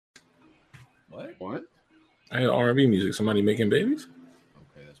What? I hear R&B music. Somebody making babies?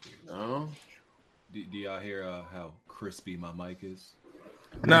 Okay, that's weird. No. Do y'all hear how crispy my mic is?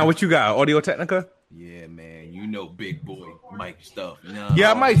 Nah, what you got? Audio Technica? Yeah, man. You know big boy mic stuff. No.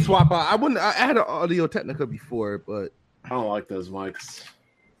 Yeah, I might swap out. I had an Audio Technica before, but I don't like those mics.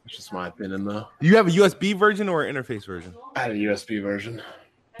 It's just my opinion, though. you have a USB version or an interface version? I had a USB version.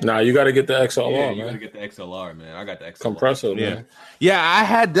 Nah, you got to get the XLR, Yeah, you man. gotta get the XLR, man. I got the XLR. Compressor, Yeah. man. Yeah, I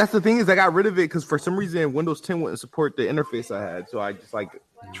had. That's the thing is, I got rid of it because for some reason Windows 10 wouldn't support the interface I had, so I just like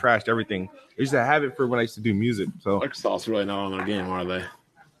trashed everything. I used to have it for when I used to do music. So Microsoft's really not on their game, are they?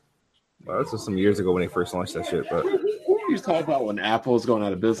 well, this was some years ago when they first launched that shit. But You talk about when Apple is going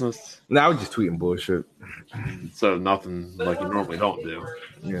out of business, now I was just tweeting bullshit. so nothing like you normally don't do.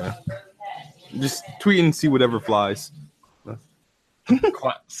 Yeah, just tweet and see whatever flies.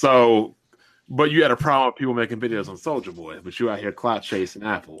 So, but you had a problem with people making videos on Soulja Boy, but you out here clout chasing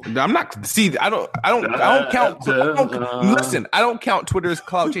Apple. I'm not. See, I don't count. Listen, I don't count Twitter as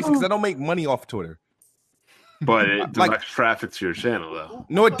clout chasing because I don't make money off Twitter. But it directs Like- traffic to your channel, though.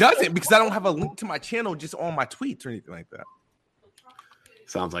 No, it doesn't because I don't have a link to my channel just on my tweets or anything like that.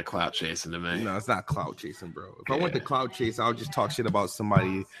 Sounds like clout chasing to me. No, it's not clout chasing, bro. If I went to clout chase, I'll just talk shit about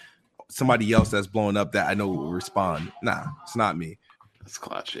somebody else that's blowing up that I know will respond. Nah, it's not me. That's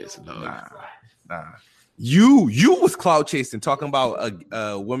clout chasing, dog. Nah. You was clout chasing, talking about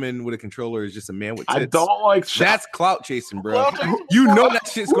a woman with a controller is just a man with tits. I don't like That's clout chasing, bro. You know that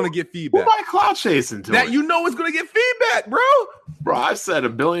shit's gonna get Who feedback. am I clout chasing to? That it? you know it's gonna get feedback, bro. Bro, I've said a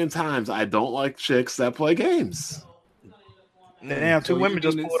billion times I don't like chicks that play games. Damn, two women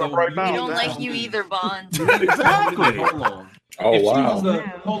just pulled up right We now. don't Damn. like you either, Bond. Exactly. Hold on. Oh, If she wow. was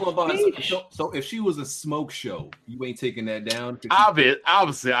hold on, Bond. So if she was a smoke show, you ain't taking that down?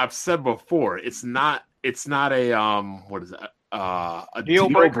 Obviously, I've said before, it's not a what is that? A Deal deal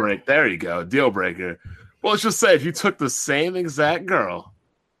breaker. break. There you go, deal breaker. Well, let's just say if you took the same exact girl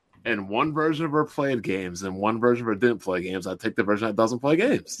and one version of her played games and one version of her didn't play games, I'd take the version that doesn't play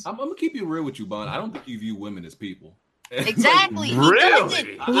games. I'm gonna keep you real with you, Bond. I don't think you view women as people. Exactly. He Really? doesn't.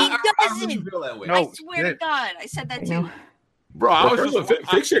 He I really doesn't. feel that way. No. I swear to God, I said that too. Bro, I Well, was first of just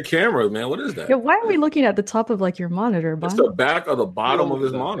all, fix your camera, man. What is that? Yeah, why are we looking at the top of like your monitor, It's Bond? the back of the bottom of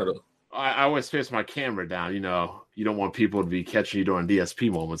his monitor. I always face my camera down. You know, you don't want people to be catching you during DSP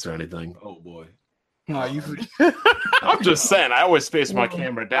moments or anything. Oh boy. Nah, you. I'm just saying, I always face my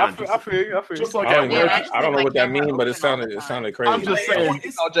camera I down. feel you. Just like I at don't, work. actually I don't know my what that camera means, but it open all the sounded time. crazy. I'm just saying. You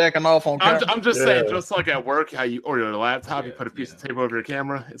know, jacking off on camera. I'm just saying, Yeah. just like at work, how you or your laptop, you put a piece of tape over your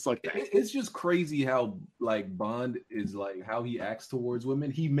camera. It's like that. It's just crazy how like Bond is like how he acts towards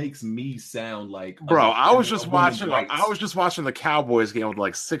women. He makes me sound like Bro, I was a just woman's watching. rights. I was just watching the Cowboys game with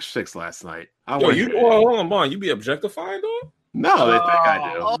like 6 chicks last night. Yo, hold on, Bond. You be objectifying, dog? No, they think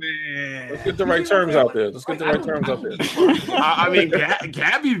I do. Oh, man. Let's get the right terms out there. Let's get the right terms out there. I mean,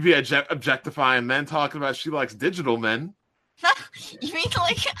 Gabby be objectifying men, talking about she likes digital men. You mean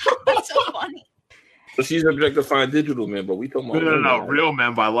like that's so funny? So she's objectifying digital men, but we talking about No, women. real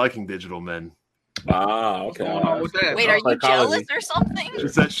men by liking digital men. Ah, okay. What's going on with that? Wait, are you Psychology. jealous or something? She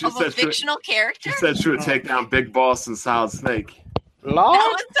said she Of a said she, fictional character? she said she would take down Big Boss and Solid Snake Lord?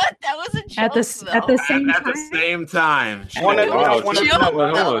 That was a joke, At the same at the time. same time. She One said- of Wow, one she, of them- hold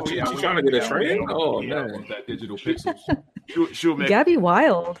on. She trying to get a train? Oh, Yeah, I man. want that digital pixels. she would make Gabby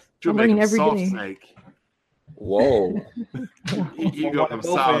Wild. she would I'm make learning him every soft day. snake. Whoa. He go from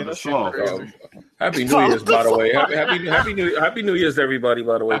solid to soft. Happy New Year's, by the way. Happy New Year's to everybody,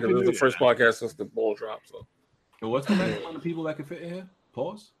 by the way, Happy because New this is the first podcast since the ball dropped. So. So what's the next amount of people that can fit in here?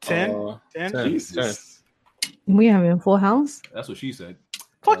 Pause. 10? 10? 10. Jesus. We have him in Full House. That's what she said.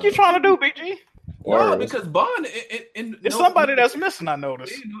 Fuck you trying to do, BG? No, Word. because Bond, There's somebody that's missing, I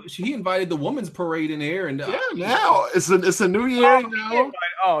noticed. He invited the women's parade in here, and Yeah, now it's a new year, you know.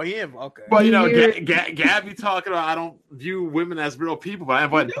 Oh, he okay. But you know, New Gabby talking about I don't view women as real people, but I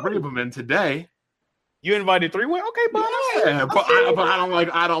invited 3 of them in today. You invited 3 women? Okay, bye. Yeah, but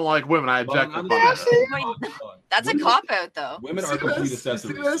I don't like women. I object to Bond, them. That's a cop out, though. Women are complete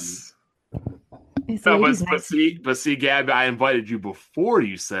accessories. It's No, ladies' but night. see, Gabby, I invited you before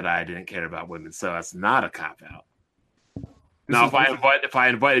you said I didn't care about women, so that's not a cop out. Now, if I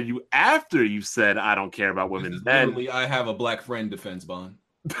invited you after you said I don't care about women, then Literally, I have a black friend defense, Bond.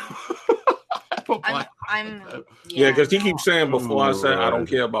 I'm Yeah, because he keeps saying before I said I don't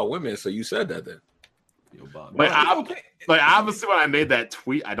care about women, so you said that then. Yo, Bond. Like, Bond, it's okay. like obviously when I made that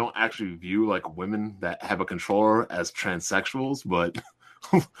tweet, I don't actually view like women that have a controller as transsexuals, but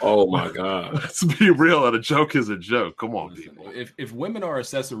Oh my god. Let's be real. And a joke is a joke. Come on, Listen, people. if women are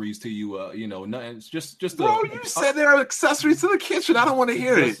accessories to you, you know, nothing. It's just Bro, you said they're accessories to the kitchen. I don't want to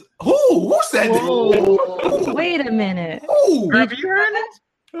hear it. Who said Whoa. Wait a minute. Who? Have you heard this?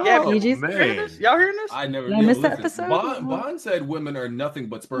 Yeah, Oh, BG's You hearing man. this? Y'all hearing this? I never. Did I miss that episode? Bond said women are nothing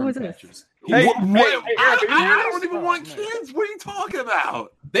but Who sperm was this? catchers. Hey, What? hey, I hey, don't even oh, want man. kids. What are you talking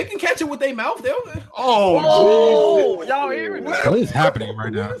about? They can catch it with their mouth. They'll. Oh, y'all hearing this? What is happening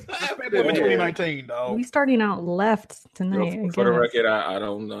right now? Women 2019, dog. We starting out left tonight. Yo, I for the guess. record, I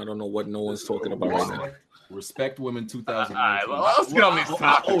don't know what no one's talking about right now. Respect women 2019. All right, well, let's get on these I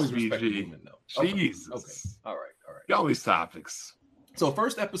topics, always respect BG. women, though. Okay, Jesus. Okay. All right. Get on these topics. So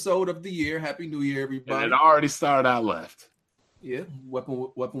first episode of the year. Happy New Year, And everybody. it already started out left. Yeah, Weapon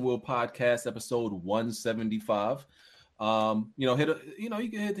Wheel podcast episode 175. You know, you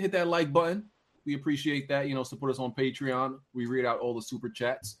can hit that like button. We appreciate that. You know, support us on Patreon. We read out all the super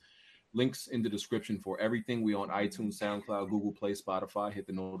chats. Links in the description for everything. We on iTunes, SoundCloud, Google Play, Spotify. Hit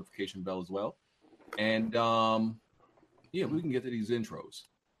the notification bell as well. And yeah, we can get to these intros.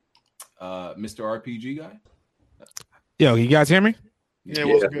 Mr. RPG guy. Yo, you guys hear me? Yeah,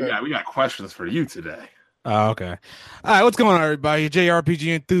 what's good? We got questions for you today. Oh, okay. All right, what's going on, everybody?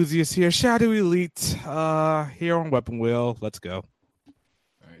 JRPG enthusiast here. Shadow Elite here on Weapon Wheel. Let's go. All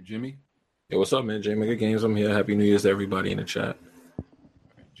right, Jimmy. Hey, what's up, man? J Mega Games. I'm here. Happy New Year's to everybody in the chat. All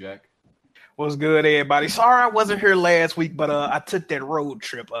right, Jack. What's good, everybody? Sorry I wasn't here last week, but I took that road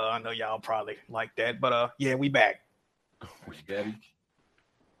trip. I know y'all probably like that, but yeah, we back. Gabby.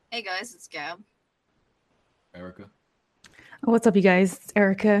 Hey guys, it's Gab. Erica. What's up, you guys? It's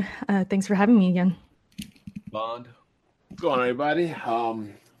Erica. Thanks for having me again. Bond. What's going on, everybody?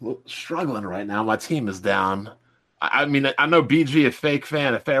 Struggling right now. My team is down. I mean, I know BG a fake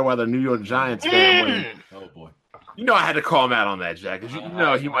fan, a fair weather New York Giants fan. Oh boy. You know I had to call him out on that, Jack, because you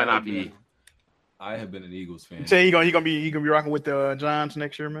know he might not be. I have been an Eagles fan. Say he gonna be rocking with the Giants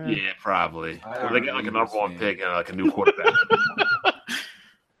next year, man. Yeah, probably. I They get like a number one fan. pick and like a new quarterback.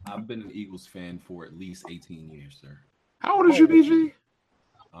 I've been an Eagles fan for at least 18 years, sir. How old is you, BG?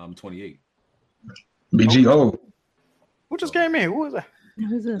 I'm 28. BGO. Who just came in? Who was that?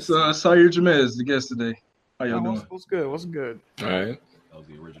 Who's this? It's Sire Jamez, the guest today. How y'all doing? What's good? What's good? All right. That was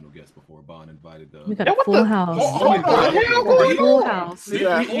the original guest before Bond invited We the. got a full house. Full house. You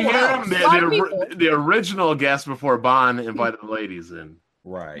hear him? The original guest before Bond invited the ladies in.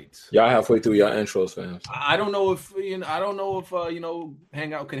 Right. Y'all halfway through your intros, fam. I don't know if you know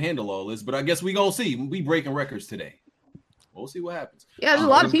Hangout can handle all this, but I guess we gonna see. We breaking records today. We'll see what happens. Yeah, there's a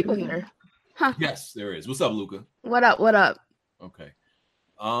lot of people here. Yes, there is. What's up, Luca? What up? What up? Okay.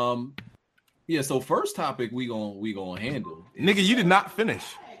 Yeah. So first topic we gonna handle. Nigga, you did not finish.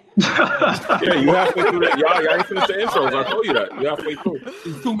 Yeah, you halfway through that. Y'all ain't finished the intros. I told you that. You halfway through.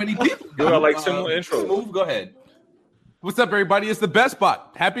 There's too many people. You got like 10 more intros. Smooth, go ahead. What's up, everybody? It's the Best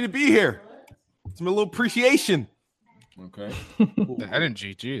Spot. Happy to be here. Some little appreciation. Okay. The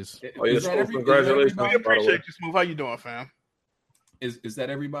energy, jeez. Oh, yeah, Is that Smooth, every- congratulations. is We that everybody? appreciate you, Smooth. How you doing, fam? Is that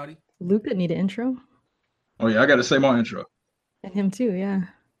everybody? Luca need an intro. Oh yeah, I gotta say my intro. And him too, yeah.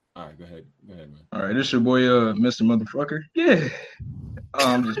 All right, go ahead, man. All right, this your boy Mr. Motherfucker. Yeah.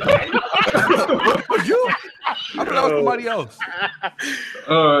 Just You? I thought that was somebody else.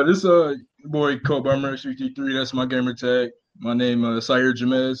 this boy Cole Bummer 63. That's my gamer tag. My name Sire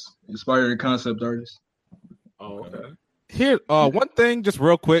Jamez, inspired concept artist. Oh, okay. Here, one thing, just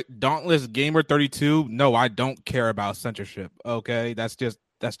real quick. Dauntless Gamer 32. No, I don't care about censorship. Okay, that's just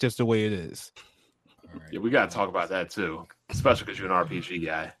the way it is. All right. Yeah, we got to talk about that too, especially because you're an RPG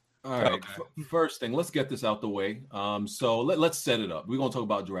guy. All right. First thing, let's get this out the way. So let's set it up. We're gonna talk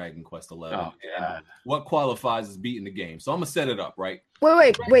about Dragon Quest 11. Oh, God. And what qualifies as beating the game. So I'm gonna set it up, right?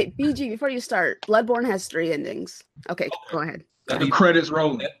 Wait, BG, before you start, Bloodborne has 3 endings. Okay, go ahead. The credits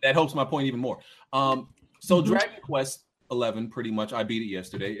rolling. That helps my point even more. So Dragon Quest 11, pretty much, I beat it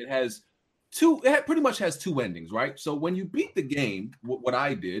yesterday. It pretty much has 2 endings, right? So when you beat the game, what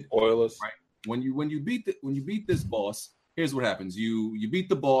I did, Oilers. right? When you beat this boss, here's what happens. You beat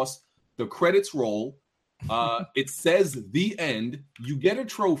the boss, the credits roll, it says the end, you get a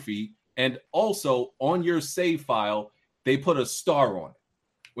trophy, and also on your save file, they put a star on it.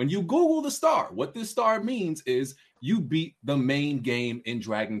 When you Google the star, what this star means is you beat the main game in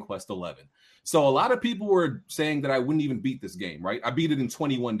Dragon Quest 11. So a lot of people were saying that I wouldn't even beat this game, right? I beat it in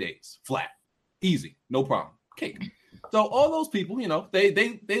 21 days, flat, easy, no problem, cake. So all those people, you know, they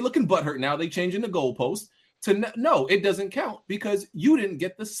looking butthurt now. They changing the goalpost to no, it doesn't count because you didn't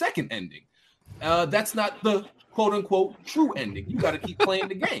get the second ending. That's not the quote unquote true ending. You got to keep playing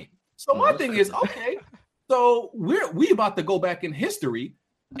the game. So my thing is, okay, So we about to go back in history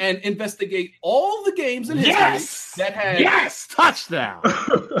and investigate all the games in history that had touchdown.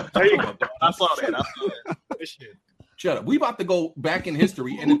 There you go. I saw that. Good shit. Shut up. We about to go back in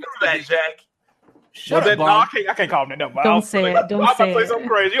history and investigate Jack. Shut up, No, Bond. I can't call him that. No, but Don't say it. Don't say it. something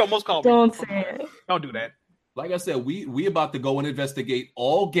crazy. You almost called me. Don't say it. Don't do that. Like I said, we about to go and investigate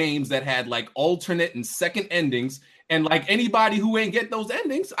all games that had like alternate and second endings. And like anybody who ain't get those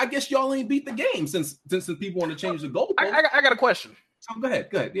endings, I guess y'all ain't beat the game since people want to change the goal. I got a question. So go ahead.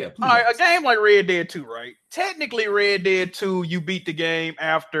 Yeah, please. All right, a game like Red Dead 2, right? Technically, Red Dead 2, you beat the game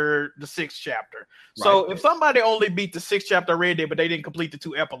after the 6th chapter. So if somebody only beat the 6th chapter of Red Dead, but they didn't complete the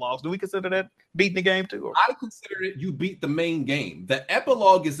 2 epilogues, do we consider that beating the game too? Or? I consider it you beat the main game. The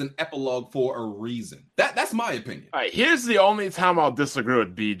epilogue is an epilogue for a reason. That's my opinion. All right, here's the only time I'll disagree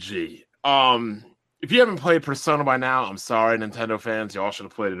with BG. If you haven't played Persona by now, I'm sorry, Nintendo fans. Y'all should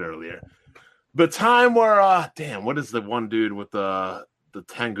have played it earlier. The time where, what is the one dude with the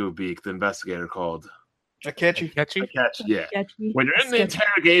Tengu beak, the investigator called? Akechi? Yeah. When you're in the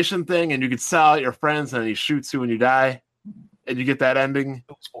interrogation thing and you can sell out your friends and he shoots you when you die, and you get that ending,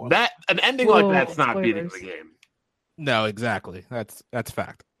 an ending like that's not beating the game. No, exactly. That's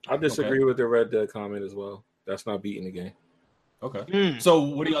fact. I disagree with the Red Dead comment as well. That's not beating the game. Okay. So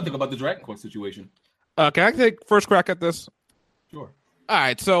what do y'all think about the Dragon Quest situation? Can I take first crack at this? Sure. All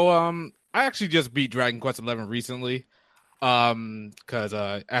right. So I actually just beat Dragon Quest 11 recently. Because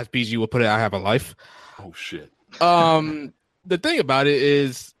as BG would put it, I have a life. Oh shit. The thing about it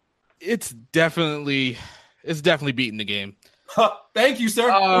is it's definitely beating the game. Thank you,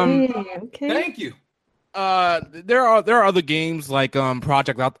 sir. Okay. Thank you. There are other games like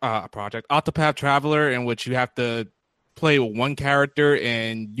Project Octopath Traveler, in which you have to play with one character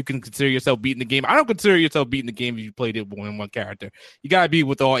and you can consider yourself beating the game. I don't consider yourself beating the game if you played it with one character. You gotta be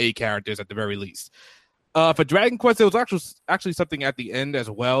with all 8 characters at the very least. For Dragon Quest, there was actually something at the end as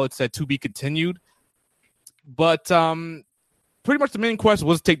well. It said to be continued, but pretty much the main quest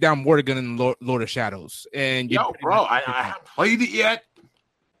was to take down Morrigan in Lord of Shadows. And I haven't played it yet.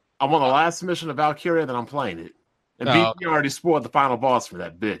 I'm on the last mission of Valkyria, then I'm playing it. And BG already spoiled the final boss for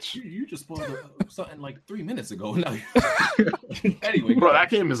that bitch. You just spoiled something like 3 minutes ago. No. Anyway, bro, that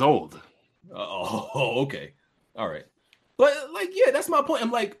game is old. Okay, all right. But like, yeah, that's my point.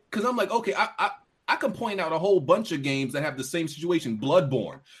 I'm like, okay, I can point out a whole bunch of games that have the same situation.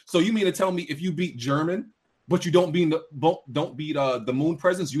 Bloodborne. So you mean to tell me if you beat German, but you don't beat the Moon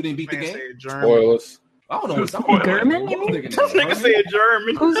Presence, you didn't beat the game? Spoilers. I don't know what's German. You mean? This nigga said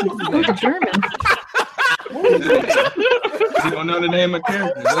German. Who's German? You don't know the name of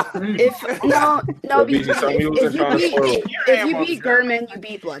character. That's crazy. If you beat German, you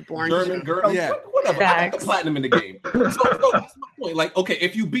beat Bloodborne. German, yeah, whatever. I got the platinum in the game. So that's my point. Like, okay,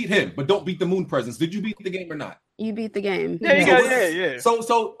 if you beat him but don't beat the Moon Presence, did you beat the game or not? You beat the game. Yeah.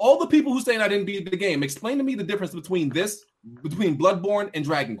 So all the people who saying I didn't beat the game, explain to me the difference between Bloodborne and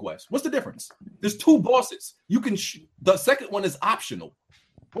Dragon Quest. What's the difference? There's 2 bosses. You can the second one is optional.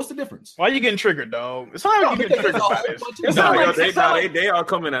 What's the difference? Why are you getting triggered, dog? It's not like you getting triggered by this. They are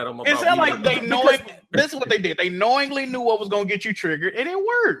coming at them. It sounds like they knowing. This is what they did. They knowingly knew what was going to get you triggered, and it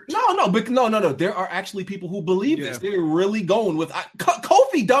worked. No. There are actually people who believe this. They're really going with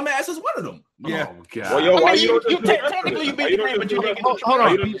Kofi. Dumbass is one of them. Yeah. Oh god. Well, I mean, technically you beat the game, but you didn't. Hold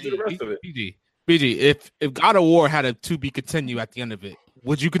on, BG. If God of War had a to be continue at the end of it,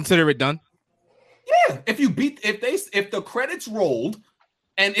 would you consider it done? Yeah. If the credits rolled.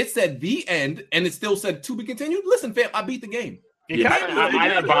 And it said the end, and it still said to be continued. Listen, fam, I beat the game. Yeah, I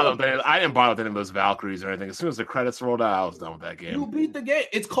didn't bother with any of those Valkyries or anything. As soon as the credits rolled out, I was done with that game. You beat the game.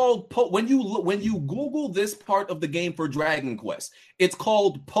 It's called when you Google this part of the game for Dragon Quest, it's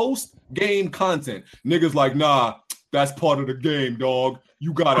called post-game content. Niggas like, nah, that's part of the game, dog.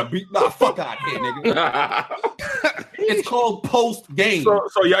 You gotta beat. Nah, fuck out here, nigga. It's called post-game.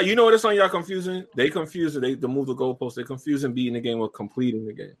 So yeah, you know what? It's on y'all confusing. They confuse it. They move the goalposts. They confusing beating the game with completing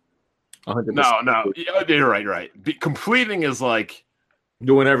the game. 100%. No, you're right. Completing is like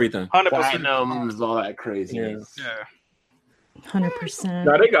doing everything. 100%. Platinums, all that crazy. Yeah. 100%.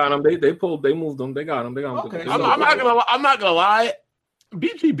 No, they got them. They moved them. They got them. Okay. I'm not gonna lie.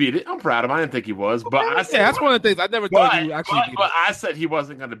 BG beat it. I'm proud of him. I didn't think he was, but I said that's one of the things I never thought you actually beat it. But I said he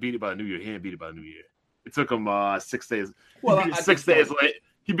wasn't going to beat it by the New Year. He didn't beat it by the New Year. It took him 6 days. Well, he beat it 6 days late.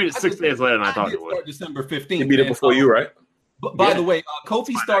 He beat it 6 days later than I thought he would. December 15th. He beat it before you, right? By the way,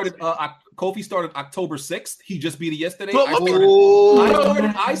 Kofi Kofi started October 6th. He just beat it yesterday. But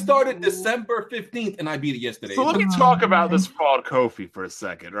I started December 15th, and I beat it yesterday. So let me talk about this fraud Kofi for a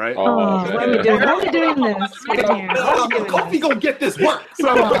second, right? What are we doing? How are we doing this? Kofi gonna get this work. So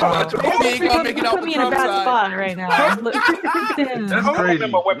Kofi ain't gonna make it out Put me the in a front bad side. spot right now. Look, damn. That's crazy.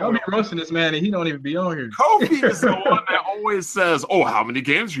 Y'all be roasting this man, and he don't even be on here. Kofi is the one that always says, "Oh, how many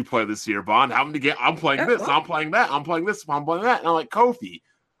games you play this year, Bond? How many games? I'm playing this. I'm playing that. I'm playing this. I'm playing that." And I'm like, Kofi,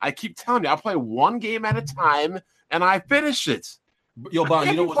 I keep telling you, I play one game at a time, and I finish it. Yo, Bond,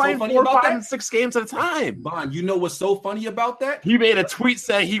 you know what's so funny 4, about 5, that? and 6 games at a time. Bond, you know what's so funny about that? He made a tweet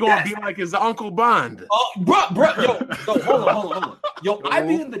saying he gonna be like his Uncle Bond. Oh, bro, hold on. Yo, I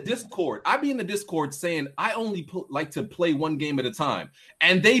be in the Discord saying I only like to play one game at a time,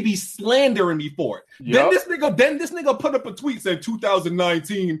 and they be slandering me for it. Yep. Then this nigga put up a tweet saying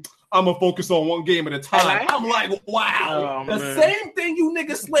 2019. I'm gonna focus on one game at a time. I'm like, wow, the same thing you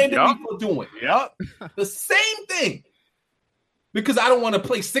niggas slandered me for doing. Yep, the same thing. Because I don't want to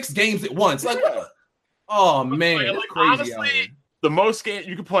play 6 games at once. Like, oh man, that's crazy. Honestly, the most game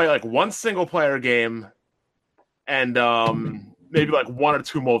you could play like one single player game, and maybe like 1 or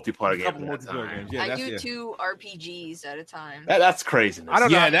 2 multiplayer games. At a time. I do 2 RPGs at a time. That's craziness. I don't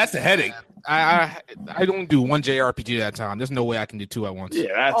know. That's a headache. I don't do one JRPG at a time. There's no way I can do 2 at once. Yeah,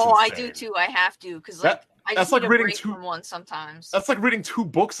 that's I insane. do too. I have to because I that's just like need a reading break 2 from one sometimes. That's like reading 2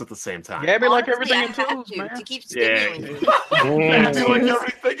 books at the same time. Yeah, I mean, like Honestly, everything I in have twos, to, man. to keep Yeah. stimulating. I do like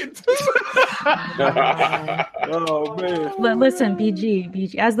everything in 2. Oh man. Listen,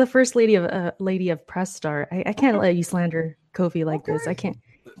 BG, as the first lady of Press Star, I can't let you slander Kofi like this. I can't.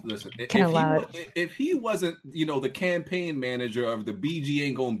 Listen, Can't allow it. if he wasn't, the campaign manager of the BG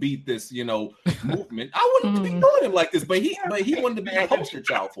ain't gonna beat this, movement, I wouldn't be doing him like this. But he wanted to be a poster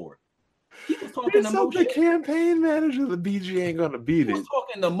child for it. He was talking the most the shit. campaign manager, the BG ain't gonna beat He it. was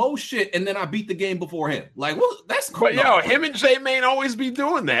talking the most shit, and then I beat the game before him. Like, well, that's cool. But yo, him and J Main always be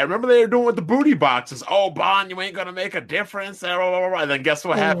doing that. Remember they were doing with the booty boxes. Oh, Bond, you ain't gonna make a difference. And then guess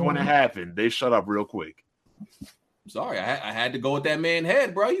what happened when it happened? They shut up real quick. Sorry, I had to go with that man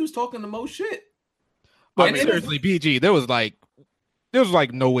head, bro. He was talking the most shit. But seriously, BG, there was like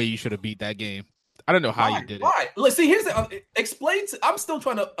no way you should have beat that game. I don't know how you did it. Why? Let's see. Here's the explain. I'm still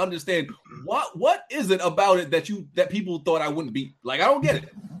trying to understand what is it about it that people thought I wouldn't beat. Like, I don't get it.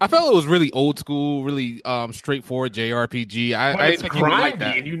 I felt it was really old school, really straightforward JRPG. I It's didn't think you would like grindy,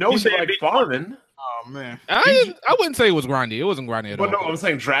 that. and you know you like farming. Oh man. I wouldn't say it was grindy. It wasn't grindy at all. But no, I'm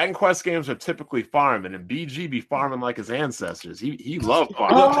saying Dragon Quest games are typically farming, and BG be farming like his ancestors. He loved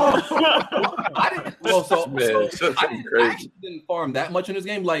farming. I didn't. Well, Man, I actually didn't farm that much in this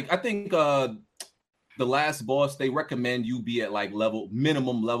game. Like, I think the last boss, they recommend you be at like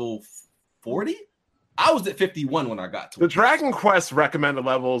minimum level 40. I was at 51 when I got to The it. Dragon Quest recommended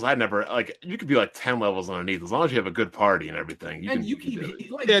levels, I never like. You could be like 10 levels underneath as long as you have a good party and everything. You can do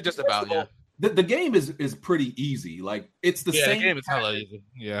it. Like, Yeah, just about, first of all, The game is pretty easy. Like, it's the same. The game is hella easy.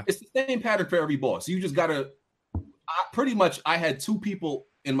 Yeah. It's the same pattern for every boss. You just gotta. I had 2 people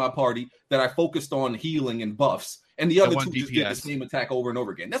in my party that I focused on healing and buffs, and the other 2 just did the same attack over and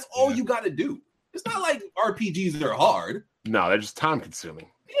over again. That's all you got to do. It's not like RPGs are hard. No, they're just time consuming.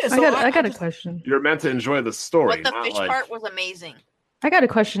 Yeah, so I got a question. You're meant to enjoy the story. But the not fish like... part was amazing. I got a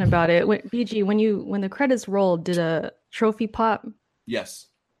question about it. BG, when the credits rolled, did a trophy pop? Yes.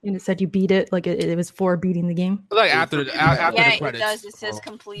 And it said you beat it, like it was for beating the game. Like after the credits. It does. It says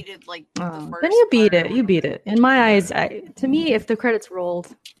completed. Like the first. Then you beat it. You beat it. In my eyes, to me, if the credits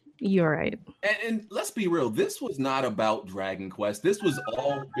rolled, you're right. And let's be real. This was not about Dragon Quest. This was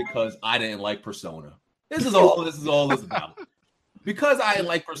all because I didn't like Persona. This is all this is about. Because I didn't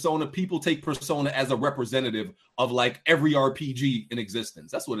like Persona, people take Persona as a representative of like every RPG in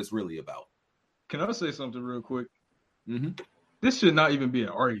existence. That's what it's really about. Can I say something real quick? Mm-hmm. This should not even be an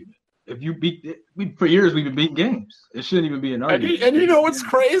argument. If you beat it, for years we've been beating games. It shouldn't even be an argument. And you know what's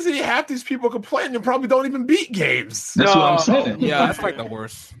crazy? Half these people complain and probably don't even beat games. That's what I'm saying. Yeah, that's like the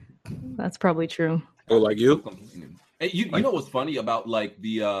worst. That's probably true. Oh, like you? Hey, you know what's funny about like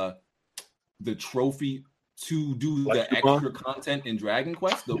the trophy to do the extra content in Dragon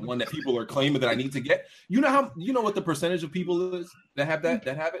Quest, the one that people are claiming that I need to get. You know what the percentage of people is that have that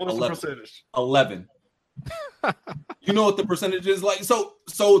have it? What's 11. the percentage? 11. You know what the percentage is like? So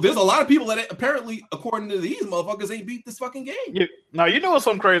there's a lot of people that apparently, according to these motherfuckers, ain't beat this fucking game. Yeah. Now you know what's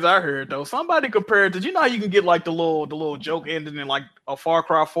something crazy I heard though. Somebody compared. Did you know how you can get like the little joke ending in like a Far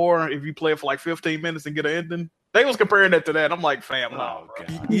Cry 4 if you play it for like 15 minutes and get an ending? They was comparing that to that. I'm like, fam, no, bro.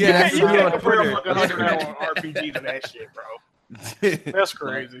 Yeah, You can't compare a fucking 100-hour RPG to that shit, bro. That's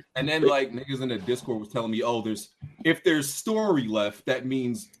crazy. And then like niggas in the Discord was telling me, oh, if there's story left, that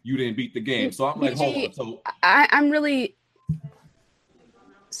means you didn't beat the game. So I'm like, hold on. So I'm really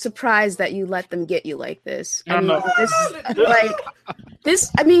surprised that you let them get you like this. I mean,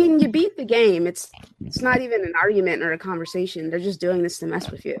 I mean, you beat the game. It's not even an argument or a conversation. They're just doing this to mess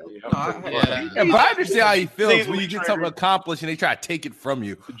with you. But I understand how he feels when you get something accomplished and they try to take it from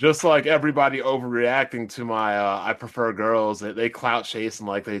you. Just like everybody overreacting to my I prefer girls, they clout chasing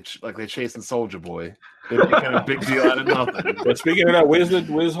like they chasing Soldier Boy. They make a big deal out of nothing. But speaking of that, where's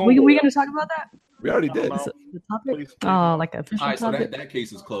home? We going to talk about that? We already did. The topic? Oh, like official all right, so topic? that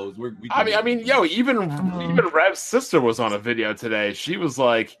case is closed. I mean, even Rev's sister was on a video today. She was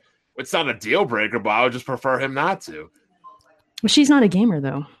like, "It's not a deal breaker, but I would just prefer him not to." Well, she's not a gamer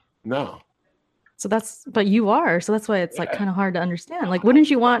though. No. So but you are. So that's why it's like kind of hard to understand. Like, wouldn't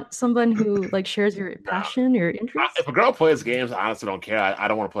you want someone who like shares your passion, your interest? If a girl plays games, I honestly don't care. I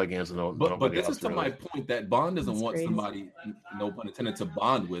don't want to play games with But this is to my point that Bond doesn't want somebody, no pun intended, to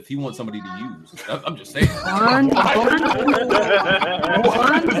bond with. He wants somebody to use. I'm just saying.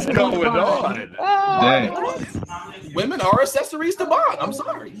 What is going on? Women are accessories to Bond. I'm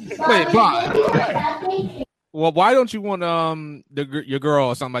sorry. Wait, Bond. Well, why don't you want your girl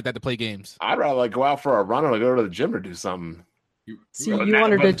or something like that to play games? I'd rather like go out for a run or go to the gym or do something. So you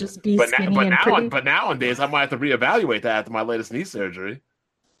want her to just be skinny and pretty? But nowadays, I might have to reevaluate that after my latest knee surgery.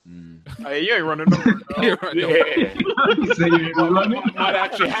 Hey, you ain't running over. I might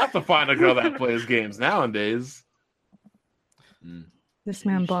actually have to find a girl that plays games nowadays. This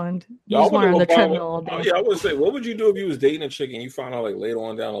man Bond. Yeah, He's on the treadmill all day. Yeah, I would say, what would you do if you was dating a chick and you found out like later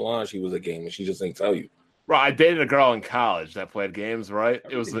on down the line she was a gamer and she just didn't tell you? Right, I dated a girl in college that played games. Right,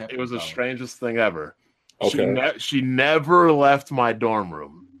 it was the strangest thing ever. Okay. She never left my dorm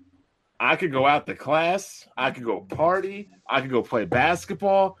room. I could go out to class. I could go party. I could go play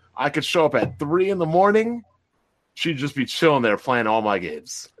basketball. I could show up at 3 a.m. She'd just be chilling there playing all my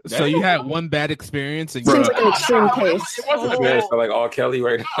games. So you had one bad experience, and Seems like an extreme case. It wasn't Yeah, so like R. Kelly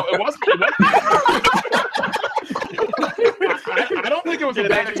right now. It wasn't. I don't think it was a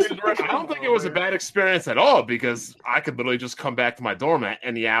bad experience. I don't think it was a bad experience at all because I could literally just come back to my dorm at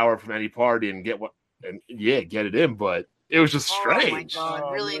any hour from any party and get it in. But it was just strange. Oh my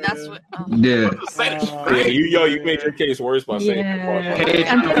god, really? That's what. Oh. Yeah. You made your case worse by saying. Hey,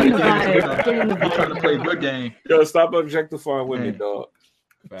 I'm getting the vibe. you trying to play a good game. Yo, stop objectifying women, dog.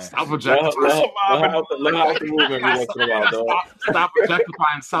 Stop objectifying. Let her out the room every once in a while, dog. Stop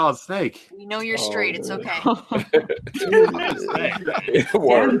objectifying Solid Snake. We know you're straight. It's okay. No,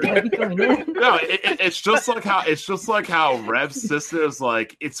 it's just like how Rev's sister is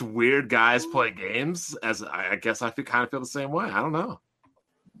like, it's weird guys play games. As I guess I kind of feel the same way. I don't know.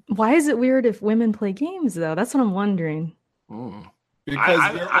 Why is it weird if women play games though? That's what I'm wondering. Because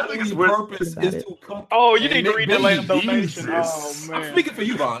I think it's their weird. only purpose is to cook. Oh, you and need to make read the last babies. donation. Oh man. I'm speaking for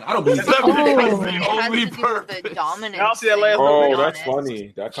you, Vaughn. I don't believe It's that. It has to do with the dominance. I'll see that last thing, Oh, to be that's honest.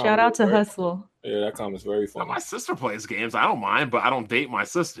 funny. That Shout out to comment is Hustle. very- Yeah, that comment's very funny. My sister plays games. I don't mind, but I don't date my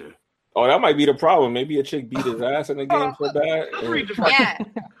sister. Oh, that might be the problem. Maybe a chick beat his ass in the game so bad. Yeah.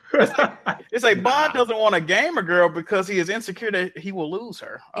 It's like Bond doesn't want a gamer girl because he is insecure that he will lose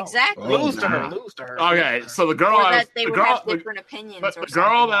her. Oh. Exactly. Lose to her. Okay, so the girl, Or I was, that they the would girl, have the, different opinions. but or the girl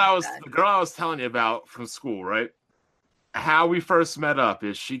something that I like was, the girl I was telling you about from school, right? How we first met up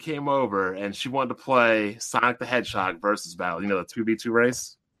is she came over and she wanted to play Sonic the Hedgehog versus Battle. You know, the 2v2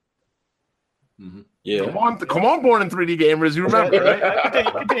 race. Yeah. Come on, Born in 3D gamers. You remember,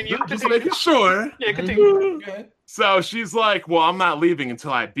 right? Continue. Just making sure. Yeah, continue. So she's like, well, I'm not leaving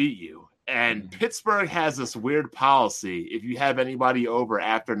until I beat you. And Pittsburgh has this weird policy. If you have anybody over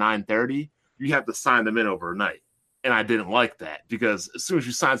after 9:30, you have to sign them in overnight. And I didn't like that because as soon as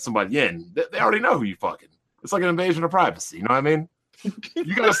you sign somebody in, they already know who you fucking. It's like an invasion of privacy. You know what I mean?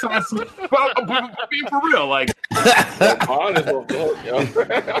 You gotta sign some. But being for real, like. Like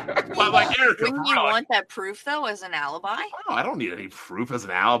Eric, Wouldn't you want that proof though as an alibi? Oh, I don't need any proof as an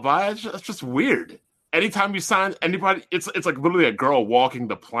alibi. It's just weird. Anytime you sign anybody, it's like literally a girl walking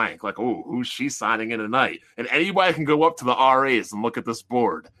the plank. Like, oh, who's she signing in tonight? And anybody can go up to the RAs and look at this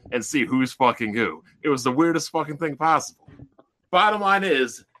board and see who's fucking who. It was the weirdest fucking thing possible. Bottom line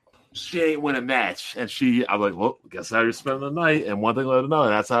is, she ain't win a match, and I'm like, well, guess how you're spending the night. And one thing led to another.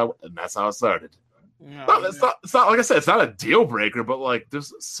 That's how it started. No, it's not like I said. It's not a deal breaker, but like,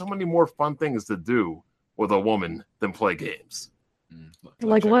 there's so many more fun things to do with a woman than play games.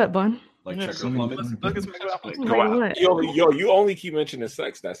 Like what, Bun? Like Yeah, checker plumbing. look at some examples. Like Go out. what? You only keep mentioning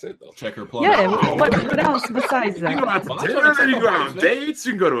sex. That's it though. Checker plumbing. Yeah, what else besides You can go that? out to Well, I'm dinner, trying to you can go check out on dates,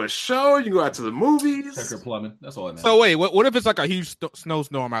 you can go to a show, you can go out to the movies. Checker plumbing. That's all I meant. So wait, what if it's like a huge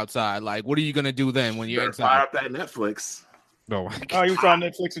snowstorm outside? Like, what are you gonna do then when you're Better fire inside? up that Netflix. No. Oh, you trying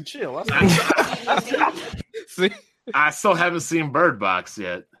Netflix and chill? That's See, I still haven't seen Bird Box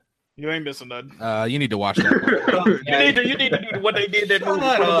yet. you ain't missing nothing. you need to watch that. You need to do what they did that movie.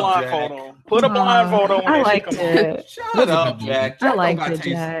 Shut Put a up, blindfold Jack. on. Put a blindfold on. When I that shit liked come on. it. Shut up, Jack. I Jack liked don't it, got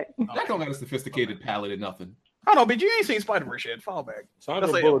taste. Jack. Jack don't got a sophisticated palate or nothing. I know, but you ain't seen Spider-Verse yet. Fall back. Sandra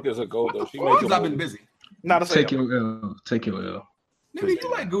That's Bullock is a gold though. She Well, makes I've been busy. Not a Take sale. your L. Take your L. Nigga,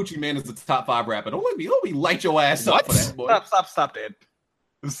 you like Gucci Man as the top 5 rapper. Don't let me light your ass up for that, boy. Stop that.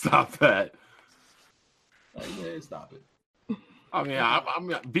 Stop that. Like, man, stop it. I mean, I'm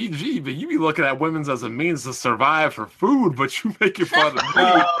BG, but you be looking at women's as a means to survive for food, but you making fun of me.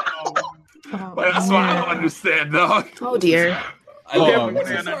 Oh, Like, that's what I don't man. understand, dog. Oh dear.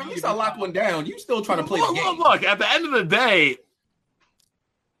 At least I lock one down. You still trying to play the game. Look, at the end of the day,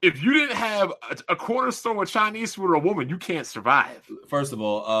 if you didn't have a corner store with Chinese food or a woman, you can't survive. First of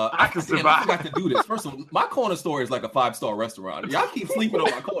all, I can damn, survive. I forgot to do this. First of all, my corner store is like a 5-star restaurant. Y'all keep sleeping on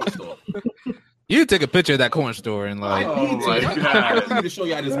my corner store. You take a picture of that corner store and like. I need to. my God. I need to show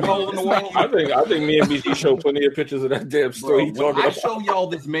y'all this Hole in the menu. wall. I think me and BG show plenty of pictures of that damn store. Bro, He when talking I about. show y'all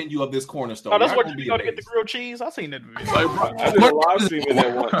this menu of this corner store. Oh, that's y'all what gonna you be go to get the amazed. grilled cheese. I seen that video. Like, bro, I did a live stream in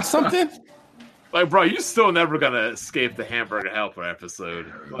that one. Something. like, bro, you still never gonna escape the hamburger helper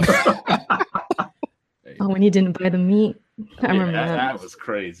episode. Oh, when you didn't buy the meat. I remember Yeah, that. that was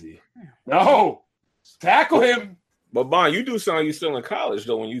crazy. No, tackle him. But Bon, you do sound like you still in college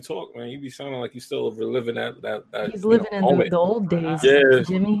though when you talk, man. You be sounding like you still reliving that He's living in moment. the old days. Yeah.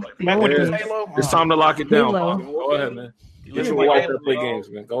 Jimmy. The Remember old when it was days. Halo? It's time to lock it down. Halo. Bon. Go ahead, man. You Get live your in wife Halo, to play bro. games,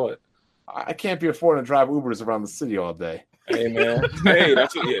 man. Go ahead. I can't be affording to drive Ubers around the city all day. Hey, man. Hey,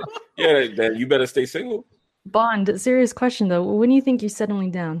 that's it. Yeah, then you better stay single. Bond, serious question though. When do you think you're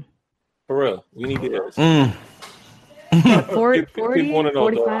settling down? For real. We need to. 40, People wanna know,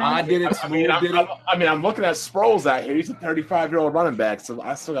 though. 45? I did it. I mean, Smooth did it. I'm looking at Sproles out here. He's a 35-year-old running back, so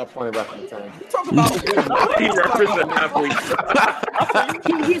I still got plenty left in the tank. Talk about He represents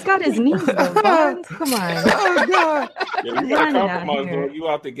athletes. He's got his knees though. Bond, come on. Oh god. Yeah, you Running gotta out compromise, here. bro. You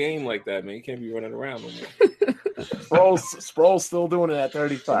out the game like that, man. You can't be running around no more. Sproles still doing it at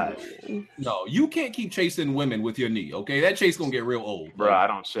 35. no. You can't keep chasing women with your knee. Okay, that chase gonna get real old, Bro, I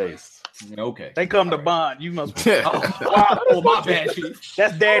don't chase. Okay. They come to Bond. You must. Oh, my bad, Chief.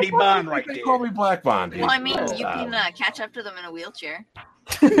 That's Daddy Bond right They there. call me Black Bond. Well, I mean, you can catch up to them in a wheelchair.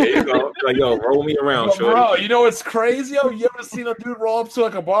 There you go. Like, yo, roll me around, shorty. Bro, you know what's crazy? Yo, you ever seen a dude roll up to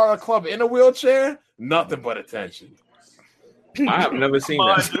like a bar or club in a wheelchair? Nothing but attention. I have never seen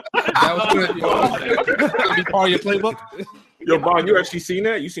that. That was gonna be part of your playbook. Yo, Bon, you actually seen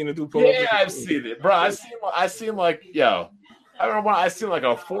that? You seen the dude pull up? Yeah, I've seen it, bro. I seen like, yo, I remember when I seen like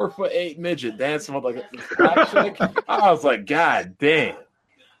a 4'8" midget dancing with like a black chick. I was like, God damn.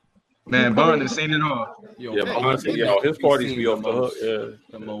 Man, Bond has seen it all. Yo, Yeah, man, Bond, you yo, his seen parties be the off the hook. most- Yeah.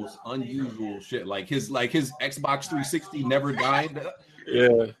 The most unusual shit, like his Xbox 360 never died.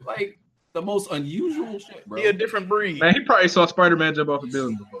 Yeah. Like the most unusual shit, bro. He a different breed. Man, he probably saw Spider-Man jump off a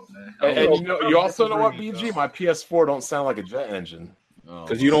building before, man. And you know, you also know what, BG? My PS4 don't sound like a jet engine. Oh,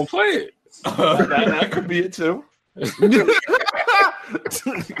 Because you don't play it. that could be it too.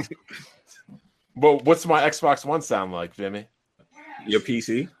 But what's my Xbox One sound like, Jimmy? Your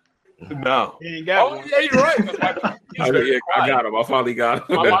PC? No. He ain't got Oh one. yeah, you're right. 'cause my PC is I, very I quiet. got him. I finally got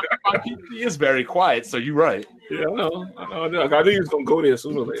him. My PC is very quiet, so you're right. Yeah, I know. I knew he was going to go there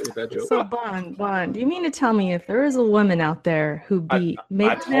sooner or later with that joke. So Bond, do you mean to tell me if there is a woman out there who beat I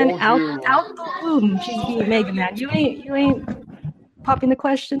Mega Man told out you. the womb, she's beat Mega Man? You ain't popping the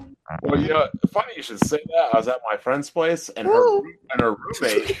question? Well, you know, funny you should say that. I was at my friend's place, and her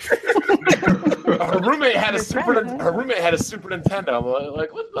roommate had a Super Nintendo. I'm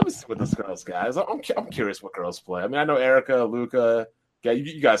like, let me see what this girl's got. I'm curious what girls play. I mean, I know Erica, Luca. Yeah,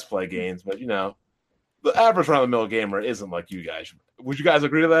 you guys play games, but you know, the average run-of-the-mill gamer isn't like you guys. Would you guys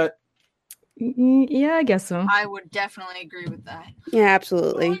agree to that? Yeah, I guess so. I would definitely agree with that. Yeah,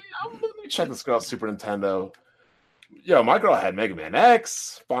 absolutely. Let me check this girl's Super Nintendo. Yo, my girl had Mega Man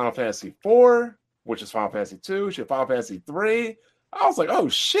X, Final Fantasy 4, which is Final Fantasy 2. She had Final Fantasy 3. I was like, oh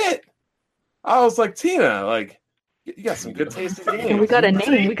shit. I was like, Tina, like, you got some good taste in games. And we got a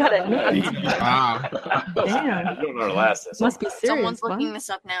name. We got a name. Wow. Damn. I don't know her last name. Must be serious. Someone's Bond. looking this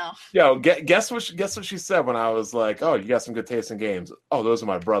up now. Yo, guess what she said when I was like, oh, you got some good taste in games. Oh, those are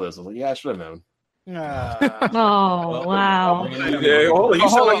my brothers. I was like, yeah, I should have known. Oh wow. Yeah, hold on. You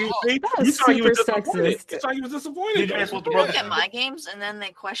sound like you That's sound like you was super disappointed. sexist. You sound like you was disappointed. They look at my games and then they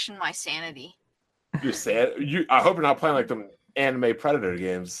question my sanity. You're sad. I hope you're not playing like them anime Predator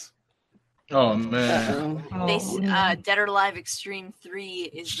games. Oh man. Dead or Alive Extreme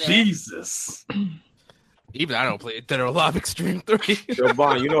 3 is there. Jesus. Even I don't play Dead or Alive Extreme 3. Yo,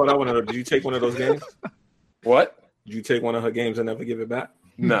 Bond, you know what I want to know? Did you take one of those games? What? Did you take one of her games and never give it back?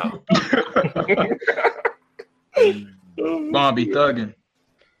 No. Bond be thugging.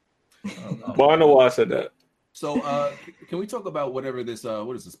 Bond, know why I said that. So, can we talk about whatever this?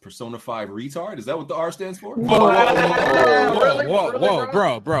 What is this? Persona 5 retard? Is that what the R stands for? Whoa,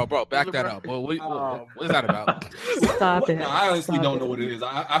 bro, back that up. What is that about? Stop it. No, I honestly Stop don't it. know what it is.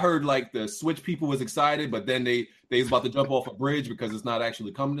 I heard like the Switch people was excited, but then they was about to jump off a bridge because it's not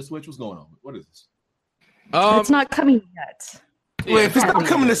actually coming to Switch. What's going on? What is this? It's not coming yet. Wait, if it's not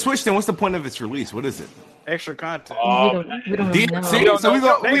coming to Switch, then what's the point of its release? What is it? Extra content. We don't DLC? know. So we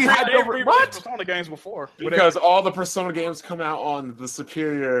had They over what? Persona games before. Because all the Persona games come out on the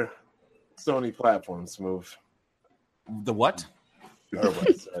superior Sony platform, Smooth. The what? You heard what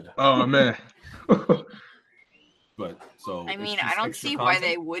I said. Oh man. But so I mean, I don't see why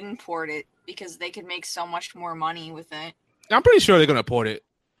they wouldn't port it because they could make so much more money with it. I'm pretty sure they're gonna port it.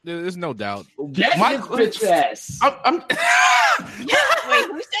 There's no doubt. Get my bitch ass. I'm Wait,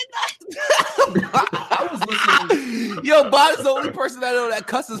 who said that? I was listening. Yo, Bob is the only person I know that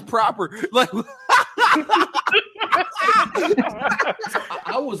cusses proper. Like,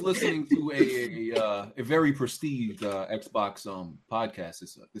 I was listening to a very prestige Xbox podcast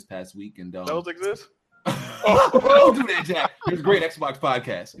this past week, and Those exist? don't do that, Jack. It's a great Xbox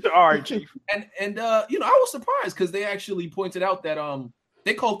podcast. All right, Chief. And I was surprised because they actually pointed out that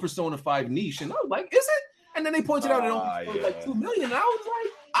they called Persona 5 niche, and I was like, is it? And then they pointed out it only sold like 2 million. And I was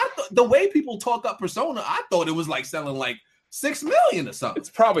like, I thought the way people talk up Persona, I thought it was like selling like 6 million or something. It's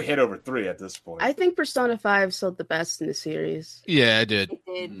probably hit over 3 at this point. I think Persona 5 sold the best in the series. Yeah, I did. It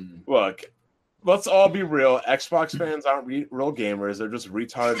did. Look, let's all be real. Xbox fans aren't real gamers. They're just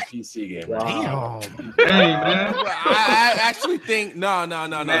retarded PC gamers. Damn. Hey man. I actually think no.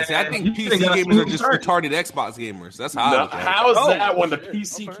 See, I think PC gamers are just retarded Xbox gamers. That's how. I No, look at it. how is that when the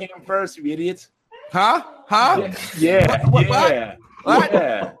PC came first, you idiot? Huh? Yeah. What? Yeah. What?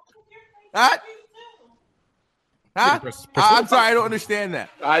 Yeah. Huh? I'm sorry, I don't understand that.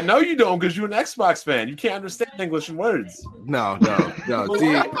 I know you don't because you're an Xbox fan. You can't understand English and words. No. But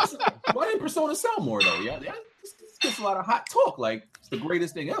See, why didn't Persona sell more though? Yeah, this gets a lot of hot talk. Like it's the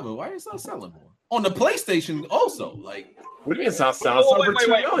greatest thing ever. Why is it not selling more? On the PlayStation, also. Like, What do you mean? Sounds over 2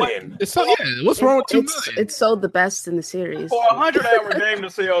 million. What's wrong with 2 million? It sold the best in the series. For a 100-hour game to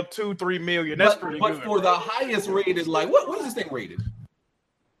sell 2-3 million, that's pretty but good. for the highest rated, like what is this thing rated?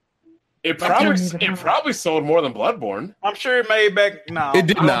 It probably sold more than Bloodborne. I'm sure it made back. No, it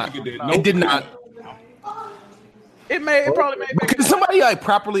did I don't not. think It did not. It probably made back. Can somebody like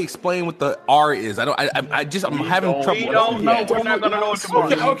properly explain what the R is? I'm having trouble. We don't know. We're not gonna know it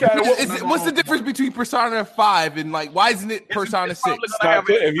tomorrow. Okay. What's the difference between Persona 5 and like why isn't it Persona 6? I'll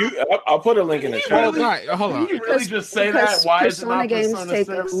put a link in the chat. Hold on. Did you really just say Because that? Why is it Persona not games Persona take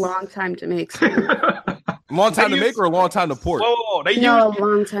 6? a long time to make. Long time to make or a long time to port? Whoa, they No, a usually,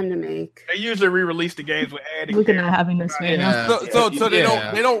 long time to make. they usually re-release the games with adding. Look at not having this man. Yeah. So they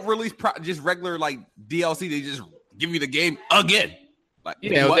Yeah. don't release just regular like DLC. They just give you the game again. Like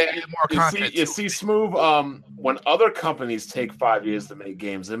Yeah, what? they add more content. You see, Smooth. When other companies take 5 years to make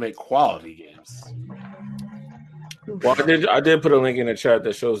games, they make quality games. Well, I did put a link in the chat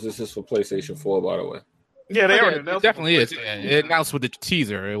that shows this is for PlayStation 4, by the way. Yeah, they It are. definitely is. Yeah, it announced with the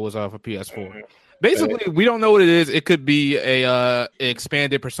teaser. It was for PS4. Basically, we don't know what it is. It could be a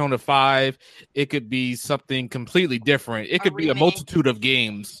expanded Persona 5. It could be something completely different. It could be a multitude of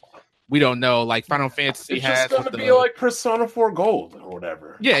games. We don't know. Like Final Fantasy It's has. just going to be like Persona 4 Gold or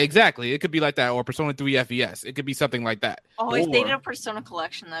whatever. Yeah, exactly. It could be like that, or Persona 3 FES. It could be something like that. Oh, if they did a Persona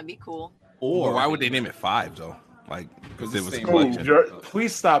collection, that'd be cool. Or why would they name it 5 though? Like because it was a Same collection.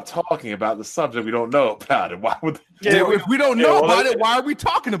 Please stop talking about the subject we don't know about it. Why would? If we don't know about it, why are we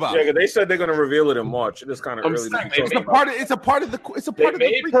talking about Yeah, it? 'cause they said they're going to reveal it in March. It is kind of I'm early. saying to be they talking about. It's a part of the They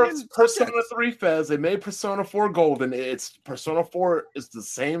made freaking Persona subject. 3 Fez. They made Persona 4 Gold, and it's Persona 4 is the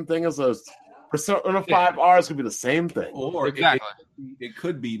same thing as those. Persona 5 R's could be the same thing. Or Exactly. it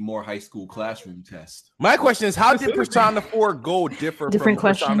could be more high school classroom test. My question is, how did Persona 4 Gold differ Different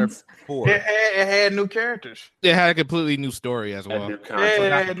from Persona questions. 4? It had new characters. It had a completely new story as well. New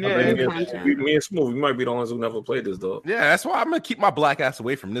content. Me and Smooth, we might be the ones who never played this, though. Yeah, that's why I'm gonna keep my black ass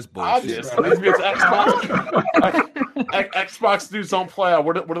away from this bullshit. Obviously, because Xbox dudes don't play.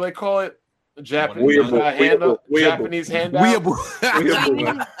 What do they call it? Japanese handout. Japanese handout.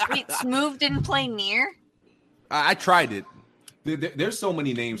 Wait, Smooth didn't play Nier? I tried it. There's so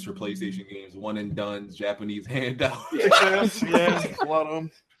many names for PlayStation games. One and done's, Japanese handout. Yes, a lot of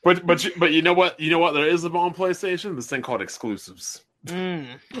them. But you know what? You know what? There is on PlayStation this thing called exclusives.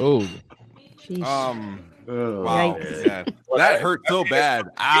 Oh. Wow. Yeah. That hurt so bad.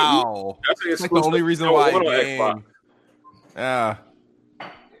 Ow. That's like the only reason why I game. Yeah.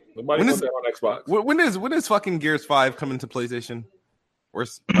 Nobody wants that on Xbox. When is fucking Gears 5 coming to PlayStation? Or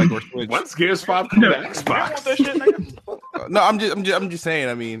Switch? When's Gears 5 coming to Xbox? No, I'm just saying.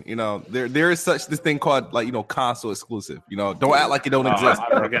 I mean, you know, there is such this thing called like, you know, console exclusive. You know, don't act like it don't exist.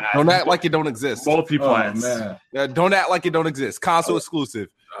 Don't act like it don't exist. Multiplats. Don't act like it don't exist. Console exclusive.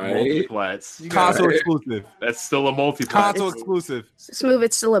 Multiplats. Console exclusive. That's still a multiplat. Console exclusive. Smooth.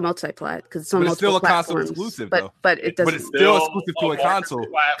 It's still a multi-plat because it's on multiple still a console platforms. exclusive, but, though. But it doesn't. But it's still exclusive to a console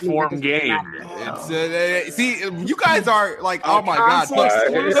platform game. It's see, you guys are like, oh my god. I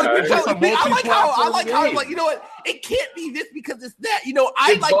like how like, you know what? It can't be this because it's that. You know,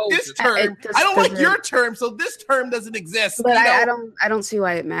 I like this term. I don't like your term, so this term doesn't exist. But I don't see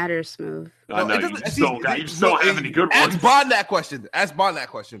why it matters, Smooth. No, you just don't have any good ones. Ask Bond that question.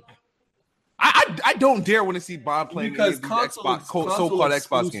 I don't dare want to see Bond playing because Xbox, so-called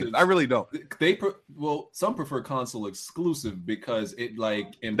Xbox games. I really don't. Some prefer console exclusive because it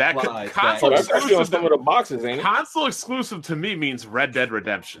like implies that console exclusive on some of the boxes, ain't it? Console exclusive to me means Red Dead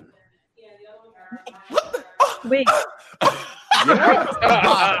Redemption. Wait.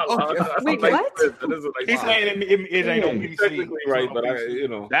 Wait, what? He's saying it ain't on PC. Technically right, but you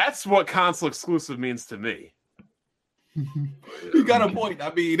know. That's what console exclusive means to me. You got a point.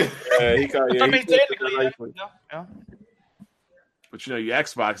 I mean, technically, yeah. But you know, you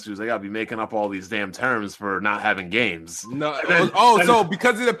Xbox dudes, they gotta be making up all these damn terms for not having games. No, so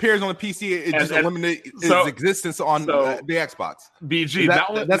because it appears on the PC, it just eliminates its existence on the Xbox. BG, not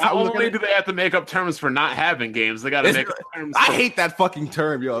only do they have to make up terms for not having games, they gotta make up terms. I hate that fucking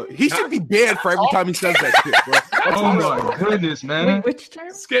term, yo. He should be banned for every time he says that shit, bro. Oh my goodness, man! Wait, which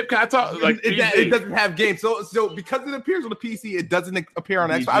term? Skip, can I talk? Like it doesn't have games, so because it appears on the PC, it doesn't appear on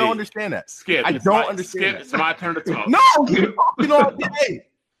Xbox. I don't understand that. Skip, I don't understand. Skip, it's my turn to talk. No, you know. Hey,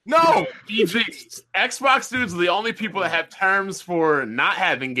 no, BG, Xbox dudes are the only people that have terms for not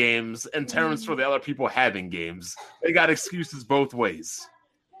having games and terms for the other people having games. They got excuses both ways.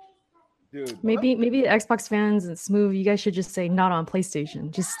 Dude, maybe the Xbox fans and Smooth, you guys should just say not on PlayStation.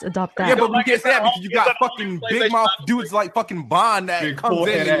 Just adopt that. Yeah, but we can't say that because you got fucking big mouth dudes like fucking Bond that comes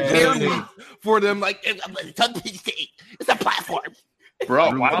in and kills me for them. Like it's on PC, it's a platform.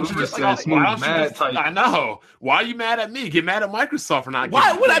 Bro, why don't you just I know. Why are you mad at me? Get mad at Microsoft for not.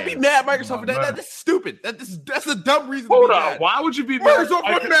 Why would I be mad at Microsoft for that? That's stupid. That's a dumb reason. Hold on. Why would you be mad? Microsoft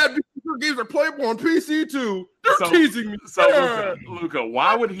are mad because their games are playable on PC too. They're teasing me. So Luca,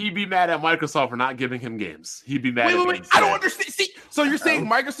 why would he be mad at Microsoft for not giving him games? He'd be mad. Wait. I don't understand. See, so you're saying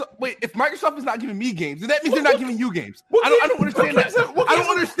Microsoft? Wait, if Microsoft is not giving me games, then that means they're not giving you games. I don't understand that. I don't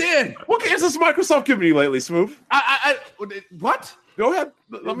understand. What games has Microsoft given you lately, Smooth? What? Go ahead.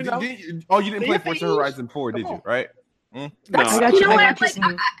 Let me know. You didn't play Forza Horizon 4, did you? Right? That's, no. You know what? Like,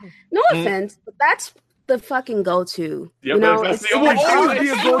 no offense, but that's the fucking go-to. Yep, you know, it will always be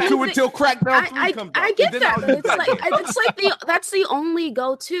a go-to until Crackdown 3 comes out. I get that, but it's like that's the only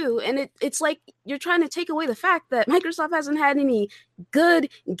go-to, and it's like you're trying to take away the fact that Microsoft hasn't had any good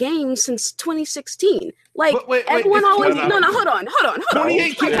games since 2016. Like everyone always hold on.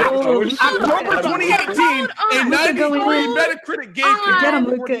 2018, October 2018, a 93 Metacritic game.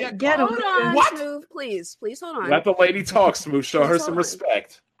 Get him. What? Smooth, please hold on. Let the lady talk, Smooth. Show her some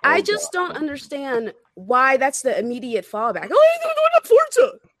respect. I just don't understand why that's the immediate fallback. Oh, he's doing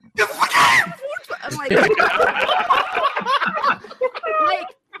Forza. I'm like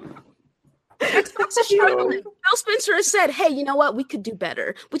Xbox is struggling. Phil Spencer has said, "Hey, you know what? We could do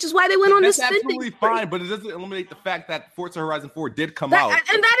better," which is why they went on this spending. That's absolutely fine, but it doesn't eliminate the fact that Forza Horizon 4 did come out,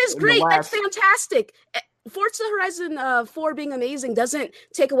 and that is great. That's fantastic. Forza Horizon 4 being amazing doesn't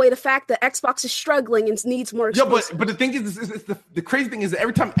take away the fact that Xbox is struggling and needs more exclusives. Yeah, but the thing is, the crazy thing is that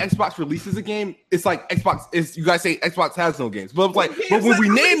every time Xbox releases a game, it's like Xbox is. You guys say Xbox has no games, but but when we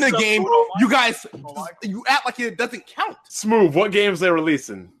name the game, you guys you act like it doesn't count. Smooth. What games they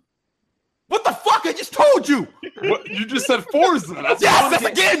releasing? What the fuck? I just told you. What, you just said Forza. That's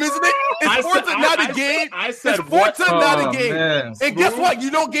a game, isn't it? It's Forza, not a game. I said it's Forza, not a game. Man. And guess what?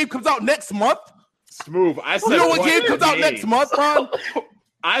 You know, game comes out next month. Smooth. I said. You know what game comes out next month, Ron?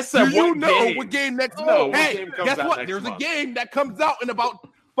 I said. Do you know what game next month? No. Hey, guess what? There's a game that comes out in about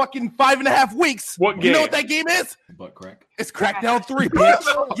fucking 5.5 weeks. What game? You know what that game is? Butt crack. It's Crackdown 3,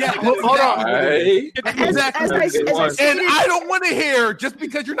 bitch. Yeah, Hold on. And I don't want to hear just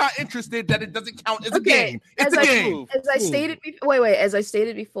because you're not interested that it doesn't count as a game. It's a game. As I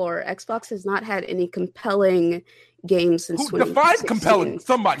stated before, Xbox has not had any compelling games since. Who defines compelling?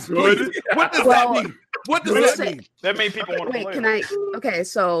 Somebody. Please. What does that mean? What does that mean? That made people want to play. Okay,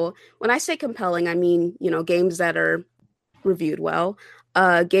 so when I say compelling, I mean games that are reviewed well.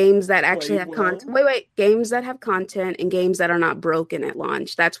 Games that actually have content. Games that have content and games that are not broken at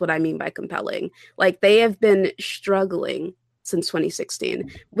launch. That's what I mean by compelling. Like they have been struggling since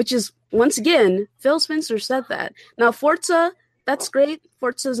 2016, which is once again, Phil Spencer said that. Now Forza, that's great.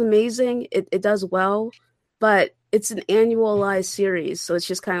 Forza is amazing. It does well, but it's an annualized series, so it's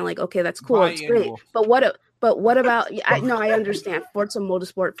just kind of like, okay, that's cool, it's great. But what about? I understand Forza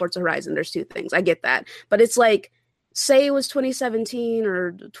Motorsport, Forza Horizon. There's two things. I get that, but it's like, say it was 2017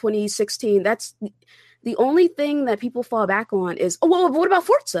 or 2016. That's the only thing that people fall back on is, what about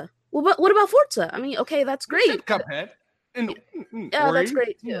Forza? What about Forza? I mean, okay, that's great. Cuphead. That's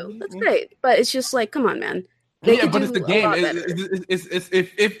great too. That's great, but it's just like, come on, man. But it's the game.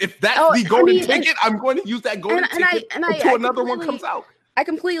 If that's the golden ticket, I'm going to use that golden ticket until another one comes out. I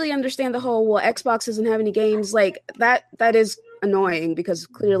completely understand the whole, Xbox doesn't have any games like that. That is annoying because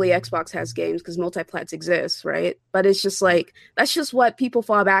clearly Xbox has games because multiplats exists, right? But it's just like, that's just what people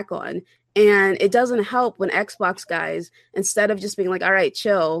fall back on. And it doesn't help when Xbox guys, instead of just being like, all right,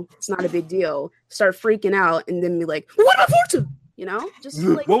 chill, it's not a big deal, start freaking out and then be like, what about Forza? Just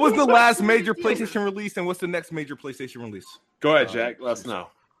like, what was the last major PlayStation release, and what's the next major PlayStation release? Go ahead, Jack. Let us know.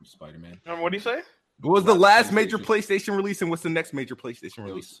 Spider-Man. What do you say? What was the last major PlayStation release, and what's the next major PlayStation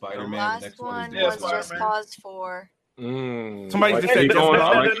release? Spider-Man. The last one was Just Cause 4. Somebody just said,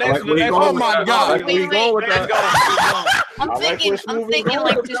 "Oh my god!" I'm thinking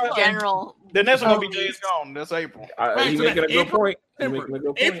like just general. The next one will be Days Gone. That's April. He's making a good point.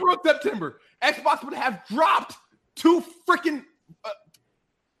 April, September. Xbox would have dropped two freaking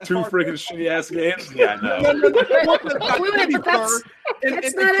shitty ass games. Yeah, no. That's not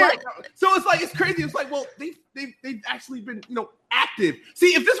it. So it's like, it's crazy. It's like, well, they've actually been active.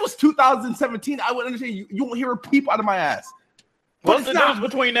 See, if this was 2017, I would understand. You won't hear a peep out of my ass. What's the difference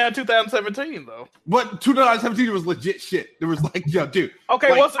between now and 2017 though? But 2017 was legit shit. There was like, yo, dude.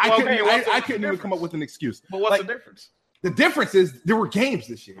 Okay, like, I couldn't even come up with an excuse. But what's the difference? The difference is there were games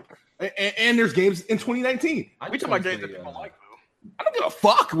this year, and there's games in 2019. We talking about games that people like. I don't give a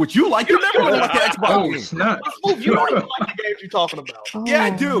fuck what you like. You never going to like the Xbox game. Snap. You don't even like the games you're talking about. Yeah, I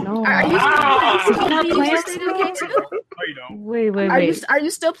do. No. Wait. Are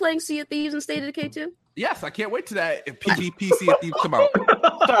you still playing Sea of Thieves and State of Decay 2? Yes, I can't wait to that PvP Sea of Thieves come out.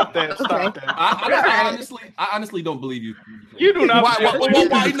 Stop that. I honestly don't believe you. You do not. Why not?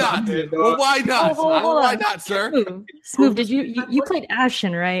 Well, why not? Why not, sir? Smooth, did you played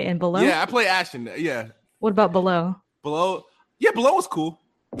Ashen, right? And Below? Yeah, I play Ashen. Yeah. What about Below? Below was cool.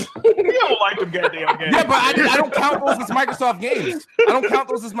 You don't like them goddamn games. Yeah, but I don't count those as Microsoft games. I don't count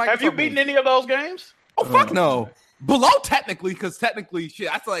those as Microsoft. Have you beaten any of those games? Oh, fuck no. Below technically, because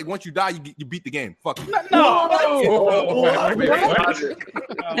shit, I feel like once you die, you beat the game. Fuck. No.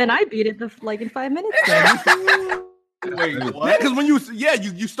 And I beat it in 5 minutes. Wait, what? Because when you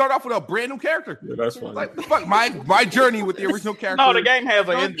start off with a brand new character. Yeah, that's funny. Like the fuck, my journey with the original character. No, the game has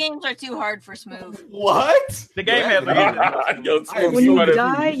Those games are too hard for Smooth. What? The game has when you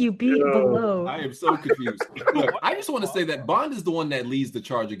die, you beat Below. I am so confused. Look, I just want to say that Bond is the one that leads the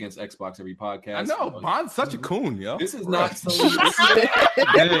charge against Xbox every podcast. I know Bond's such a coon, yo. This is not so. I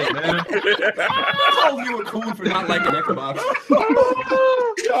told you a coon for not liking Xbox.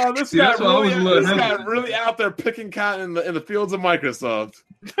 Yo, this guy really out there picking cotton in the fields of Microsoft.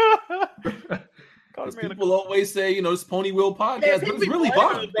 People always say, this Pony Wheel podcast, but it's really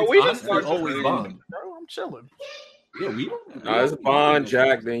Bond. It's always Bond. Bro, I'm chilling. Yeah, we don't. It's Bond,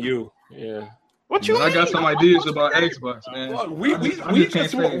 Jack, then you. Yeah. What you? I got some ideas about Xbox, man. Look,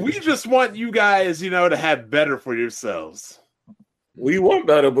 we just want you guys, to have better for yourselves. We want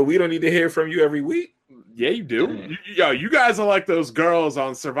better, but we don't need to hear from you every week. Yeah, you do. You guys are like those girls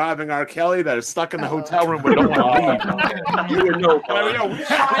on Surviving R. Kelly that are stuck in the hotel room but don't want to leave.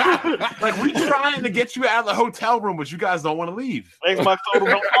 We trying to get you out of the hotel room, but you guys don't want to leave. Xbox told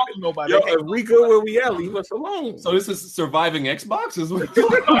them don't talk to nobody. If we go where we at, leave us alone. So this is Surviving Xbox, is what it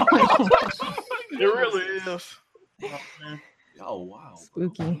really is. Oh wow,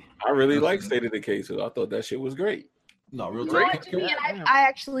 spooky. I really like State of Decay, so I thought that shit was great. No, real talk. I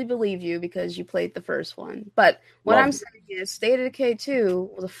actually believe you because you played the first one. But what I'm saying is State of Decay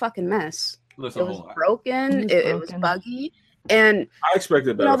 2 was a fucking mess. It was broken. It was buggy. And I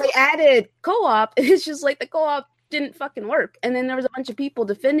expected better. they added co-op. It's just like the co-op didn't fucking work. And then there was a bunch of people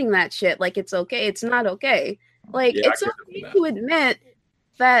defending that shit. Like, it's okay. It's not okay. Like, it's okay to admit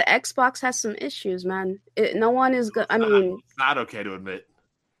that Xbox has some issues, man. No one is good. I mean, it's not okay to admit.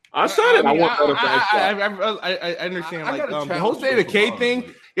 I said it. I understand. Like the whole state of decay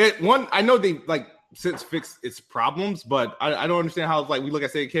thing. I know they like since fixed its problems, but I don't understand how like we look at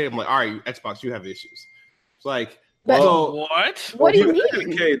state of decay. I'm like, all right, Xbox, you have issues. It's like, what? What do you mean? State of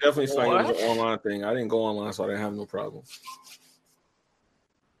Decay definitely started as an online thing. I didn't go online, so I didn't have no problem.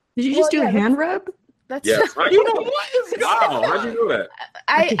 Did you just do a hand rub? That's yes. you know what is wow. How'd you do that?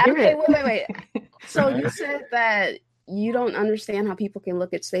 Okay, wait. So you said that you don't understand how people can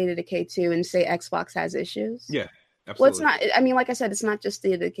look at State of Decay 2 and say Xbox has issues. Yeah, absolutely. Well, it's not. I mean, like I said, it's not just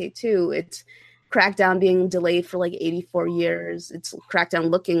State of Decay 2. It's Crackdown being delayed for like 84 years. It's Crackdown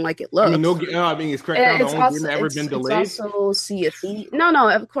looking like it looks. I mean, is Crackdown the only game that ever been delayed? It's also Sea of Thieves. No,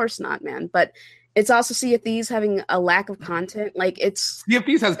 of course not, man. But it's also Sea of Thieves having a lack of content. Like it's Sea of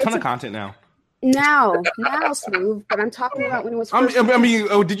Thieves has a ton of content now. Now, Smooth. But I'm talking about when it was. First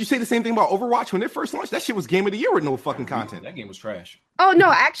did you say the same thing about Overwatch when it first launched? That shit was game of the year with no fucking content. That game was trash. Oh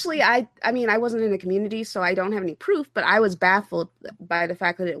no, actually, I mean, I wasn't in the community, so I don't have any proof. But I was baffled by the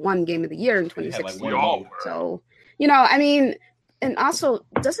fact that it won Game of the Year in 2016. So, I mean, and also,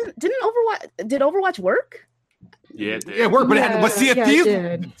 did Overwatch work? Yeah, it worked, but Sea of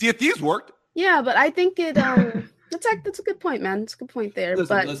Thieves worked. Yeah, but I think it. That's a good point, man. It's a good point there.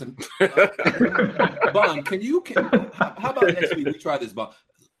 Listen. Bond, how about next week we try this, Bond?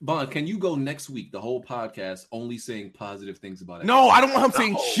 Bond, can you go next week, the whole podcast, only saying positive things about Xbox? No, I don't want him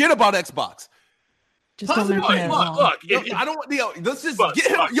saying shit about Xbox. Just don't mention it. Look, I don't want let's just get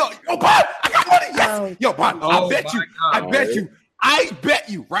him. Yo, Bond, I got money. Yes. Yo, Bond, I bet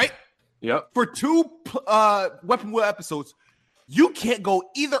you, right? Yep. For 2 Weapon Wheel episodes, you can't go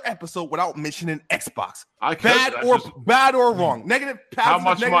either episode without mentioning Xbox. Bad or wrong. Negative. How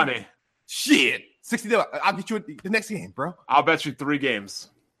much money? Shit. $60. I'll get you the next game, bro. I'll bet you 3 games.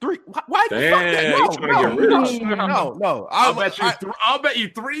 3? Why? No. I'll bet you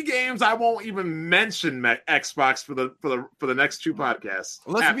 3 games. I won't even mention Xbox for the next 2 podcasts.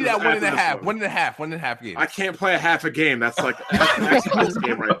 Let's be that 1.5 games. I can't play a half a game. That's like an Xbox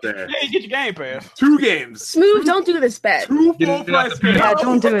game right there. Yeah, you get your Game Pass. 2 games. Smooth, don't do this bet. 2 full price games. Yeah,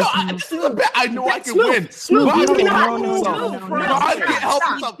 don't do it. This is a bet. I know I can win. Smooth,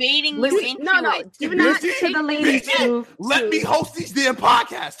 baiting you into it. Do not to the ladies, Smooth. Let me host these damn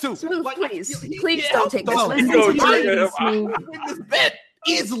podcasts too. Smooth, please don't take this. Listen to me. Smooth. Win this bet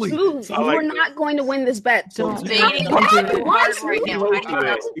easily. Smooth, you're not going to win this bet. Don't baiting right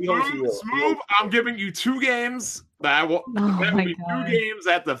now. Smooth, I'm giving you 2 games. That will be 2 games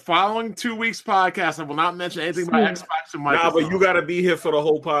at the following 2 weeks podcast. I will not mention anything about Xbox and Microsoft. Nah, but you got to be here for the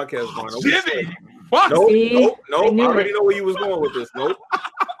whole podcast, man. Jimmy, nope. I already know where you was going with this. Nope.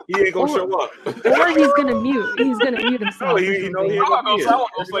 He ain't gonna show up. Or he's gonna mute. He's gonna mute himself.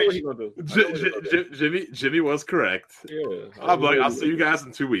 Jimmy was correct. Yeah. I'll see you guys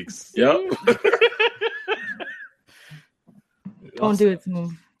in 2 weeks. Yep. Don't do it,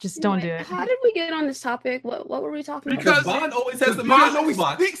 Smooth. Just don't do it. How did we get on this topic? What were we talking about? Because Bond always has the Bond always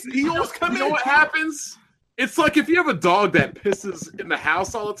speaks. He always comes in. You know what happens? It's like if you have a dog that pisses in the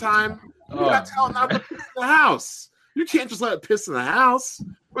house all the time, you gotta tell it not to piss in the house. You can't just let it piss in the house.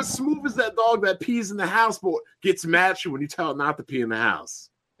 But Smooth is that dog that pees in the house but gets mad at you when you tell it not to pee in the house.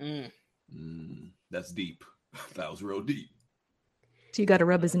 That's deep. That was real deep. So you got to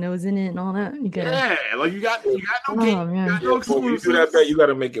rub his nose in it and all that. You gotta... Yeah, like you got no game. You got no exclusives. When you do that bet, you got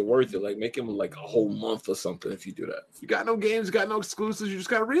to make it worth it. Like make him like a whole month or something. If you do that, you got no games, you got no exclusives. You just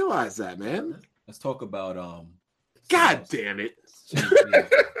got to realize that, man. Let's talk about God damn it!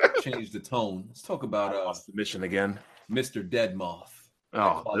 Change the tone. Let's talk about submission again. Mr. Deadmoth.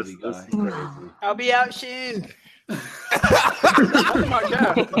 Oh, this is crazy. I'll be out soon. Oh my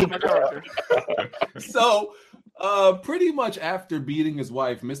god! So, pretty much after beating his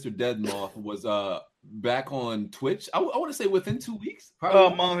wife, Mr. Deadmoth was back on Twitch. I want to say within 2 weeks.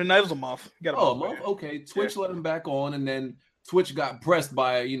 Probably. Month. That was a month. A month. Okay. Twitch let him back on, and then Twitch got pressed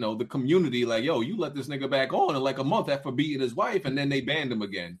by the community, like, yo, you let this nigga back on in like a month after beating his wife, and then they banned him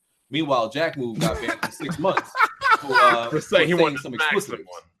again. Meanwhile, Jack Move got banned for 6 months. For saying he wanted some explicit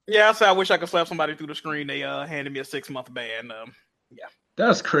one. Yeah, I said I wish I could slap somebody through the screen. They handed me a 6-month ban. Yeah,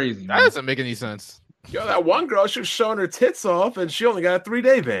 that's crazy. That doesn't make any sense. Yo, that one girl, she was showing her tits off, and she only got a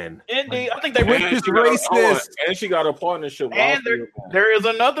 3-day ban. And Indeed, I think they And racist. she got a- and she got a partnership. And there is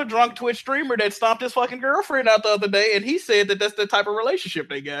another drunk Twitch streamer that stomped his fucking girlfriend out the other day, and he said that that's the type of relationship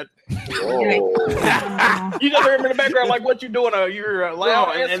they got. You just heard him in the background, like, "What you doing? You're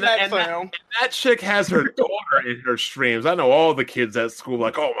loud and that chick has her daughter in her streams. I know all the kids at school.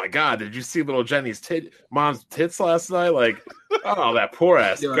 Like, oh my god, did you see little Jenny's mom's tits last night? Like, oh, that poor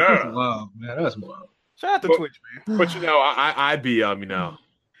ass girl. Wow, man, that's wild. Shout out to Twitch, man. But I'd be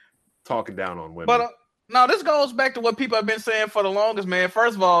talking down on women. But no, this goes back to what people have been saying for the longest, man.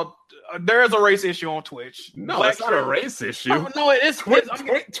 First of all, there is a race issue on Twitch. No, it's not a race issue. No, it is.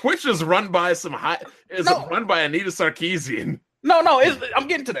 Twitch is run by run by Anita Sarkeesian. No, I'm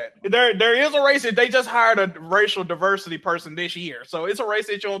getting to that. There is a race issue. They just hired a racial diversity person this year, so it's a race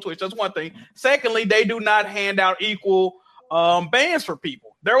issue on Twitch. That's one thing. Secondly, they do not hand out equal bans for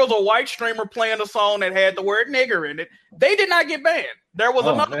people. There was a white streamer playing a song that had the word nigger in it. They did not get banned. There was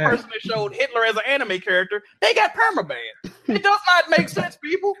another person that showed Hitler as an anime character. They got permabanned. It does not make sense,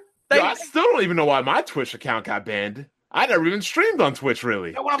 people. I still don't even know why my Twitch account got banned. I never even streamed on Twitch,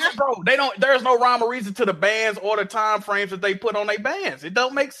 really. What I'm saying, bro, there's no rhyme or reason to the bans or the time frames that they put on their bans. It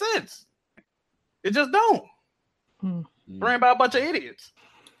don't make sense. It just don't. Ran by a bunch of idiots.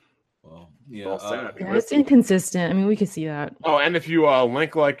 Well, it's inconsistent. I mean, we could see that. Oh, and if you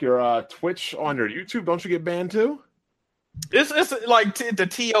link like your Twitch on your YouTube, don't you get banned too? It's like the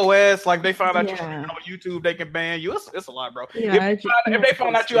TOS, like they found out you're on YouTube, they can ban you. It's a lot, bro. Yeah, if they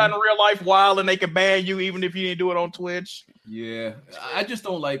found out you out in real life wild, and they can ban you even if you didn't do it on Twitch. Yeah, I just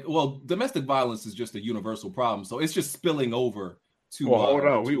don't like. Well, domestic violence is just a universal problem, so it's just spilling over to. Well, hold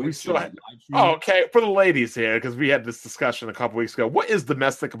on, we still. Okay, for the ladies here, because we had this discussion a couple weeks ago. What is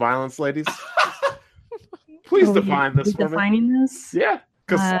domestic violence, ladies? Please define this for me. Defining this? Yeah,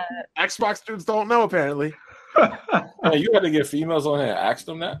 because Xbox dudes don't know apparently. You had to get females on here and ask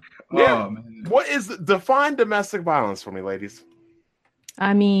them that. Yeah. What is define domestic violence for me, ladies?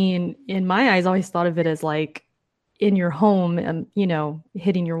 I mean, in my eyes, I always thought of it as like in your home,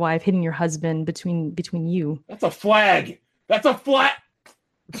 hitting your wife, hitting your husband between you. That's a flag. That's a flag.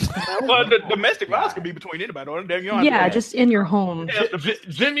 Well, the domestic violence could be between anybody. Just in your home. Yeah,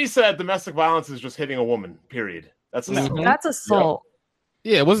 Jimmy said domestic violence is just hitting a woman. Period. That's assault. That's assault.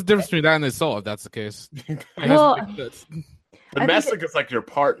 Yeah, what's the difference between that and assault if that's the case? Well, domestic is like your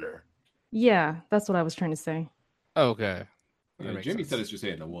partner. Yeah, that's what I was trying to say. Okay. Yeah, Jimmy said it's just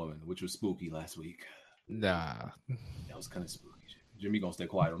hitting a woman, which was spooky last week. Nah. That was kind of spooky. Jimmy gonna stay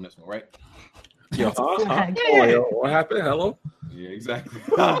quiet on this one, right? Yo, what happened? Hello? Yeah, exactly.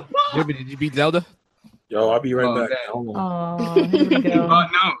 Jimmy, did you beat Zelda? Yo, I'll be right back. Oh, here we go.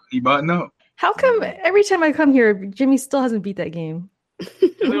 He bought no. How come every time I come here, Jimmy still hasn't beat that game?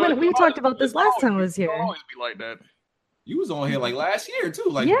 we talked about this last time I was here. Always be like that. You was on here like last year too,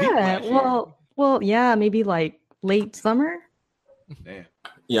 like yeah. Well, yeah, maybe like late summer. Damn.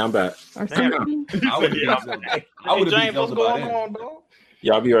 Yeah, I'm back. Or something. I would have beat Zelda by then.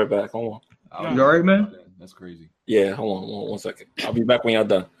 Yeah, I'll be right back. Hold on. You all right, man? That's crazy. Yeah, hold on one second. I'll be back when y'all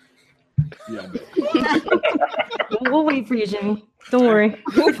done. Yeah, I bet. We'll wait for you, Jimmy. Don't worry.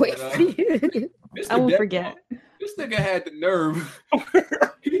 We'll wait for you. I won't forget. This nigga had the nerve.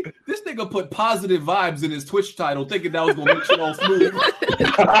 This nigga put positive vibes in his Twitch title, thinking that was gonna make shit all smooth.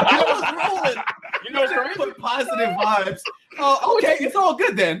 I was rolling. You know, put positive vibes. Oh, okay, it's all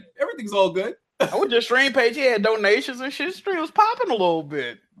good then. Everything's all good. I went to the stream page. He had donations and shit. Stream was popping a little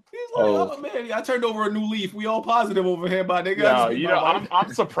bit. He's like, oh man, I turned over a new leaf. We all positive over here, my nigga. No,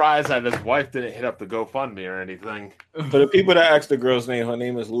 I'm surprised that his wife didn't hit up the GoFundMe or anything. For the people that asked the girl's name, her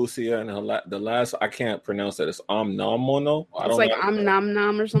name is Lucia, and the last I can't pronounce that. It's Amnamono. It's like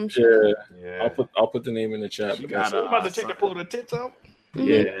Amnam or some shit. Yeah. I'll put the name in the chat. She got about to take the pull the tits out.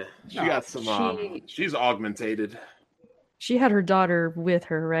 Yeah, she got some. She's augmented. She had her daughter with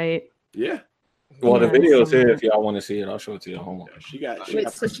her, right? Yeah. Well, the video's here if y'all want to see it. I'll show it to you. Hold on. Yeah,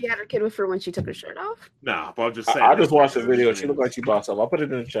 so she had her kid with her when she took her shirt off? Nah, but I'm just saying. I just watched the video. She looked like she bossed up. I'll put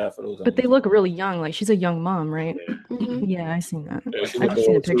it in the chat for those. But they look really young. Like she's a young mom, right? Yeah, I seen that. Yeah, I just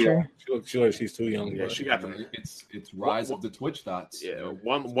seen a picture. She looks she's too young. Yeah, she got the. It's rise of the Twitch dots. Yeah,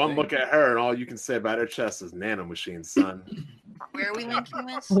 one look at her and all you can say about her chest is nanomachine, son. Where are we linking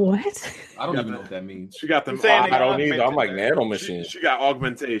this? What? I don't even know what that means. She got them. I don't either. I'm like nanomachine. She got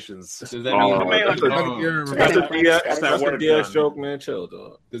augmentations. Does that mean that's the DS joke, man? Chill,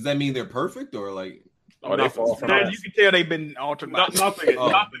 dog. Does that mean they're perfect or like? Oh, they fall from You can tell they've been altered. Nothing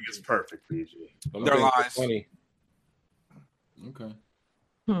is perfect, PG. They're lies. Okay.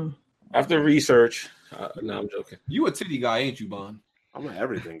 After research, no, I'm joking. You a titty guy, ain't you, Bond? I'm an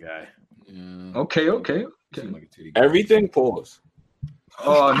everything guy. Yeah. Okay. Seem like a titty guy. Everything pause.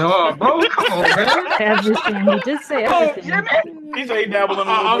 Oh no, bro! Come on, man. Everything. He did say everything. He's a dabbling.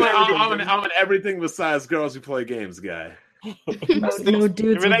 I'm an everything besides girls who play games guy. No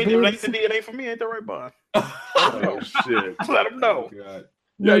dudes. If it ain't for me, ain't the right bond. Oh shit! Let him know. God.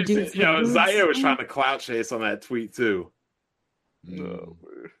 No Yo, dudes. Zaire was trying to clout chase on that tweet too. No.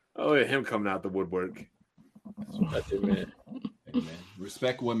 Oh yeah, him coming out the woodwork. That's it, man. Hey, man.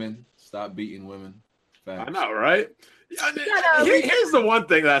 Respect women. Stop beating women. Facts. I know, right? Here's the one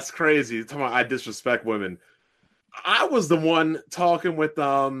thing that's crazy. Talking about I disrespect women. I was the one talking with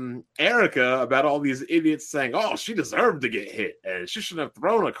Erica about all these idiots saying, "Oh, she deserved to get hit, and she shouldn't have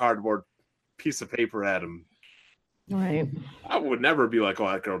thrown a cardboard piece of paper at him." Right. I would never be like, "Oh,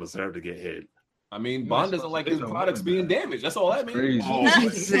 that girl deserved to get hit." I mean, Bond doesn't like his products being damaged. That's all that means.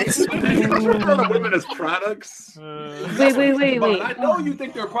 Women as products. Wait. Bond, I know you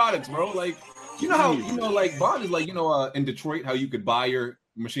think they're products, bro. Like, you know how like Bond is like, in Detroit, how you could buy your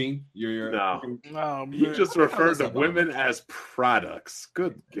machine. No, you just referred to women as products.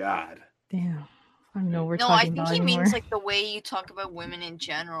 Good God. Damn. I don't know. No, I think he means like the way you talk about women in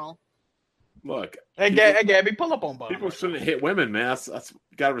general. Look, hey Gabby, pull up on Bond. People shouldn't hit women, man. That's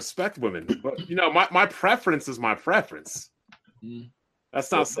you gotta respect women. But my preference is my preference.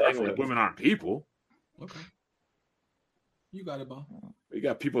 That's not saying that women aren't people. Okay. You got it, Bob. You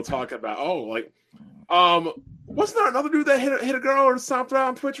got people talking about, wasn't there another dude that hit a girl or something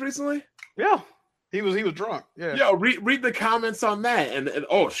on Twitch recently? Yeah, he was drunk. Yeah. Yo, read the comments on that, and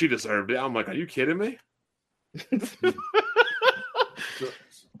oh, she deserved it. I'm like, are you kidding me?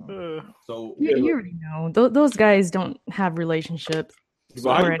 So you already know those guys don't have relationships.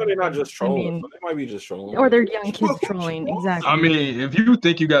 So how they're not just trolling? They might be just trolling, or they're young kids trolling. Exactly. I mean, if you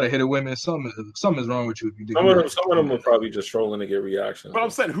think you gotta hit a women, something is wrong with you. If you do some of them are probably just trolling to get reaction. But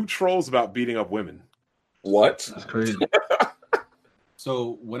I'm saying, who trolls about beating up women? What? That's crazy.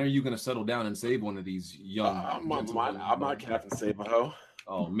 So when are you gonna settle down and save one of these young? I'm not Captain Save a Hoe.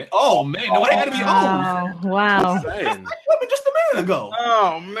 Oh man! No, it had to be hoes. Wow. Just a minute ago.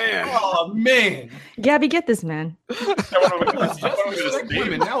 Oh man! Gabby, get this man. Women.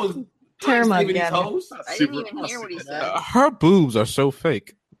 That was Tear him up, Gabby. I didn't even hear what he said. Her boobs are so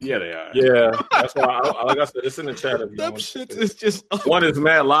fake. Yeah, they are. Yeah, that's why. Like I said, it's in the chat. That shit is just one is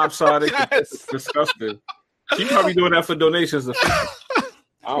mad lopsided. It's disgusting. She probably doing that for donations.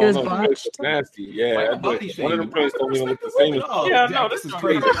 I don't know. It's nasty. Yeah, one of them prints don't even look the same. This is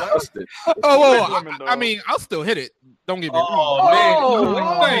crazy. I mean, I'll still hit it. Don't get me wrong.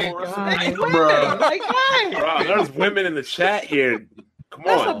 Bro, there's women in the chat here. Come on,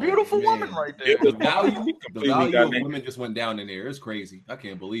 that's a beautiful woman right there. The value of women just went down in there. It's crazy. I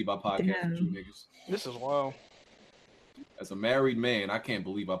can't believe I podcast with you niggas. This is wild. As a married man, I can't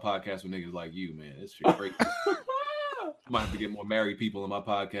believe I podcast with niggas like you, man. This shit crazy. I might have to get more married people in my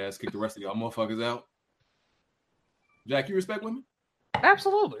podcast. Kick the rest of y'all motherfuckers out. Jack, you respect women?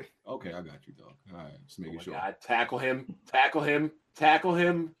 Absolutely. Okay, I got you, dog. All right, just making sure. God, tackle him.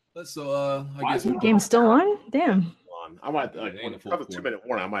 Let's I guess game's still on. Damn. I might have a 2-minute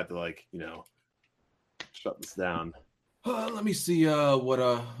warning. I might have to shut this down. Let me see what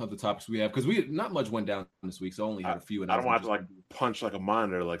other topics we have, because we not much went down this week, so I only had a few. And I don't want to punch like a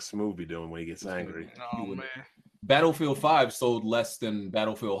monitor like Smooth be doing when he gets angry. Oh man. Battlefield 5 sold less than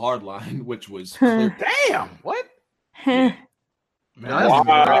Battlefield Hardline, which was clear. Damn. What? That's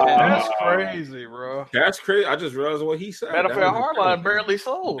crazy, bro. That's crazy. I just realized what he said. Battlefield Hardline barely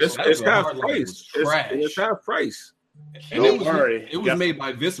sold. It's half price. It's half price. And it was made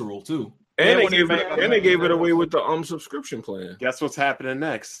by Visceral too. And they gave it away with the subscription plan. Guess what's happening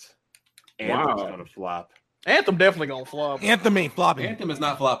next? Anthem's gonna flop. Anthem definitely gonna flop. Anthem ain't flopping. Anthem is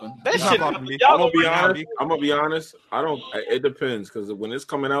not flopping. That shit. I'm gonna be honest. I don't. It depends, because when it's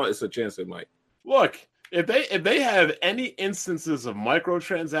coming out, it's a chance it might. Look, if they have any instances of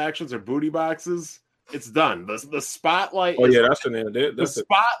microtransactions or booty boxes, it's done. The spotlight. Oh yeah, that's the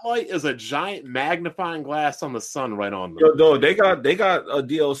spotlight is a giant magnifying glass on the sun right on them. No, they got a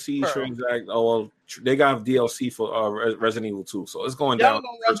DLC transact. They got DLC for Resident Evil 2, so it's going down.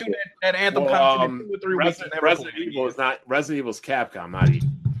 Run through that Anthem content in 2 or 3 weeks. Resident Evil is not Resident Evil's Capcom, not even.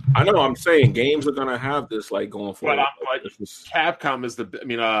 I know. I'm saying games are gonna have this going forward. But Capcom is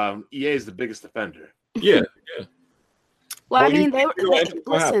EA is the biggest offender. Yeah. Well, I mean, they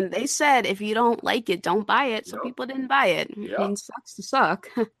said if you don't like it, don't buy it. So people didn't buy it. It means sucks to suck.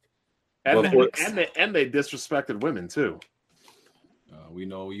 And they disrespected women too. We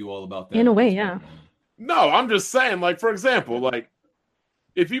know you all about that. In a way, yeah. No, I'm just saying, for example,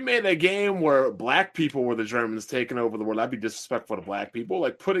 if you made a game where black people were the Germans taking over the world, that'd be disrespectful to black people.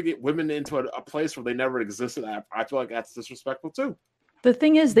 Putting women into a place where they never existed, I feel like that's disrespectful too. The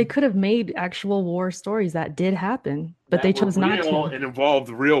thing is, they could have made actual war stories that did happen, but they chose not to. It involved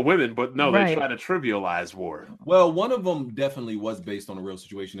real women, but no, they try to trivialize war. Well, one of them definitely was based on a real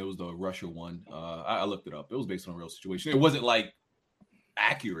situation. It was the Russia one. I looked it up. It was based on a real situation. It wasn't like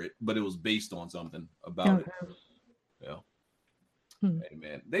accurate, but it was based on something about it. Yeah. Hey,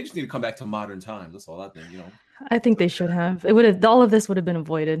 man, they just need to come back to modern times. That's all I think. I think they should have. It would have. All of this would have been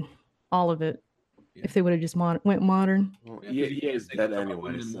avoided. All of it. Yeah. If they would have just went modern. Well, EA is dead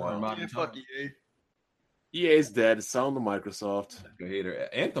anyway. EA is dead. It's selling to Microsoft. Hater.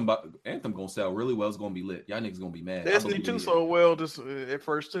 Anthem gonna sell really well. It's gonna be lit. Y'all niggas gonna be mad. Destiny 2 sold well just at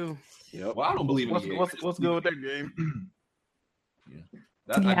first too. Yep. Well, I don't believe in what's good with that game.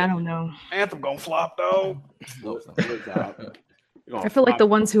 I don't know. Anthem gonna flop though. I feel like the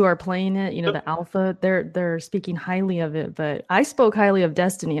ones who are playing it, the alpha, they're speaking highly of it. But I spoke highly of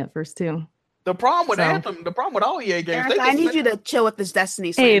Destiny at first too. The problem with Anthem, the problem with all EA games, Erica, I need you to chill with this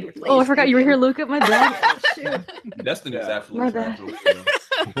Destiny. Hey, I forgot you were here, Luca. My bad. Destiny is absolutely.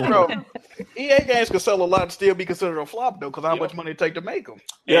 Bro, EA games could sell a lot and still be considered a flop though, because how much money it take to make them.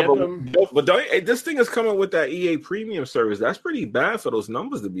 Yeah, but this thing is coming with that EA Premium service. That's pretty bad for those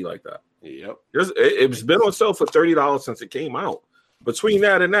numbers to be like that. Yep, it's been on sale for $30 since it came out. Between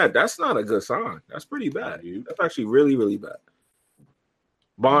that and that's not a good sign. That's pretty bad. That's actually really, really bad.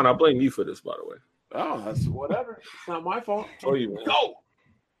 Bond, I blame you for this, by the way. Oh, that's whatever. It's not my fault. Oh, you go.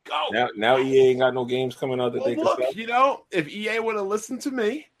 Now EA ain't got no games coming out that they can sell. If EA would have listened to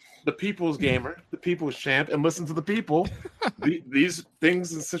me, the people's gamer, the people's champ, and listened to the people, these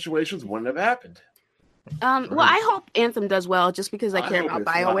things and situations wouldn't have happened. Well, I hope Anthem does well, just because I care about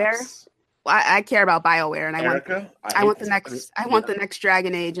BioWare. Well, I care about BioWare, and I want the next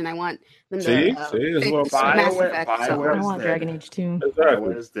Dragon Age, and I want them to Mass Effect. I want Dragon Age 2.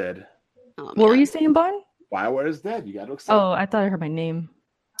 BioWare is dead. What were you saying, Bon? BioWare is dead. You got to accept. Oh, I thought I heard my name.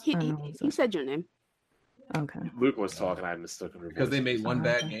 He said your name. Okay. Luke was talking. I mistook her because they made one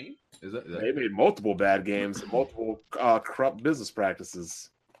bad game. They made multiple bad games, multiple corrupt business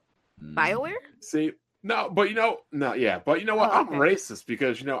practices. BioWare? See. No, but you know what? I'm racist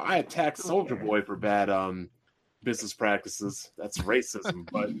because I attacked Soldier Boy for bad business practices. That's racism.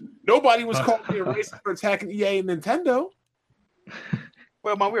 But nobody was calling me a racist for attacking EA and Nintendo.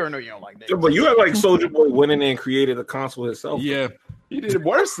 Well, we already know you don't like that. Yeah, but you act like Soldier Boy went in there and created a console himself. Yeah, he did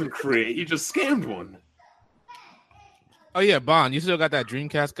worse than create. He just scammed one. Oh yeah, Bond, you still got that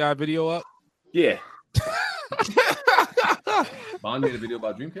Dreamcast guy video up? Yeah. Bond made a video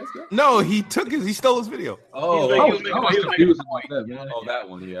about Dreamcast guy? No, he stole his video. Oh, that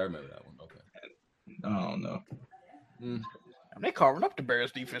one. Yeah, I remember that one. Okay. I don't know. They carving up the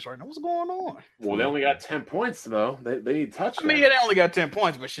Bears defense right now. What's going on? Well, they only got 10 points though. They need touchdowns. I mean, they only got 10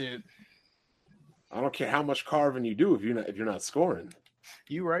 points, but shit. I don't care how much carving you do if you're not scoring.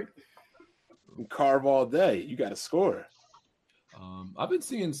 You right. You carve all day. You got to score. I've been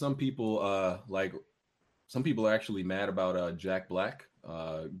seeing some people some people are actually mad about Jack Black.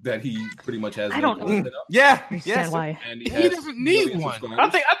 That he pretty much has. I don't know. Yeah. Why? And he doesn't need one.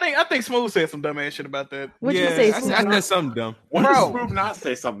 I think Smooth said some dumb ass shit about that. What'd you say? I said something dumb. When did Smooth not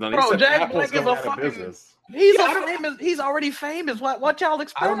say something? Bro, Jack Black is a fucking. He's already famous. What y'all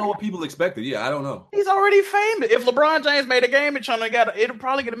expect? I don't know what people expected. Yeah, I don't know. He's already famous. If LeBron James made a game and it'll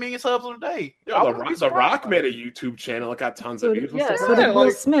probably get 1 million subs in a day. The Rock made a YouTube channel. It got tons of views. Yeah, so did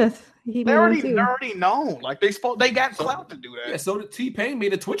Will Smith. They're already known. Like they got clout to do that. Yeah, so did T-Pain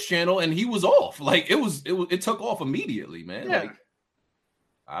made a Twitch channel and he was off. Like it took off immediately, man. Yeah. Like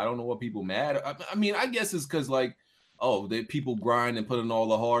I don't know what people mad. I mean, I guess it's because people grind and put in all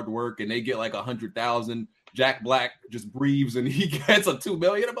the hard work and they get like 100,000. Jack Black just breathes and he gets a 2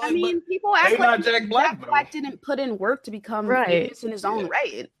 million. I mean, people act like Jack Black didn't put in work to become famous in his own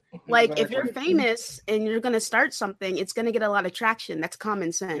right. Like if you're famous and you're gonna start something, it's gonna get a lot of traction. That's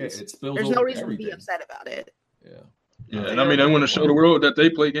common sense. There's no reason to be upset about it. Yeah, and I mean, I want to show the world that they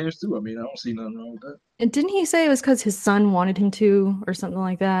play games too. I mean, I don't see nothing wrong with that. And didn't he say it was because his son wanted him to, or something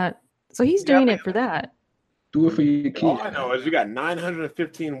like that? So he's doing it for that. Do it for your kid. All I know is you got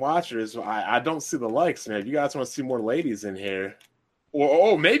 915 watchers. I don't see the likes, man. If you guys want to see more ladies in here,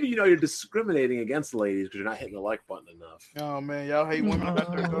 or maybe you're discriminating against ladies because you're not hitting the like button enough. Oh man, y'all hate women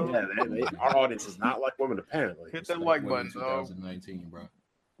out there. Yeah, our audience is not like women apparently. Hit that like button, 2019, bro.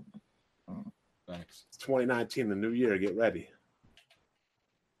 Thanks. It's 2019, the new year. Get ready.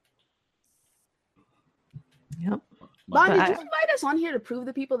 Yep. Bon, did you invite us on here to prove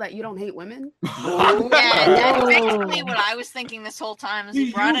to people that you don't hate women? Yeah, that's basically what I was thinking this whole time. Is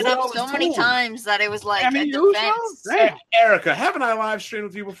he brought it up so many times that it was like a defense. Hey, Erica, haven't I live streamed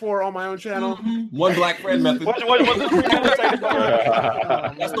with you before on my own channel? Mm-hmm. One black friend method. What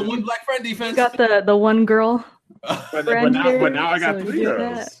That's the one black friend defense. You got the one girl. But now I got 3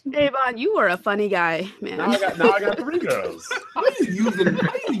 girls. Hey, Bon, you were a funny guy, man. Now I got 3 girls. How are you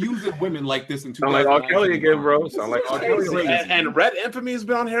using women like this in 2000? Sound like R. Kelly again, bro. Sound like R. Kelly. And Red Infamy has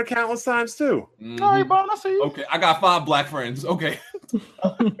been on here countless times too. Mm-hmm. All right, Bon, I see you. Okay, I got 5 black friends. Okay.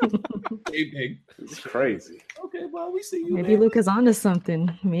 It's crazy. Okay, well, we see you. Maybe Luca's onto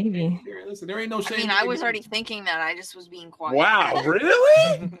something. Maybe. Listen, there ain't no shame. I mean, I was already thinking that. I just was being quiet. Wow,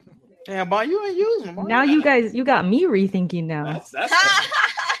 really? Yeah, Bon, you ain't using them. Now you got me rethinking now.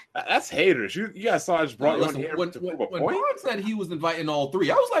 That's haters. You guys saw I just brought you on here when Ron said he was inviting all 3,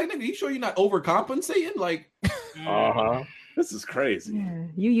 I was like, nigga, you sure you're not overcompensating? Like, This is crazy. Yeah.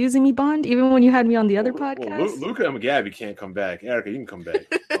 You using me, Bond, even when you had me on the other podcast? Luca and Gabby can't come back. Erica, you can come back.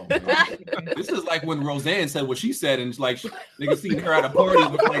 This is like when Roseanne said what she said, and it's like nigga seen her at a party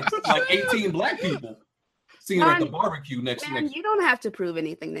with like 18 black people. Seeing her at the barbecue next. You don't have to prove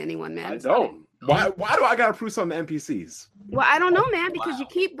anything to anyone, man. I don't. Why do I gotta prove something to NPCs? Well, I don't know, man, because you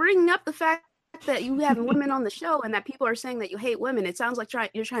keep bringing up the fact that you have women on the show and that people are saying that you hate women. It sounds like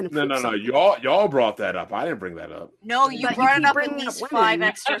you're trying to prove No. something. Y'all brought that up. I didn't bring that up. No, you brought it up at least 5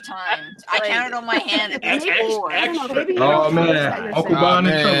 extra times. I counted on my hand at least 4. Oh man, Uncle Bon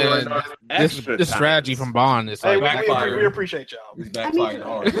in trouble right now. This strategy from Bond is like we appreciate y'all. It's backfired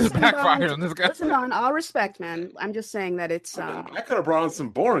hard. It's backfired on this guy. Listen, on all respect, man. I'm just saying that it's. I could have brought on some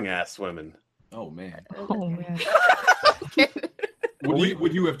boring ass women. Oh man. Oh man.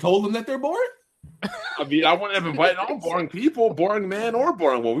 Would you have told them that they're boring? I mean, I wouldn't have invited on boring people, boring man or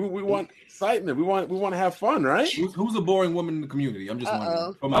boring woman. We want excitement. We want to have fun, right? Who's a boring woman in the community? I'm just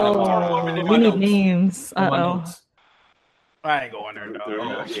wondering. We need names. I ain't going there,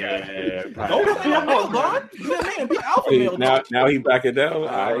 though. Now he back it down.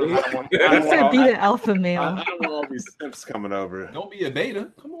 I said be the alpha male. I don't want all these simps coming over. Don't be a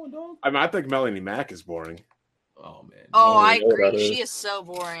beta. Come on, dog. I mean, I think Melanie Mack is boring. Oh man. Oh, I agree. She is so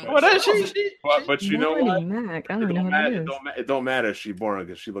boring. What is she? But you know what? Mac. I don't know what that is. It don't matter if she's boring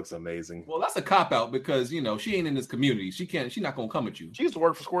because she looks amazing. Well, that's a cop out because she ain't in this community. She's not gonna come at you. She used to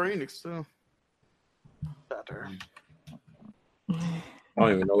work for Square Enix, so. I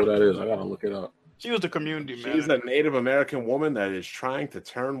don't even know what that is. I gotta look it up. She was the community man. She's a Native American woman that is trying to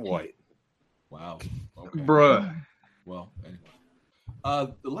turn white. Wow. Okay. Bruh. Well, anyway.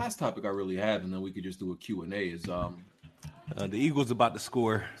 The last topic I really have, and then we could just do a Q&A, is the Eagles about to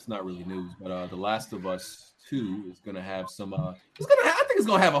score. It's not really news, but The Last of Us 2 is going to have some. I think it's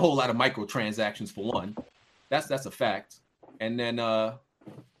going to have a whole lot of microtransactions for one. That's a fact. And then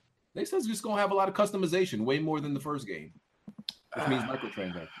they said it's just going to have a lot of customization, way more than the first game, which means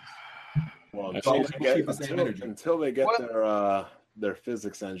microtransactions. Well, until they get their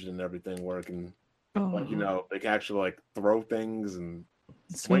physics engine and everything working. Like, they can actually like throw things and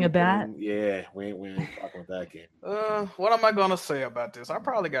swing a bat. Yeah, we ain't talking about that game. What am I gonna say about this? I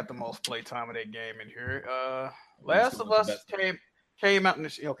probably got the most playtime of that game in here. Last of Us came out in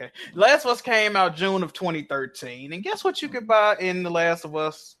Last of Us came out June of 2013, and guess what you could buy in The Last of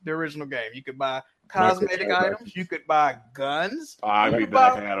Us, the original game? You could buy cosmetic items, you could buy guns. I'll be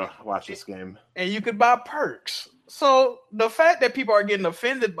back. I gotta watch this game. And you could buy perks. So the fact that people are getting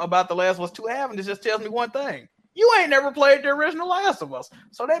offended about The Last of Us 2 having this just tells me one thing. You ain't never played the original Last of Us.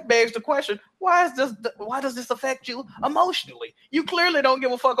 So that begs the question, why does this affect you emotionally? You clearly don't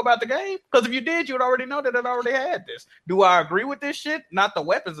give a fuck about the game. Because if you did, you would already know that it already had this. Do I agree with this shit? Not the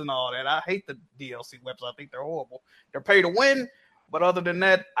weapons and all that. I hate the DLC weapons. I think they're horrible. They're pay to win. But other than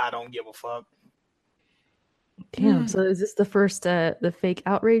that, I don't give a fuck. Damn. So is this the first the fake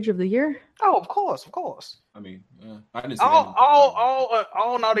outrage of the year? Oh, of course. I mean, I didn't see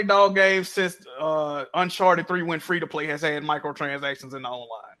all Naughty Dog games since Uncharted 3 went free to play has had microtransactions in the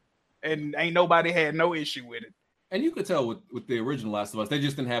online, and ain't nobody had no issue with it. And you could tell with the original Last of Us, they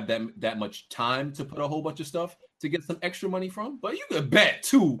just didn't have that much time to put a whole bunch of stuff to get some extra money from. But you could bet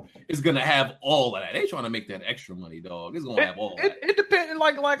 2 is gonna have all of that. They trying to make that extra money, dog. It's gonna have all that. It depends.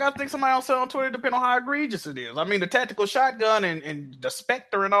 Like I think somebody else said on Twitter, depending on how egregious it is. I mean, the tactical shotgun and the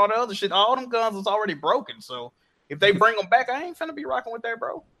Spectre and all the other shit, all them guns is already broken. So if they bring them back, I ain't finna be rocking with that,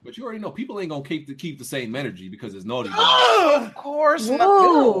 bro. But you already know people ain't gonna keep the same energy because it's Naughty Dog. Of course.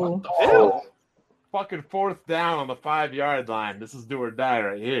 Whoa. No. Fucking 4th down on the 5-yard line. This is do or die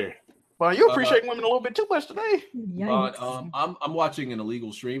right here. Well, you appreciate women a little bit too much today. I'm watching an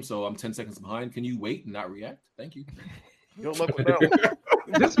illegal stream, so I'm 10 seconds behind. Can you wait and not react? Thank you. Good luck with that one.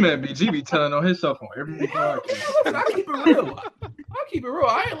 This man BG be telling on himself on every podcast. I keep it real.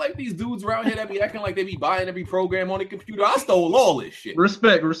 I ain't like these dudes around here that be acting like they be buying every program on the computer. I stole all this shit.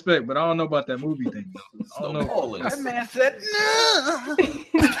 Respect, but I don't know about that movie thing though. I don't know. All this. That man said no.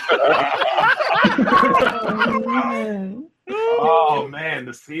 Oh man,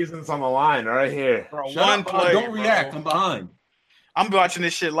 the season's on the line right here. Bro, Don't react. I'm behind. I'm watching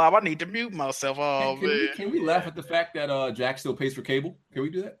this shit live. I need to mute myself. Can we laugh at the fact that Jack still pays for cable? Can we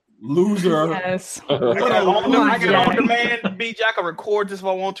do that? Loser. Yes. I can on demand BG. I can record this if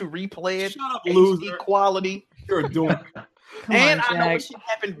I want to replay it. Shut up, loser. Quality. You're a dork. And I know what shit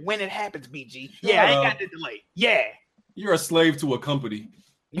happened when it happens, BG. Yeah, I ain't got the delay. Yeah. You're a slave to a company.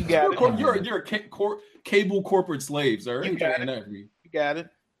 You got it. You're a cable corporate slave, sir. You got it. You got it.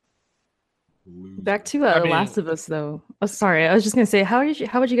 Back to Last of Us, though. Oh, sorry, I was just gonna say, how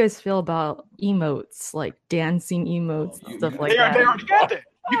would you guys feel about emotes, like dancing emotes, stuff like that? They already got that.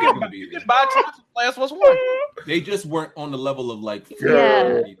 You can buy times from Last of Us 1. They just weren't on the level of like.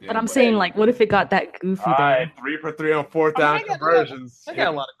 Yeah, but I'm saying, like, what if it got that goofy? All right, 3 for 3 on 4th down conversions. They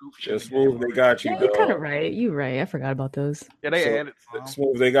got a lot of goofy shit. Smooth, they got you. Yeah, you're kind of right. You're right. I forgot about those. Yeah, they added some.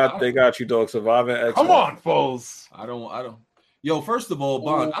 Smooth, they got you, dog. Surviving X. Come on, Foles. I don't. Yo, first of all,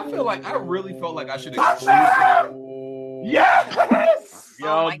 Bond, I really felt like I should Yes!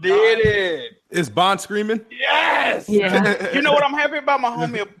 Y'all did it. Is Bond screaming? Yes! Yeah. You know what I'm happy about? My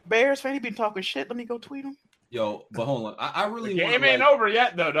homie a Bears fan. He been talking shit. Let me go tweet him. Yo, but hold on. I really the game ain't over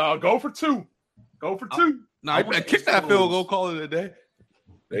yet, though, dog. Go for 2. Go for 2. No, I kick that field goal, call it a day.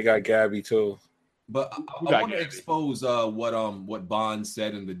 They got Gabby too. But I want to expose what Bond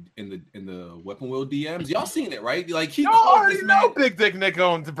said in the Weapon Wheel DMs. Y'all seen it, right? Like he already know Big Dick Nick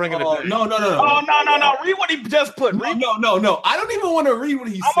on to bring it. No. Oh no! Read what he just put. No. I don't even want to read what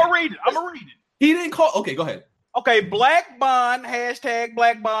he said. I'm gonna read it. He didn't call. Okay, go ahead. Okay, Black Bond hashtag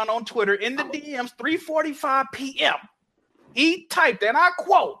Black Bond on Twitter in the DMs 3:45 p.m. He typed, and I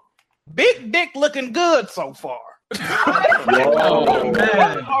quote, "Big Dick looking good so far." What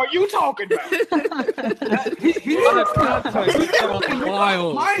are you talking about?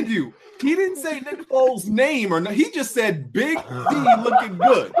 Mind you, he didn't say Nick Foles' name or no. He just said Big D looking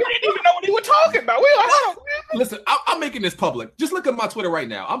good. We didn't even know what he was talking about. Listen, I'm making this public. Just look at my Twitter right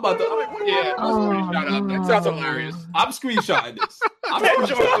now. I'm about to. That sounds hilarious. I'm screenshotting this.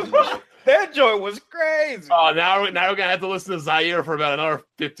 That joint was crazy. Oh, now we're gonna have to listen to Zaire for about another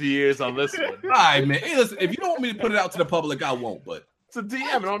 50 years on this one. All right, man. Hey, listen, if you don't want me to put it out to the public, I won't. But it's a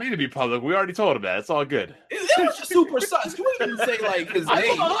DM. It don't need to be public. We already told him that. It's all good. It was just super sus. You didn't say like his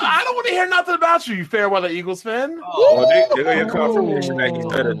name. I don't want to hear nothing about you, fair weather Eagles fan. They got confirmation that he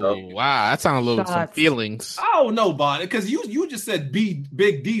said it though. Wow, that sounded a little some feelings. I don't know, Bond, because you just said Big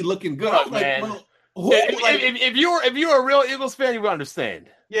D looking good. I was like, well, if you're a real Eagles fan, you would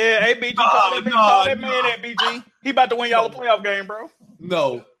understand. Yeah, hey BG, call that man at BG. He about to win y'all a playoff game, bro.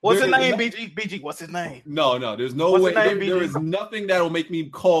 No. What's his name, BG? BG, what's his name? No. There's no way. There is nothing that will make me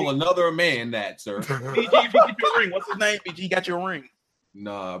call another man that, sir. BG, if you get your ring, what's his name? BG, he got your ring.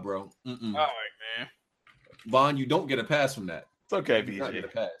 Nah, bro. All right, man. Bond, you don't get a pass from that. It's okay, BG. You don't get a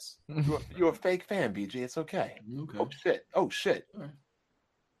pass. You're a fake fan, BG. It's okay. Oh, shit. Right.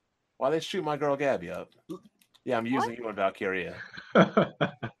 Why they shoot my girl Gabby up? Yeah, I'm using you on Valkyria.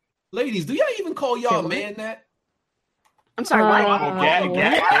 Ladies, do y'all even call y'all man that? I'm sorry, why? Why would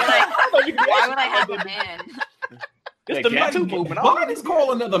I have a man? It's the Me Too movement. Bond is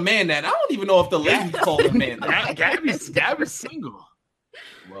calling another man that. I don't even know if the ladies call a man that. Gabby's single.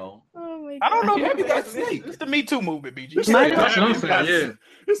 Well, I don't know. Gabby got snake. It's the Me Too movement, BG. It's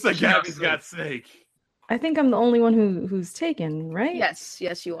like Gabby's got snake. I think I'm the only one who's taken, right? Yes,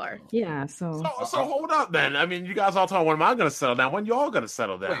 you are. Yeah, so hold up then. I mean, you guys all talk, when am I going to settle down? When y'all going to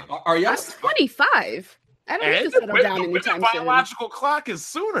settle down? Wait, are y'all? I'm 25. I don't need to settle down anytime soon. The biological clock is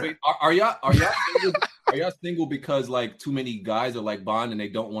sooner. Wait, are y'all single because like too many guys are like Bond and they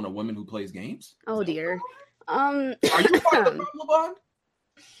don't want a woman who plays games? Oh dear. Are you part of the problem, Bond?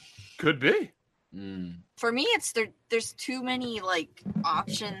 Could be. For me, it's there's too many like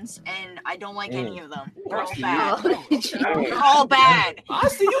options, and I don't like any of them. They're all bad. They're all bad. I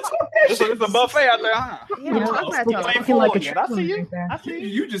see you talking. It's a buffet out there, huh? Yeah, I see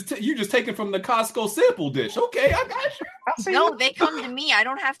you. You just taking from the Costco sample dish. Okay, I got you. No, they come to me. I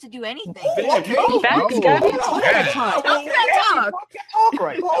don't have to do anything. Okay. Hold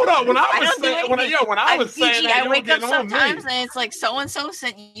on. When I was saying that, I wake up sometimes and it's like so and so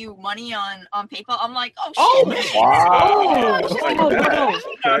sent you money on PayPal. I'm like, oh Oh, Wow.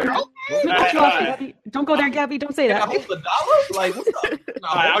 Okay. Don't go there, Gabby. Don't say that. $1? Like, what's up? No.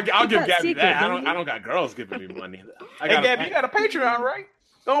 I'll give Gabby secret, that. don't I don't got girls giving me money. Hey, Gabby, you got a Patreon, right?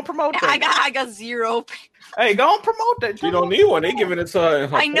 Go and promote that. I got zero. Hey, go and promote that. You don't need one. They giving it to her.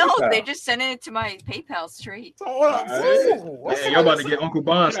 I know. They're just sending it to my PayPal straight. Y'all about to get Uncle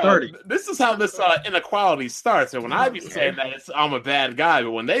Bond started. This is how this inequality starts. And when I be saying that I'm a bad guy, but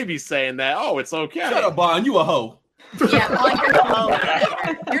when they be saying that, oh, it's okay. Shut up, Bond. You a hoe. Yeah, Bond, you're the hoe.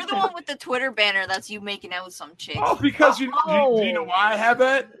 You're the one with the Twitter banner that's you making out with some chick. Oh, because do you know why I have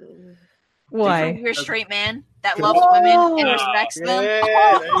that? Why? You're a straight man that loves women and respects them.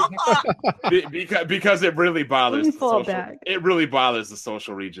 Because it really bothers. It really bothers the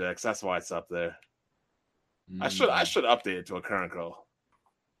social rejects. That's why it's up there. I should update it to a current girl.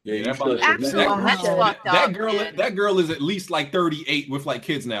 Yeah, that girl is at least like 38 with like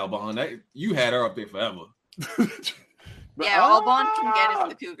kids now, Bond. You had her up there forever. Yeah, all Bond can get is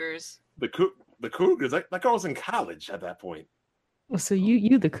the Cougars. The Cougars. That girl was in college at that point. Well, so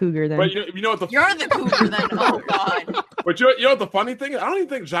you the cougar then? But you know what You're the cougar then. Oh God. But you know what the funny thing is? I don't even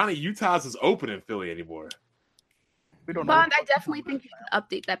think Johnny Utah's is open in Philly anymore. We don't know. Bond, I definitely think you should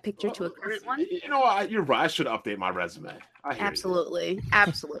update that picture to a current one. You know what? You're right. I should update my resume. Absolutely. How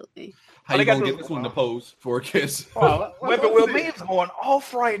you gonna get this one to pose for a kiss? Whippoorwill meme's going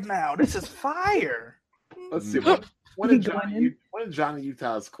off right now. This is fire. Let's see. When did Johnny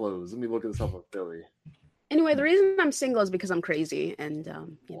Utah's close? Let me look this up in Philly. Anyway, the reason I'm single is because I'm crazy, and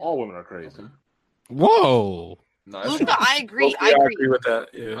all women are crazy. Whoa. Luca, I agree. I agree with that.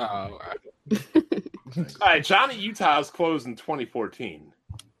 Yeah. All right, Johnny Utah's closed in 2014.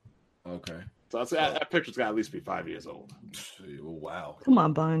 Okay. So that picture's got to at least be 5 years old. Wow. Come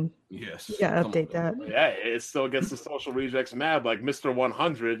on, Bond. Yes. You gotta update that. Yeah, it still gets the social rejects mad, like Mr.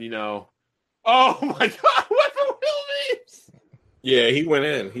 100, you know. Oh my God, what the Will memes? Yeah, he went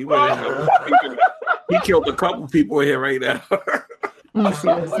in. He killed a couple people here right now. He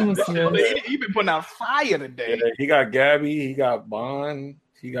been putting out fire today. Yeah, he got Gabby. He got Bond.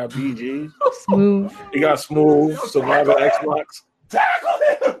 He got BG. Smooth. He got Smooth. Survivor Xbox. Tackle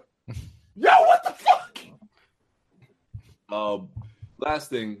him! Yo, what the fuck? Last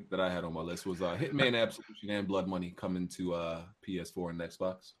thing that I had on my list was Hitman Absolution and Blood Money coming to PS4 and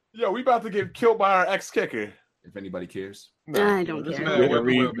Xbox. Yo, we about to get killed by our ex-kicker. If anybody cares. No. I don't care.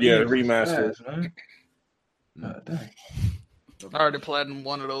 Remastered. I already played in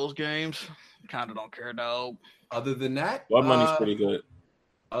one of those games. Kind of don't care, though. Other than that, Blood Money's pretty good.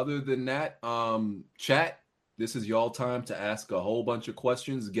 Other than that, chat, this is y'all time to ask a whole bunch of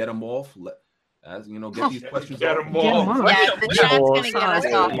questions. Get them off. Get these questions get off. Them off. Yeah, the chat's going to get us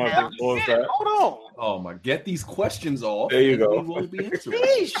off now. Hold on. Oh, my. Get these questions off. There you go. We will be answering.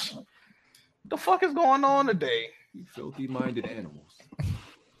 What the fuck is going on today? You filthy-minded animals.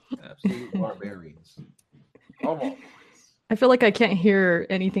 Absolute barbarians. Come on. I feel like I can't hear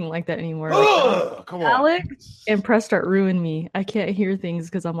anything like that anymore. Come on. Alex and Press Start ruined me. I can't hear things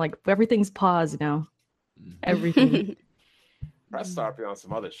because I'm like, everything's paused now. Everything. Press Start be on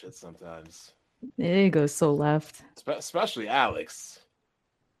some other shit sometimes. It goes so left. Especially Alex.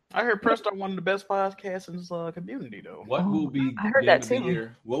 I heard Press Start one of the best podcasts in this community, though. What will be I heard that too.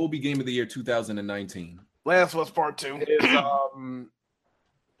 What will be Game of the Year 2019? Last was Part 2.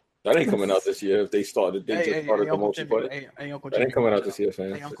 That ain't coming out this year. If they started, the multiplayer. That ain't coming out this year,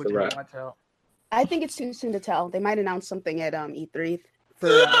 fam. It's a wrap. I think it's too soon to tell. They might announce something at E3.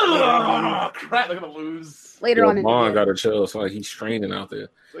 Crap, they're gonna lose. Later on in the year. Bond got to chill. So like he's straining out there.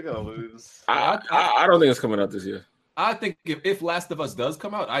 They're gonna lose. I don't think it's coming out this year. I think if Last of Us does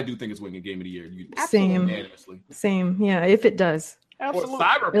come out, I do think it's winning Game of the Year. Same. Yeah, if it does. Absolutely. Well,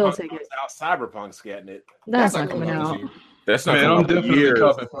 Cyberpunk's getting it. That's not coming out. That's not. Man, I'm definitely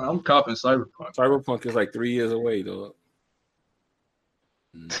copping. I'm copping Cyberpunk. Cyberpunk is like 3 years away, though.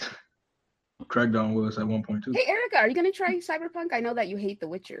 Crackdown was at 1.2. Hey, Erica, are you gonna try Cyberpunk? I know that you hate The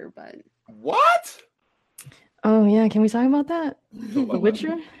Witcher, but what? Oh yeah, can we talk about that? The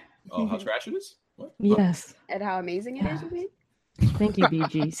Witcher. Oh, how trash it is? What? Yes. And how amazing it is with me. Thank you,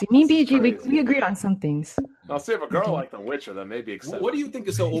 BG. See, me and BG, we agreed on some things. I'll see if a girl like The Witcher, then maybe accept. What do you think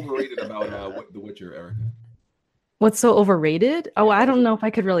is so overrated about The Witcher, Erica? What's so overrated? Oh, I don't know if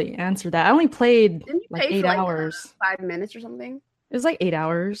I could really answer that. I only played Didn't you like pay 8 for hours. 5 minutes or something? It was like 8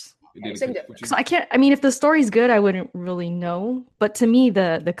 hours. Same difference. So I can't. I mean, if the story's good, I wouldn't really know. But to me,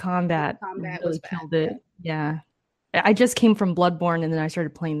 the combat Combat really was bad. killed it. Yeah, I just came from Bloodborne, and then I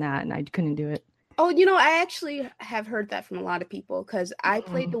started playing that, and I couldn't do it. Oh, I actually have heard that from a lot of people because I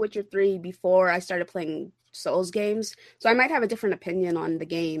played The Witcher 3 before I started playing Souls games. So I might have a different opinion on the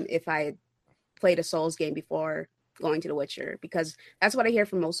game if I played a Souls game before going to The Witcher, because that's what I hear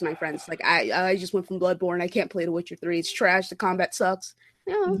from most of my friends. Like, I just went from Bloodborne. I can't play The Witcher 3. It's trash. The combat sucks.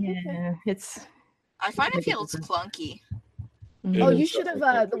 Yeah, it's. I find it feels clunky. Oh, you should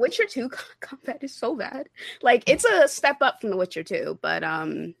have. The Witcher 2 combat is so bad. Like, it's a step up from The Witcher 2, but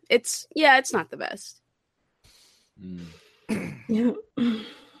it's not the best. Yeah.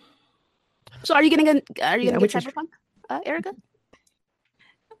 So, are you gonna get Cyberpunk, Erica?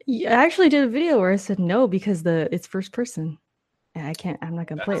 Yeah, I actually did a video where I said no because it's first person, and I'm not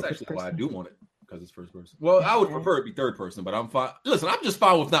gonna play it. That's first actually why I person. do want it, because it's first person. Well, I would prefer it be third person, but I'm fine. Listen, I'm just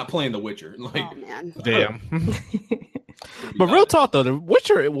fine with not playing The Witcher. Like, oh man, damn. But real talk though, The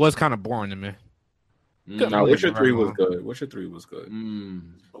Witcher was kind of boring to me. No, Witcher 3 was good. Witcher 3 was good.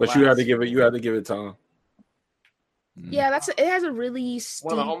 But you had to give it time. Yeah, it has a really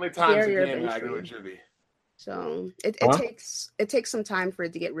steep one of the only times barrier a of game I agree entry. with Julie. So it takes some time for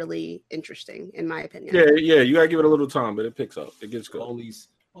it to get really interesting, in my opinion. Yeah, you gotta give it a little time, but it picks up. It gets good.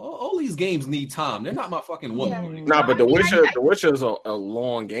 All these games need time. They're not my fucking woman. Nah, but The Witcher is a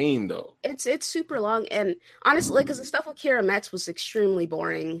long game though. It's super long, and honestly, because the stuff with Keira Metz was extremely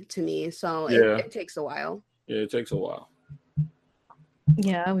boring to me, so it takes a while. Yeah, it takes a while.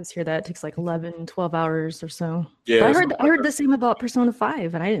 Yeah, I always hear that it takes like 11, 12 hours or so. Yeah, But I heard the same about Persona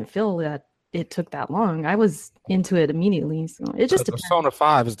 5, and I didn't feel that it took that long. I was into it immediately, so it just depends. Persona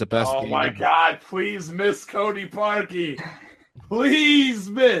 5 is the best. Oh game my ever. God! Please miss Cody Parkey. Please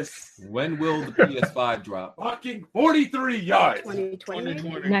miss. When will the PS5 drop? Fucking 43 yards.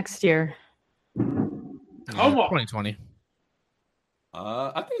 2020. Next year. Come on. 2020.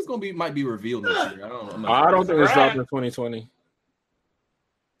 I think it's might be revealed next year. I don't think it's dropping in 2020.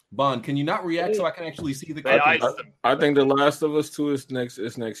 Bond, can you not react so I can actually see the? I think The Last of Us 2 is next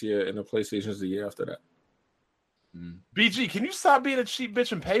year, and the PlayStation's the year after that. BG, can you stop being a cheap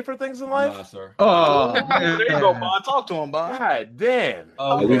bitch and pay for things in life? Nah, sir. Oh, there you go, Bond. Talk to him, Bond. God damn.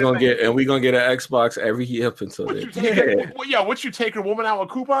 And we're gonna get an Xbox every year up until then. What you take your woman out with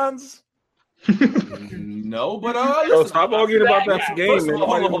coupons? No, but yo, stop arguing about that game. First of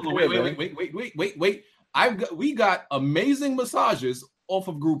all, hold on, wait. We got amazing massages off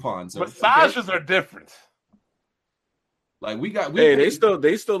of Groupon. So, massages are different. Like they still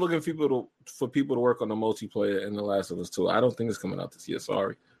looking for people to work on the multiplayer in The Last of Us 2. I don't think it's coming out this year.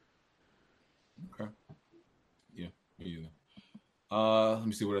 Sorry. Okay. Yeah. Let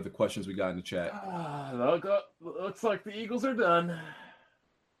me see what other questions we got in the chat. Looks like the Eagles are done.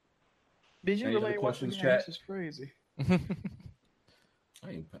 Did you Any relate other questions, chat? chat? This is crazy. I'm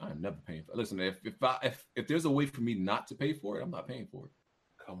never paying for it. Listen, if there's a way for me not to pay for it, I'm not paying for it.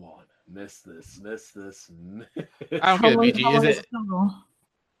 Come on. Miss this. I don't get it, BG. Is it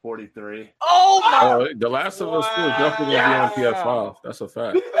 43? Oh, The Last of Us 2 is definitely gonna be on PS5. That's a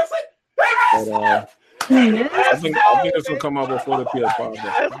fact. But, I think it's gonna come out before the PS5. Though.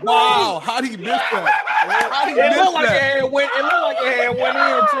 Wow, how do you miss that? It looked like it had went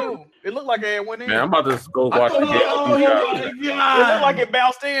in too. It looked like it had went in. Man, I'm about to go watch the game. It looked like it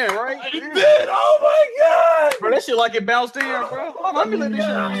bounced in, right? It did. Oh my God, bro, that shit like it bounced in, bro. Let me let this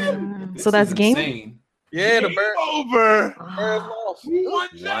shit in. So that's game. Insane. Yeah, the Bears over. Bears lost.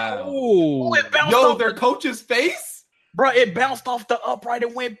 Wow. It bounced Yo, off their coach's face? Bro, it bounced off the upright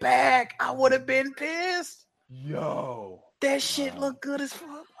and went back. I would have been pissed. Yo, that shit looked good as fuck.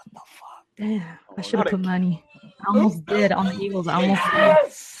 What the fuck? Damn, I should have put money. I almost did on the Eagles. I almost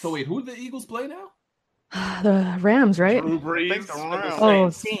did. So wait, who do the Eagles play now? The Rams, right? Drew Brees. Oh,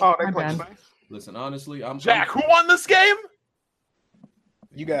 Saints. Oh, they My play bad. the Saints. Listen, honestly, I'm Jack, who won this game?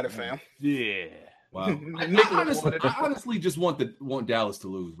 You got it, fam. Yeah. Wow. I honestly just want Dallas to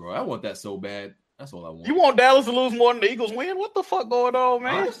lose, bro. I want that so bad. That's all I want. You want Dallas to lose more than the Eagles win? What the fuck going on,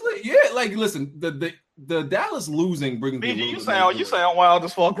 man? Honestly, yeah. Like, listen, the Dallas losing brings BG, me. you sound wild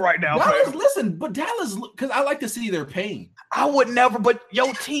as fuck right now. Dallas, fam. listen, but Dallas, because I like to see their pain. I would never, but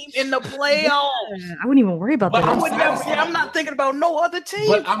your team in the playoffs. I wouldn't even worry about But that. I would never. Yeah, I'm not thinking about no other team.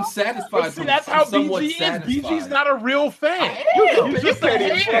 But I'm satisfied. But see, that's how BG is. BG's not a real fan. He's just a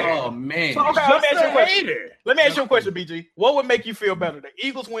hater. Oh man. So, okay, let me ask you a question, BG. What would make you feel better? The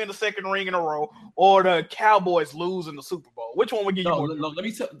Eagles win the second ring in a row, or the Cowboys lose in the Super Bowl? Which one would give you more? No, let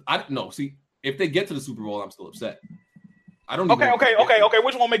me tell. See, if they get to the Super Bowl, I'm still upset. I don't. Okay.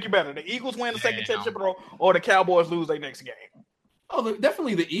 Which one make you better? The Eagles win the second championship in a row, or the Cowboys lose their next game? Oh,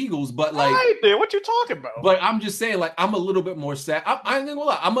 definitely the Eagles, but like, right there, what you talking about? But I'm just saying, like, I'm a little bit more sad. I ain't gonna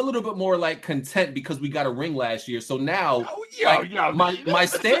lie, I'm a little bit more like content because we got a ring last year. So now, my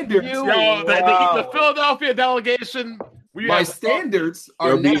standards, the Philadelphia delegation. My standards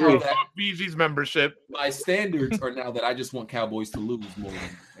are now that BG's membership. My standards are now that I just want Cowboys to lose more than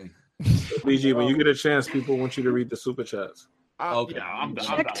anything. BG, when you get a chance, people want you to read the super chats. Okay. Yeah, I'm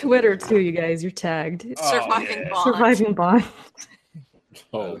Check Twitter too, you guys. You're tagged. Surviving Bond. Surviving Bond.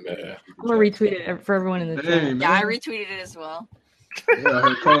 Oh man. I'm gonna retweet it for everyone in the chat. Yeah, I retweeted it as well. Yeah, I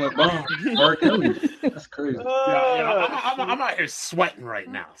heard calling Bond. R. Kelly. That's crazy. I'm out here sweating right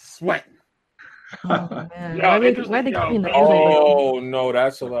now. Sweating. Oh, man. Yo, why they call me in the Oh no,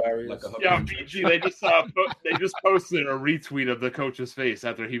 that's hilarious. Yeah, BG, they just posted a retweet of the coach's face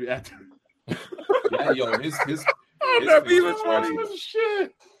after. Yeah, yo, his that meme is funny as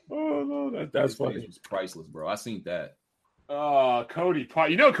shit. Oh no, that's funny. It was priceless, bro. I seen that. Cody Park.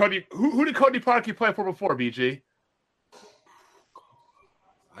 You know Cody. Who did Cody Parkey play for before? BG.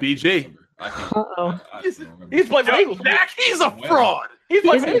 BG. He's playing for Eagles. Jack, he's a fraud. He's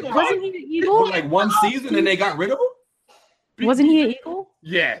Wasn't he an Eagle? Like one season and they got rid of him? Wasn't he an Eagle?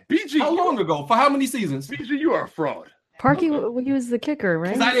 Yeah, BG. How long ago? For how many seasons? BG, you are a fraud. Parkey, he was the kicker,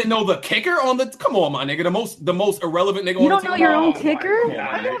 right? Because I didn't know the kicker on the. Come on, my nigga. The most irrelevant nigga You on the don't team. know your own kicker?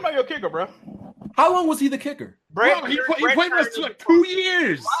 I don't know your kicker, bro. How long was he the kicker? Bro, he played for us for like 2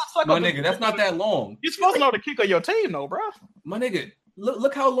 years. My nigga, that's not that long. You're supposed to know the kicker of your team, though, bro. My nigga,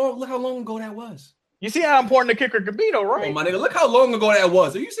 look how long ago that was. You see how important the kicker could be, though, right? Oh, my nigga, look how long ago that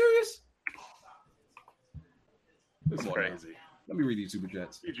was. Are you serious? It's crazy. Let me read these super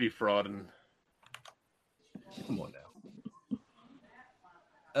chats. BG fraud and come on now.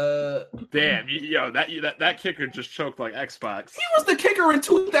 Damn, that kicker just choked like Xbox. He was the kicker in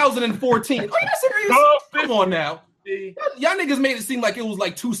 2014. Are you serious? Come on now. Y'all niggas made it seem like it was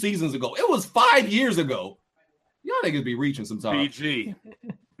like 2 seasons ago. It was 5 years ago. Y'all niggas be reaching sometimes. BG,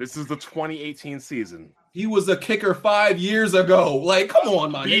 this is the 2018 season. He was a kicker 5 years ago. Like, come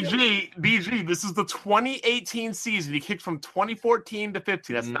on, my nigga. BG, this is the 2018 season. He kicked from 2014 to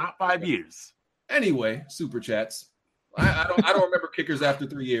 15. That's not 5 years. Anyway, super chats. I don't remember kickers after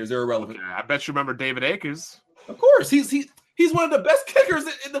 3 years. They're irrelevant. Yeah, I bet you remember David Akers. Of course, he's one of the best kickers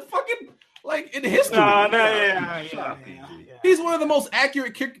in the fucking in history. Yeah. He's one of the most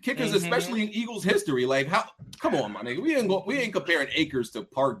accurate kickers, especially in Eagles history. Like, how? Come on, my nigga. We ain't comparing Akers to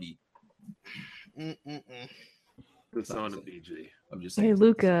Parkey. The son of BG. I'm just saying. Hey,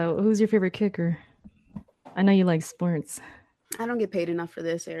 Luca, who's your favorite kicker? I know you like sports. I don't get paid enough for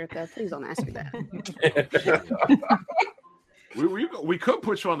this, Erica. Please don't ask me that. we could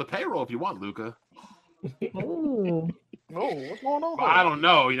put you on the payroll if you want, Luca. Oh, what's going on? I don't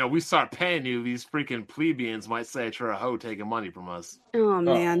know. We start paying you. These freaking plebeians might say you're a hoe taking money from us. Oh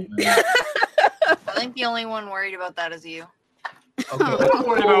man. I think the only one worried about that is you. Okay. Don't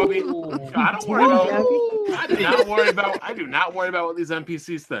worry about me. I don't worry about. I do not worry about what these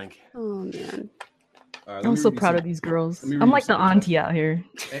NPCs think. Oh man. I'm so proud of these girls. I'm like the auntie out here.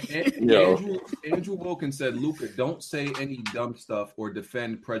 Andrew Wilkins said, Luca, don't say any dumb stuff or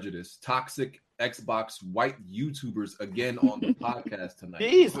defend prejudice. Toxic Xbox white YouTubers again on the podcast tonight.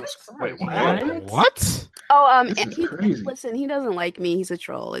 Jesus Christ. What? Oh, listen, he doesn't like me. He's a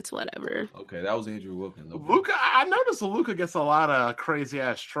troll. It's whatever. Okay, that was Andrew Wilkins. Luca, I noticed that Luca gets a lot of crazy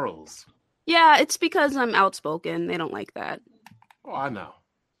ass trolls. Yeah, it's because I'm outspoken. They don't like that. Oh, I know.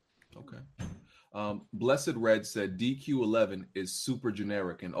 Okay. Blessed Red said DQ11 is super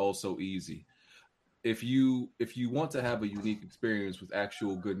generic and also easy. If you want to have a unique experience with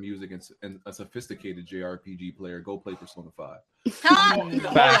actual good music and a sophisticated JRPG player, go play Persona 5.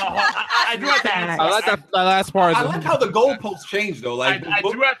 I do have to answer. I like that last part. I like how the goalposts change though. Like I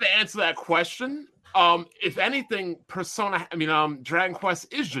do have to answer that question. If anything, Dragon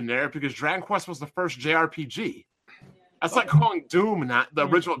Quest is generic because Dragon Quest was the first JRPG. That's like calling Doom not the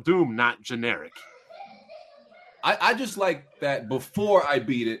original Doom, not generic. I just like that before I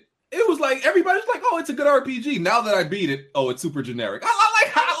beat it. It was like everybody's like, "Oh, it's a good RPG." Now that I beat it, oh, it's super generic.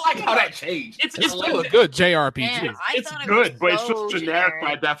 I like how that changed. It's still a good JRPG. Man, it's good, but it's just generic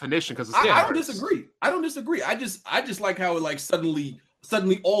by definition because it's. I don't disagree. I I just like how it like suddenly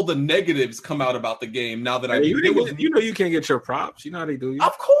all the negatives come out about the game now that I beat it. You can't get your props. You know how they do.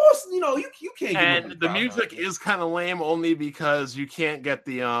 Of course, you can't. And the music is kind of lame only because you can't get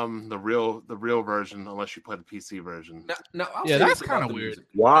the real version unless you play the PC version. Now that's kind of weird. Music.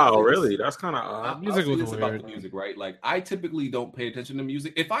 Wow, really? That's kind of odd. Music was weird. About the music, right? Like I typically don't pay attention to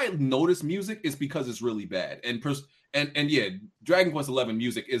music. If I notice music, it's because it's really bad. And yeah, Dragon Quest 11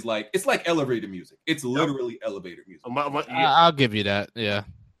 music is like it's like elevator music. It's literally elevator music. I'll give you that. Yeah,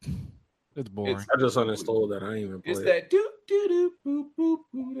 it's boring. I just uninstalled that. I ain't even play. It's that do do do boop boop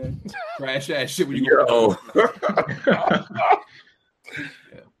boop that trash ass shit when you go.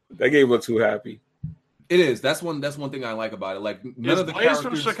 That game looked too happy. It is. That's one thing I like about it. Like none of the Blaze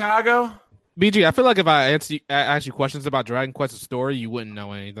characters from Chicago. BG, I feel like if I ask you questions about Dragon Quest's story, you wouldn't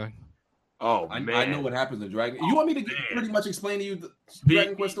know anything. Oh, I man. know what happens in Dragon. You want me to pretty much explain to you the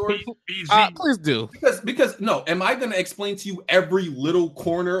Dragon Quest story? Please do. Because no, am I going to explain to you every little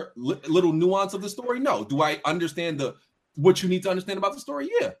corner, little nuance of the story? No. Do I understand what you need to understand about the story?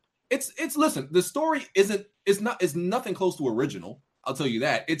 Yeah. It's listen, the story is nothing close to original. I'll tell you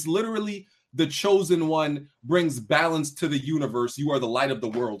that. It's literally the chosen one brings balance to the universe. You are the light of the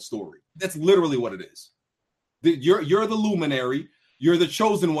world story. That's literally what it is. You're the luminary. You're the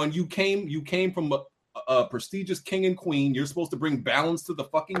chosen one. You came from a prestigious king and queen. You're supposed to bring balance to the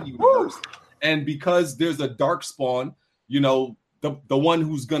fucking universe. And because there's a dark spawn, the one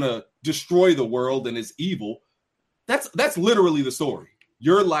who's gonna destroy the world and is evil. That's literally the story.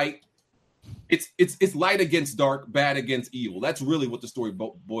 You're light. It's light against dark, bad against evil. That's really what the story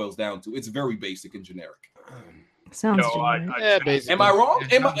boils down to. It's very basic and generic. Sounds generic. Am I wrong? Is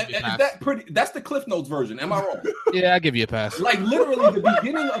that pretty? That's the Cliff Notes version. Am I wrong? Yeah, I'll give you a pass. Like literally, the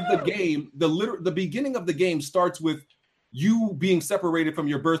beginning of the game, the beginning of the game starts with you being separated from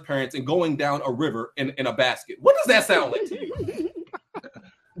your birth parents and going down a river in a basket. What does that sound like to you?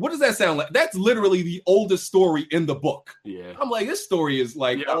 What does that sound like? That's literally the oldest story in the book. Yeah. I'm like, this story is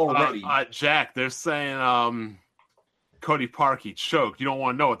like already. Jack, they're saying Cody Parkey choked. You don't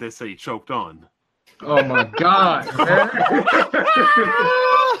want to know what they say he choked on. Oh my God.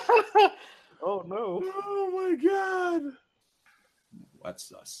 Oh no. Oh my God. That's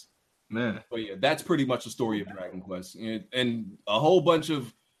sus. Man. But yeah, that's pretty much the story of Dragon Quest. And a whole bunch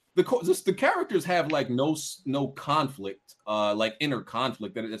of the characters have like no conflict, like inner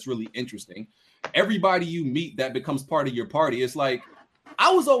conflict that's really interesting. Everybody you meet that becomes part of your party, it's like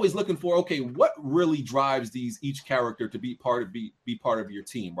I was always looking for, okay, what really drives each character to be part of your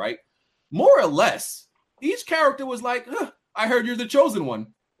team, right? More or less, each character was like, I heard you're the chosen one.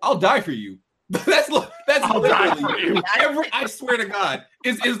 I'll die for you. that's literally I swear to God,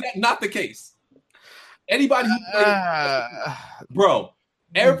 is that not the case? Anybody who played, bro.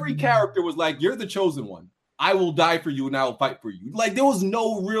 Every character was like, you're the chosen one. I will die for you and I will fight for you. Like, there was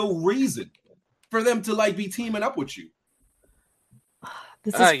no real reason for them to like be teaming up with you.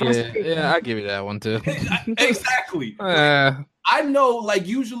 I give you that one too. Exactly. I know, like,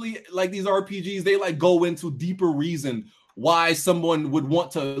 usually, like, these RPGs, they like go into deeper reason why someone would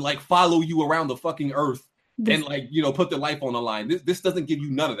want to like follow you around the fucking earth and like, put their life on the line. This doesn't give you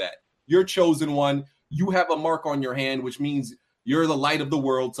none of that. You're chosen one. You have a mark on your hand, which means you're the light of the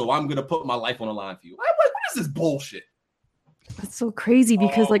world, so I'm gonna put my life on the line for you. What is this bullshit? That's so crazy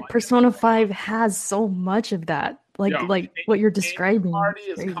because Persona 5 has so much of that. Like what you're describing. Party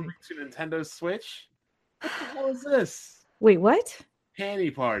is coming to Nintendo Switch. What the hell is this? Wait, what?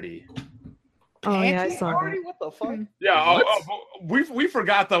 Panty Party. Oh yeah, I saw that. What the fuck? Yeah, we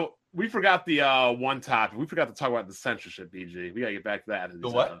forgot the one topic. We forgot to talk about the censorship, BG. We gotta get back to that. The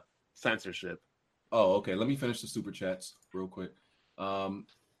what? Censorship. Oh, okay. Let me finish the super chats real quick.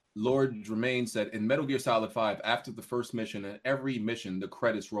 Lord Germain said, in Metal Gear Solid 5, after the first mission and every mission, the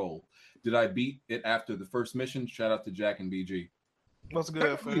credits roll. Did I beat it after the first mission? Shout out to Jack and BG. That's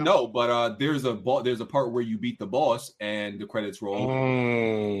good. No, but there's a part where you beat the boss and the credits roll.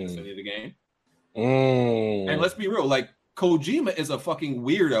 That's the end of the game. And let's be real, like Kojima is a fucking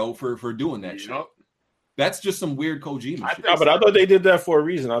weirdo for doing that shit. That's just some weird Kojima shit. But I thought they did that for a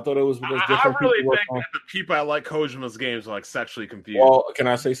reason. I thought it was because different I really people think that the people that like Kojima's games are like sexually confused. Well, can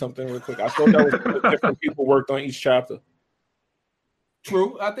I say something real quick? I thought that was because different people worked on each chapter.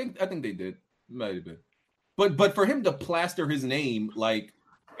 True, I think they did. Might have been, but for him to plaster his name like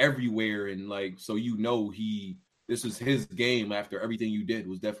everywhere and like so this is his game after everything you did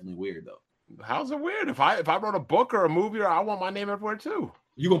was definitely weird though. How's it weird? If I wrote a book or a movie, I want my name everywhere too.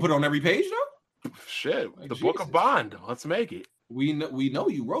 You gonna put it on every page though? Shit, like the Jesus. Book of Bond. Let's make it. We know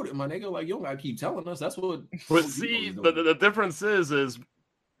you wrote it, my nigga. Like you don't gotta keep telling us. That's what. But see, the difference is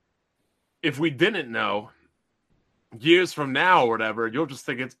if we didn't know, years from now or whatever, you'll just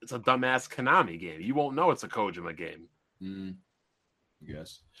think it's a dumbass Konami game. You won't know it's a Kojima game.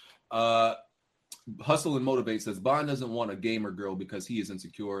 Yes. Hustle and Motivate says Bond doesn't want a gamer girl because he is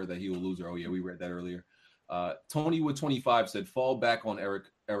insecure that he will lose her. Oh yeah, we read that earlier. Tony Wood 25 said fall back on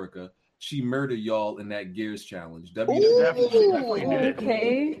Erica. She murdered y'all in that Gears challenge. Okay.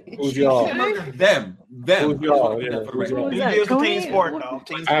 Who's y'all? Them. Who's y'all? It's a team sport, though.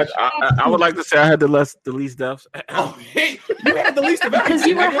 I would like to say I had the least deaths. Oh, hey, you had the least of everything. Because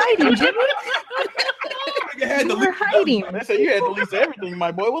you were hiding, Jimmy. You were hiding. They said you had the least of everything,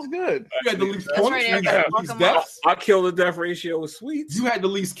 my boy. What's good? You had the least That's points, right, least deaths. I killed the death ratio with sweets. You had the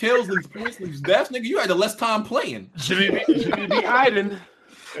least kills, least points, least deaths, nigga. You had the less time playing. Should be hiding.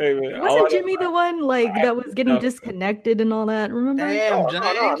 Hey, man, Wasn't Jimmy the one like that was getting disconnected and all that? Remember? Damn,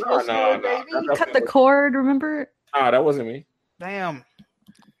 James, what's good, baby? He cut the cord. Remember? Nah, that wasn't me. Damn.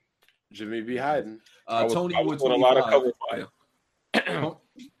 Jimmy be hiding. Tony with 25. A lot of cover fire.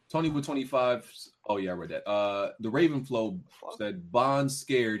 Tony with 25. Oh yeah, I read that. The Ravenflow said Bond's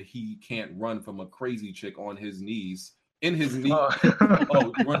scared he can't run from a crazy chick on his knees. In his knee.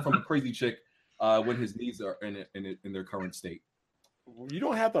 Run from a crazy chick when his knees are in their current state. You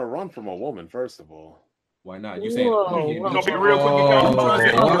don't have to run from a woman, first of all. Why not? You saying gonna be real quick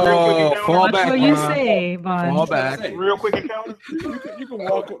encounter. Fall back. What you say, Bond? Fall back. Real quick encounter. You can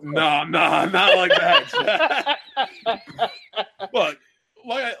walk. No, not like that. Look,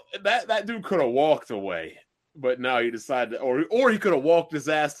 like that dude could have walked away, but no, he decided, or he could have walked his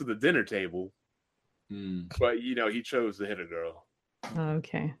ass to the dinner table. But he chose to hit a girl.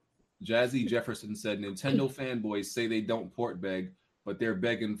 Okay. Jazzy Jefferson said Nintendo fanboys say they don't port beg, but they're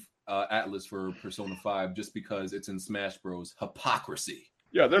begging Atlas for Persona 5 just because it's in Smash Bros. Hypocrisy.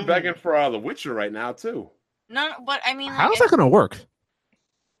 Yeah, they're begging for The Witcher right now too. No, but I mean, how's that gonna work?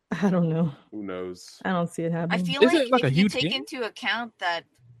 I don't know. Who knows? I don't see it happening. I feel like if you take into account that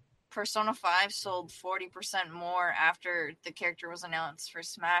Persona 5 sold 40% more after the character was announced for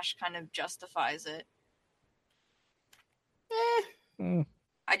Smash, kind of justifies it.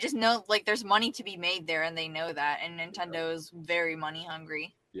 I just know there's money to be made there, and they know that, and Nintendo is very money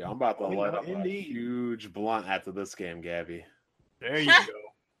hungry. Yeah, I'm about to light up a huge blunt after this game, Gabby. There you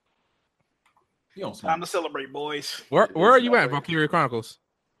go. Time to celebrate, boys. Where are you at, Valkyria Chronicles?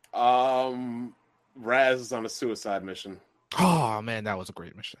 Raz is on a suicide mission. Oh man, that was a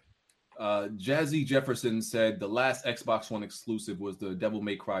great mission. Jazzy Jefferson said the last Xbox One exclusive was the Devil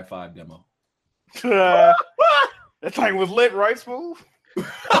May Cry 5 demo. That thing was lit, right, Smooth? We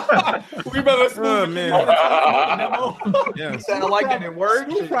better Smooth, man. Yeah. It sounded like it worked.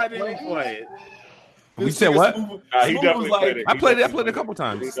 Smooth probably didn't play it. We said what? He definitely played it. I played it a couple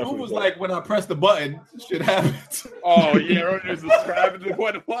times. Smooth was like, when I press the button, shit happens. Oh yeah, earlier describing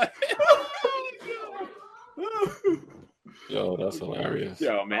what it was. Yo, that's hilarious.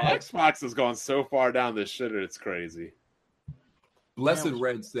 Yo, man, Xbox has gone so far down this shitter, it's crazy. Blessed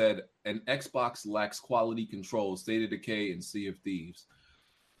Red said, an Xbox lacks quality control, State of Decay, and Sea of Thieves.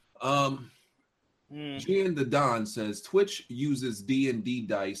 Gian the Don says, Twitch uses D&D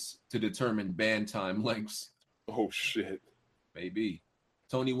dice to determine ban time lengths. Oh, shit. Maybe.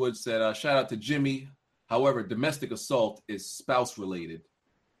 Tony Wood said, shout out to Jimmy. However, domestic assault is spouse-related.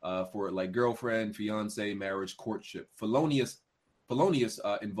 For girlfriend, fiance, marriage, courtship. Felonious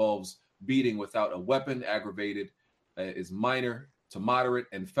involves beating without a weapon. Aggravated is minor to moderate,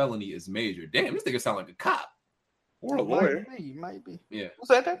 and felony is major. Damn, this nigga sound like a cop or a lawyer. Might be. Yeah. What's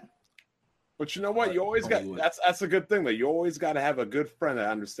that? But you know what? You always got that's a good thing. That you always got to have a good friend that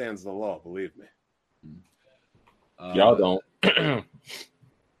understands the law. Believe me. Y'all don't.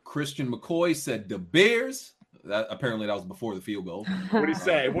 Christian McCoy said the Bears. That was before the field goal. What'd he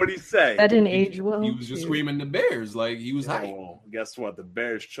say? That didn't age well. He was just screaming the Bears like he was hype. Well, guess what? The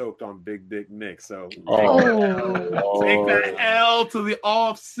Bears choked on Big Dick Nick. So take that L to the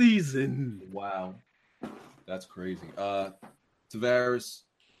off season. Wow, that's crazy. Tavares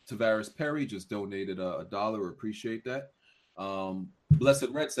Perry just donated $1. Appreciate that. Blessed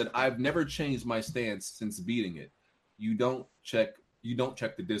Red said, "I've never changed my stance since beating it. You don't check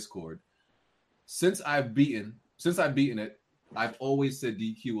the Discord. Since I've beaten it, I've always said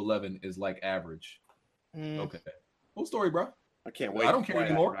DQ11 is like average." Okay. Whole story, bro. I can't wait. I don't care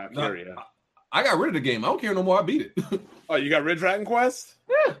anymore. I got rid of the game. I don't care no more. I beat it. Oh, you got rid of Dragon Quest?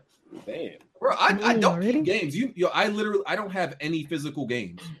 Yeah. Damn. Bro, I don't beat games. I don't have any physical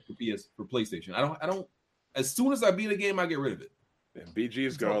games for PlayStation. I don't. As soon as I beat a game, I get rid of it. And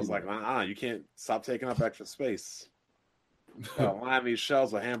BG's girl's like, you can't stop taking up extra space. Line these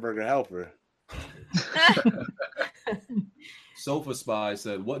shelves with Hamburger Helper. Sofa Spy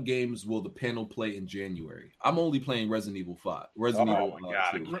said, "What games will the panel play in January?" I'm only playing Resident Evil 5. Resident Evil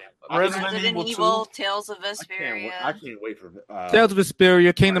 2. Tales of Vesperia. I can't wait for Tales of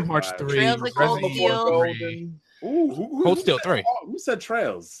Vesperia, Kingdom Hearts 3, Trails of Cold Steel. Cold Steel 3. Who said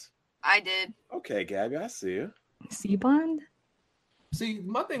Trails? I did. Okay, Gabby, I see you. C-Bond? See,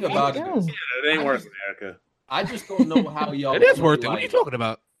 my thing about it is, it ain't worth it, Erica. I just don't know how y'all. It is worth it. What are you talking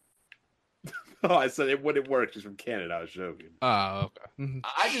about? Oh, I said it wouldn't work. She's from Canada. I was joking. Oh, okay.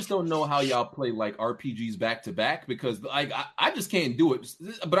 I just don't know how y'all play RPGs back to back because I just can't do it.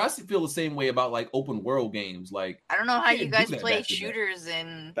 But I feel the same way about open world games. I don't know how you guys play shooters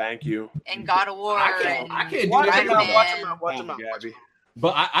in. Thank you. And God of War. I can't do that. Watch him out. Gabby.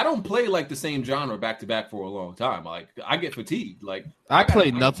 But I don't play like the same genre back to back for a long time. Like I get fatigued. Like I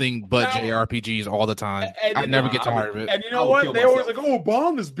play nothing but JRPGs all the time. I never get tired of it. And you know what? They always like, "Oh,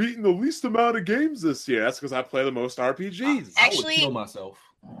 Bond is beating the least amount of games this year." That's because I play the most RPGs. Actually, I would kill myself.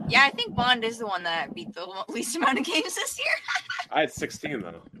 Yeah, I think Bond is the one that beat the least amount of games this year. I had 16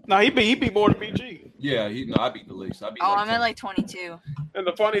 though. No, he beat more than BG. Yeah, I beat the least. I'm at like 22. And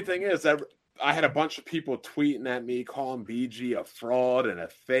the funny thing is that I had a bunch of people tweeting at me, calling BG a fraud and a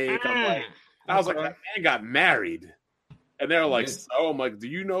fake. I was like, that man got married. And they're like, so I'm like, do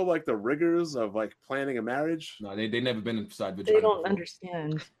you know like the rigors of like planning a marriage? No, they never been inside vagina. They don't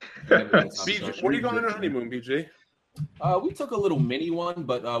understand. BG, where are you going on your honeymoon, BG? We took a little mini one,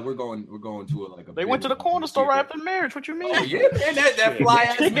 but we're going to a. They went to the corner store right after marriage. What you mean? Oh, yeah, man, that fly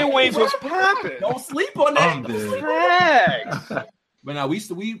ass chicken wings was popping. Don't sleep on that. But now we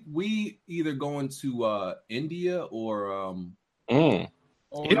either going to India or You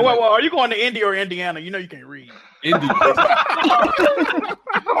know what? Well, are you going to India or Indiana? You know you can't read. India. All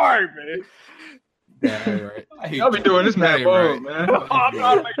right, man. Yeah, right. Y'all be doing this mad bold, man.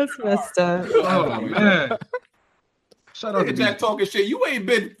 That's messed up. Oh man. Shut up, Jack talking shit. You ain't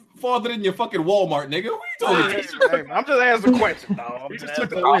been farther than your fucking Walmart, nigga. What you talking about? I'm just asking a question, dog. You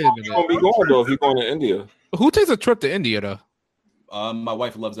gonna be going though if you're going to India. Who takes a trip to India though? My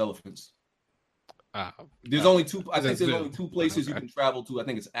wife loves elephants. There's only two. I think there's only two places you can travel to. I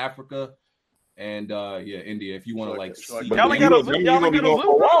think it's Africa and India. If you want to like, see. Y'all gonna be going for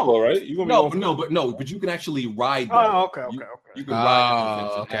a while, right? You gonna but you can actually ride. Oh, okay. You can ride.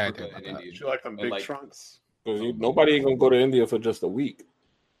 Okay. You like them big trunks? Nobody ain't gonna go to India for just a week.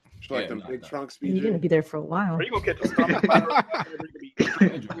 You like them big trunks? BG? You're gonna be there for a while. Are you gonna catch a stomach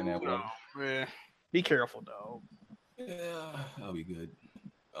virus? Be careful, dog. Yeah, I'll be good.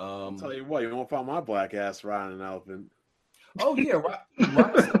 I'll tell you what, you won't find my black ass riding an elephant. Oh yeah,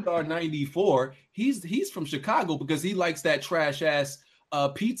 Rockstar 94. He's from Chicago because he likes that trash ass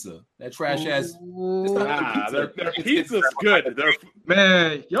pizza. That trash ass. Their pizza's good.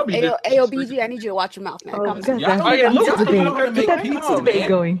 Man, y'all be. Ayo, BG, I need you to watch your mouth, man. Come on. Debate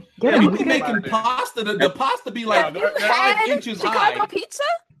going. Yeah, we be making pasta. The pasta be like 5 inches high. Chicago pizza?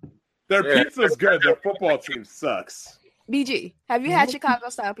 Their pizza's good. Their football team sucks. BG, have you had Chicago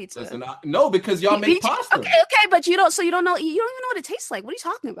style pizza? Listen, no, because y'all make pasta. Okay, but you don't even know what it tastes like. What are you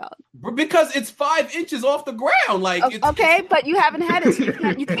talking about? Because it's 5 inches off the ground. Like okay, but you haven't had it, so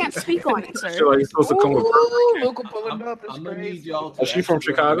you can't speak on it, sir. So you're supposed to come with Luca pulling up. I'm gonna need y'all to. Is she from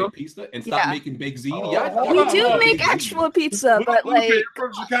Chicago? Pizza and stop making baked ziti. We do make actual pizza, but like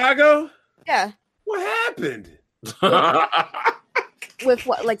from Chicago. Yeah. What happened? With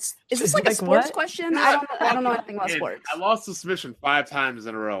what? Like, is this like a sports question? I don't know anything about sports. I lost the submission 5 times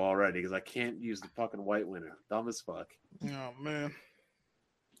in a row already because I can't use the fucking white winner. Dumb as fuck. Oh man.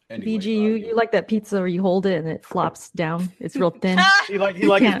 Anyway, BG, you like that pizza where you hold it and it flops down? It's real thin. He like his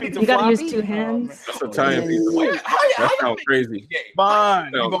pizza. You gotta use 2 hands. That's Italian pizza. That sounds crazy.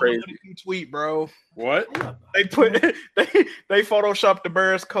 Fine. Sounds crazy. Tweet, bro. What? They photoshopped the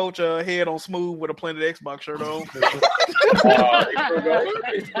Bears coach head on smooth with a Planet Xbox shirt on.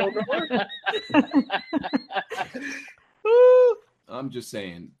 I'm just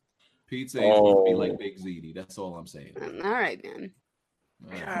saying, pizza ain't supposed to be like baked ziti. That's all I'm saying. All right, man.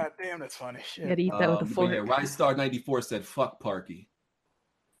 God damn, that's funny. Shit. You gotta eat that with a fork. Yeah, Rystar 94 said, "Fuck Parky."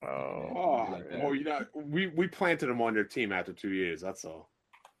 Well, we planted him on their team after 2 years. That's all.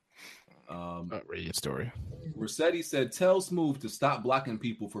 Radiant story. Rossetti said, "Tell Smooth to stop blocking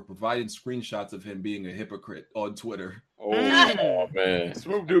people for providing screenshots of him being a hypocrite on Twitter." Oh man,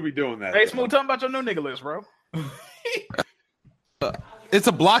 Smooth do be doing that. Hey, Smooth, tell me about your new nigga list, bro. It's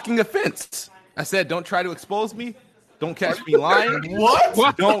a blocking offense. I said, don't try to expose me. Don't catch me lying. What?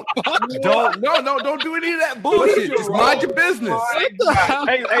 Don't do any of that bullshit. Just mind your business.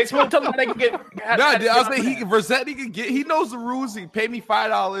 Hey, Smooth, tell them how they can get. I was saying Rossetti can get. He knows the rules. He paid me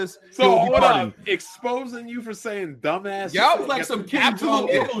 $5. So hold on, exposing you for saying dumbass. Yeah, I was like some Kim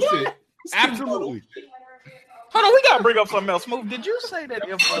Jong-il shit. Absolutely. Hold on, we gotta bring up something else. Smooth, did you say that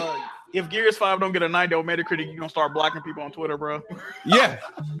if Gears 5 don't get a 90 on Metacritic, you're gonna start blocking people on Twitter, bro? Yeah.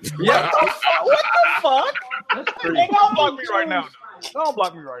 What the fuck? Don't block me right now. Don't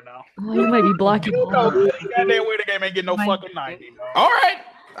block me right now. Oh, you might be blocking. Goddamn way the game ain't getting no fucking 90. Dog. All right,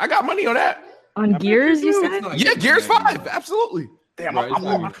 I got money on that. On Gears, you said? Yeah, Gears 5, absolutely. Damn, I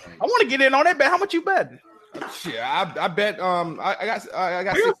want to get in on that bet. How much you betting? Shit, I bet. I got.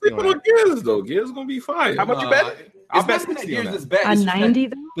 We got people on Gears though. Gears gonna be fine. How much you bet? I bet Gears is bad. A 90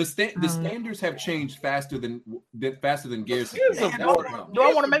 though. The standards have changed faster than Gears. Do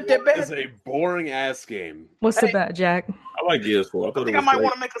I want to make that bet? It's a boring ass game. What's the bet, Jack? I like Gears 4. I think I might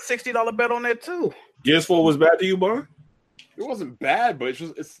want to make a $60 bet on that too. Gears 4 was bad to you, Bar? It wasn't bad, but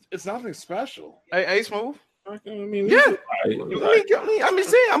it's nothing special. Hey, Smooth. I mean, yeah. Right. I'm just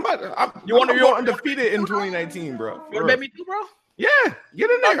saying, you want to go undefeated in 2019, bro. You bet me too, bro? Yeah,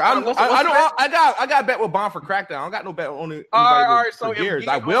 get in there. I got a bet with Bond for Crackdown. I don't got no bet on it. All right. So Gears,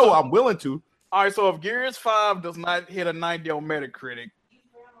 I'm willing to. All right. So if Gears 5 does not hit a 90 on Metacritic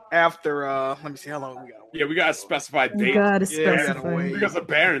after, let me see how long we got. Yeah, we gotta specify date. Because of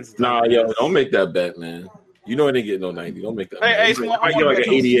Barron's. Nah, yo, don't make that bet, man. You know it didn't get no 90. Don't make that. Hey, I get like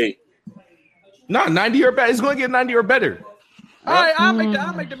an 88. Nah, 90 or better. It's going to get 90 or better. All right, I'll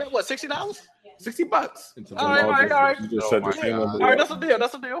make the bet. What, $60? $60. All right. You just said the same number. All right, that's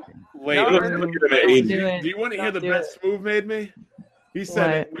a deal. Wait, look at an 80. Do you want to hear the bet Smooth made me? He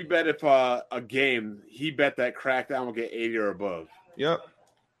said we bet if a game, he bet that Crackdown will get 80 or above. Yep.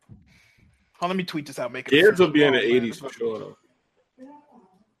 Oh, let me tweet this out. Make it. Gears will be in the 80s for sure, though.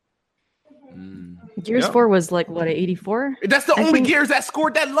 Gears 4 was like what, 84? That's the only Gears that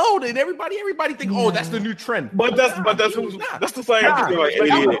scored that low, and everybody think, oh, that's the new trend. But that's the same.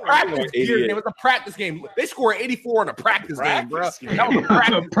 It was a practice game. They scored 84 in a practice game, bro. That was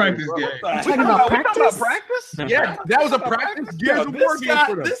a practice game. Talking about practice? Yeah, that was a practice.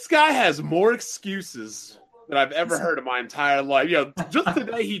 This guy has more excuses than I've ever heard in my entire life. Just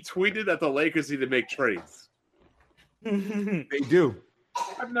today he tweeted that the Lakers need to make trades. They do.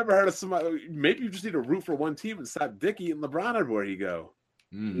 I've never heard of somebody. Maybe you just need to root for one team and stop Dick eating LeBron everywhere you go.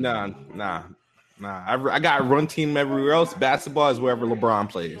 Nah. I got one team everywhere else. Basketball is wherever LeBron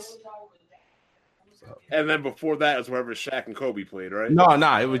plays. And then before that is wherever Shaq and Kobe played, right? No.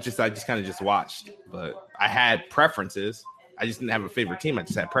 It was just I kind of watched, but I had preferences. I just didn't have a favorite team. I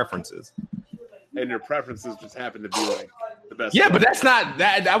just had preferences. And your preferences just happened to be like the best. Yeah, but that's not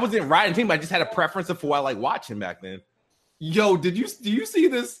that. I wasn't riding team. I just had a preference of who I like watching back then. Yo, do you see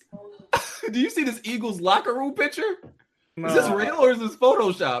this? Do you see this Eagles locker room picture? No. Is this real or is this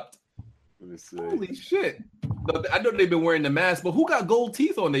photoshopped? Let me see. Holy shit! I know they've been wearing the mask, but who got gold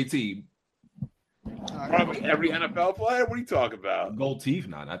teeth on their team? Probably every NFL player. What are you talking about? Gold teeth?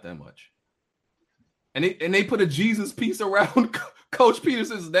 Nah, not that much. And they put a Jesus piece around Coach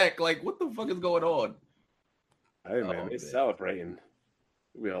Peterson's neck. Like, what the fuck is going on? Hey man, they're celebrating.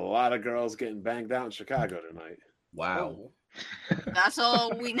 We have a lot of girls getting banged out in Chicago tonight. Wow. That's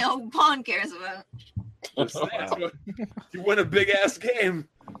all we know Bond cares about. You win a big ass game,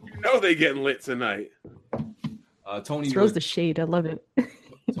 you know they getting lit tonight. Tony throws the shade. I love it.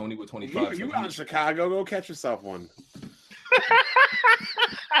 Tony with 25. You out in Chicago, go catch yourself one.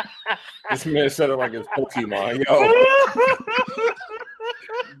 This man said it like it's Pokemon, yo.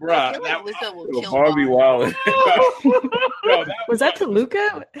 Bruh, that was Barbie Wallen. Was that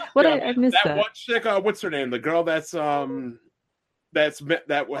Toluca? What I missed that. One chick, what's her name? The girl that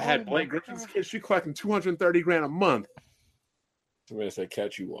had Blake Griffin's kid. She collecting $230,000 a month. I'm gonna say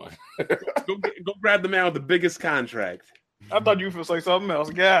catch you one. go grab the man with the biggest contract. I thought you were going to say something else.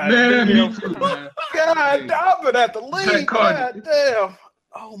 God damn. God damn, at the league. God damn.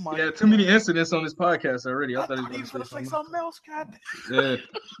 Oh my! Yeah, too many incidents on this podcast already. I thought he was going to say something else. God. Yeah.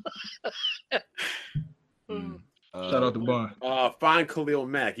 Shout out to Bond. Find Khalil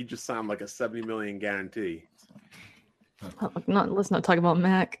Mack. He just signed like a $70 million guarantee. Let's not talk about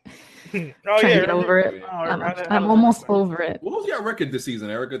Mac. Trying to get over it. I'm almost over it. What was your record this season,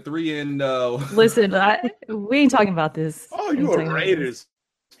 Erica? 3 and. Listen, we ain't talking about this. Oh, you're a Raiders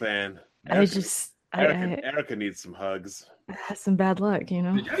fan. Erica needs some hugs. I had some bad luck, you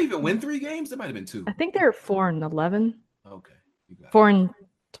know. Did y'all even win 3 games? It might have been 2. I think they're 4-11. Okay.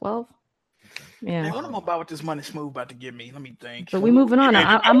 4-12. Yeah. Hey, what am I about with this money Smooth about to give me? Let me think. But we moving on.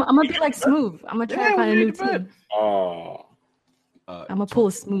 I'm gonna be like Smooth. I'm gonna try to find a new team. I'm gonna pull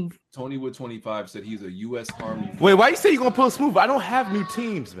a Smooth. Tony with 25 said he's a U.S. Army. Wait, why you say you're gonna pull a Smooth? I don't have new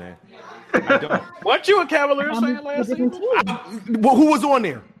teams, man. I don't. Weren't you a Cavaliers fan last season? Who was on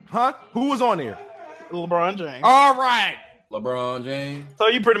there? Huh? Who was on there? LeBron James. All right. LeBron James. So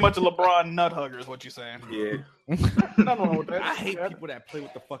you pretty much a LeBron nut hugger is what you're saying. Yeah. Nothing wrong with that. I hate people that play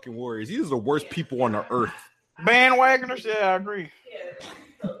with the fucking Warriors. These are the worst people on the earth. Bandwagoners? Yeah, I agree.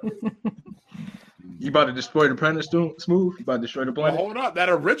 You about to destroy the planet, Smooth? You about to destroy the planet? Well, hold up. That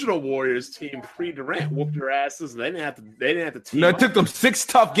original Warriors team pre-Durant whooped your asses. They didn't have to team. No, it took them 6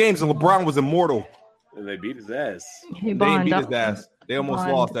 tough games, and LeBron was immortal. And they beat his ass. Hey, they didn't beat his ass. They almost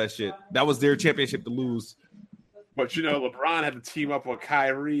lost that shit. That was their championship to lose. But you know, LeBron had to team up with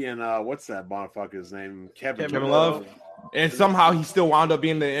Kyrie and what's that motherfucker's name? Kevin Love. And somehow he still wound up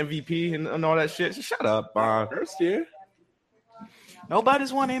being the MVP and all that shit. Shut up, Bond. First year.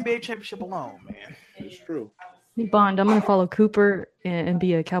 Nobody's won an NBA championship alone, man. It's true. Bond, I'm gonna follow Cooper and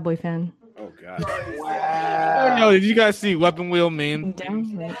be a Cowboy fan. Oh God! Wow. Yo, did you guys see Weapon Wheel meme?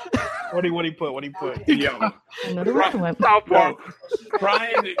 What do he put? Yo, another weapon.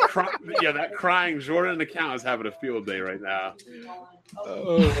 Crying. Yeah, that crying Jordan account is having a field day right now.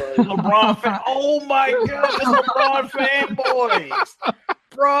 LeBron fan. Oh my God, it's LeBron fanboys,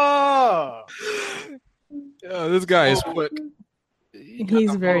 bruh. Yo, this guy is quick.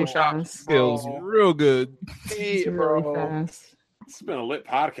 He's very fast. Skills real good. He's really fast. It's been a lit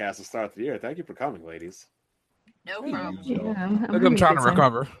podcast to start the year. Thank you for coming, ladies. No problem. Yeah, I'm trying to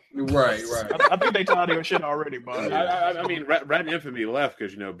recover. Right. I think they tired of your shit already, bud. I mean, Red Infamy left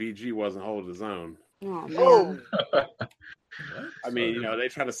because BG wasn't holding his own. Oh, man. I mean, they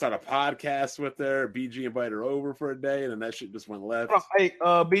tried to start a podcast with her. BG invited her over for a day, and then that shit just went left. Hey,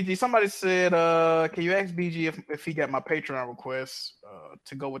 BG, somebody said, can you ask BG if he got my Patreon request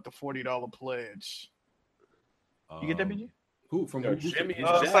to go with the $40 pledge? You get that, BG? Who from Jimmy and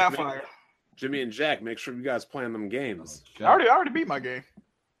Jack? Sapphire. Jimmy and Jack, make sure you guys playing them games. I already beat my game.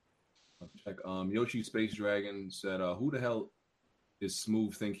 Check. Yoshi Space Dragon said, "Who the hell is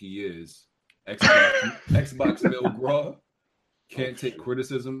Smooth think he is? Xbox Mil Gras can't take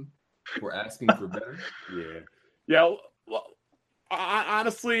criticism for asking for better." Yeah. Well,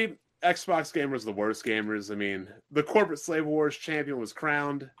 honestly, Xbox gamers are the worst gamers. I mean, the corporate slave wars champion was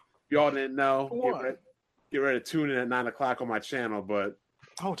crowned. Y'all didn't know. Get ready to tune in at 9:00 on my channel. But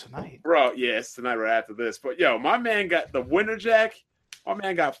tonight, bro, yeah, it's tonight right after this. But my man got the winner, Jack. My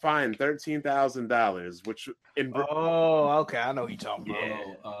man got fined $13,000, which okay, I know who you're talking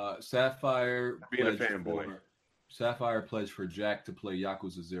about. Sapphire being a fanboy. Sapphire pledged for Jack to play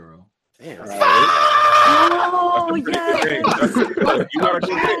Yakuza 0. Damn. Oh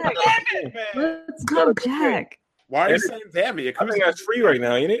Let's go, Jack. Why are you saying damn me? I think that's free right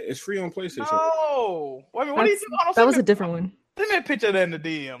now, ain't it? It's free on PlayStation. No. What are you doing? That was a different one. Send me a picture of that in the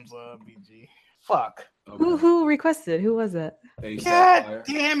DMs, BG. Fuck. Okay. Who requested? Who was that? God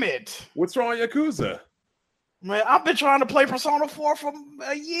damn it. What's wrong with Yakuza? Man, I've been trying to play Persona 4 for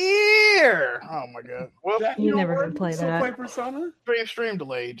a year. Oh my God. Well, you never heard play that. Play Persona? Stream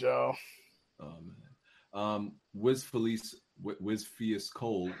delayed, y'all. Oh man. Wizfius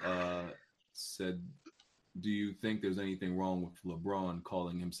Cole said, "Do you think there's anything wrong with LeBron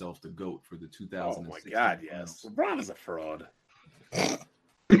calling himself the GOAT for the 2016?" Oh my God, yes. LeBron is a fraud.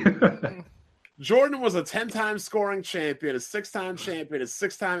 Jordan was a 10-time scoring champion, a 6-time champion, a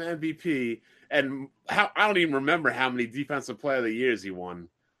 6-time MVP, and I don't even remember how many Defensive Player of the Years he won.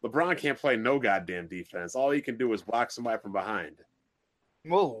 LeBron can't play no goddamn defense. All he can do is block somebody from behind.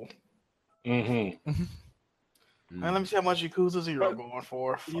 Whoa. Mm-hmm. Man, let me see how much Yakuza 0 going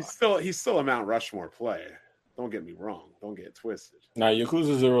for. He's still a Mount Rushmore player. Don't get me wrong. Don't get it twisted. Nah,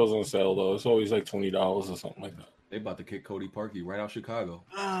 Yakuza 0's on sale though. It's always like $20 or something like that. They about to kick Cody Parkey right out Chicago.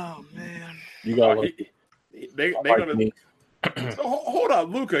 Oh man. You got they gonna. So, hold up,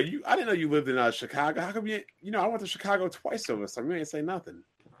 Luca. I didn't know you lived in Chicago. How come I went to Chicago twice over, so you ain't say nothing.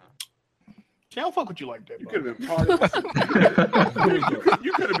 I don't fuck with you like that. You could have been partying.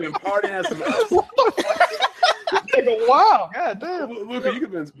 You could have been partying at some. Wow, God damn, Luca, you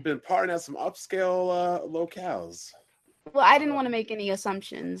could have been partying at some upscale locales. Well, I didn't want to make any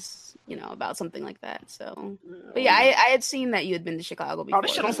assumptions, about something like that. So, but yeah, I had seen that you had been to Chicago before. Oh,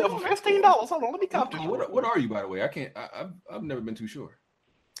 this shit on sale for $15. Hold on, let me copy. What are you, by the way? I can't. I've never been too sure.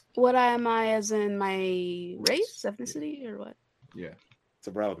 What am I, as in my race, ethnicity, or what? Yeah, it's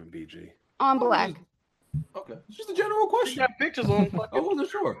irrelevant, BG. I'm black. Okay, it's just a general question. You got pictures on. I wasn't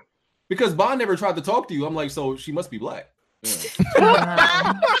sure because Bond never tried to talk to you. I'm like, so she must be black.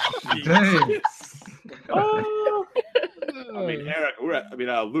 Yeah. Dang. I mean, Eric,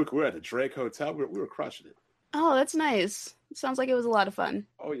 Luke, we're at the Drake Hotel. We were crushing it. Oh, that's nice. Sounds like it was a lot of fun.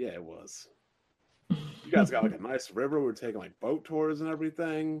 Oh yeah, it was. You guys got like a nice river. We were taking like boat tours and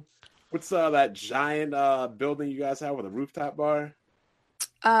everything. What's that giant building you guys have with a rooftop bar?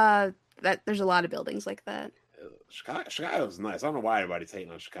 There's a lot of buildings like that. Chicago's nice. I don't know why everybody's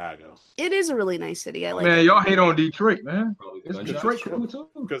hating on Chicago. It is a really nice city. I like Man, it. y'all hate on Detroit, man. It's Detroit cool too.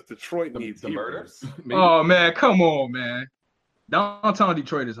 Because Detroit needs the murders. Oh man, come on, man. Downtown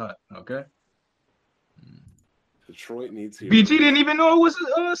Detroit is hot. Okay. Detroit needs heroes. BG didn't even know it was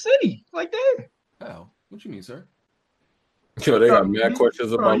a city like that. How? What you mean, sir? Yo, they got mad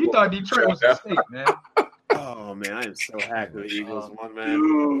questions about. You thought Detroit was a state, man. Oh man, I am so happy the Eagles won,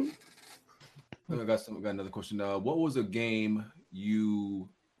 man. I got another question. What was a game you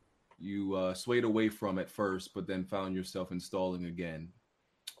swayed away from at first, but then found yourself installing again?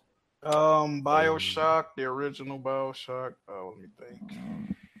 BioShock, the original BioShock. Oh, let me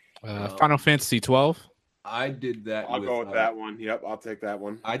think. Final Fantasy 12. I did that. I'll go with that one. Yep, I'll take that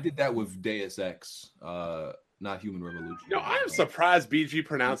one. I did that with Deus Ex, not Human Revolution. No, I'm surprised BG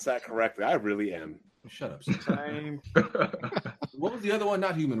pronounced that correctly. I really am. Shut up. What was the other one?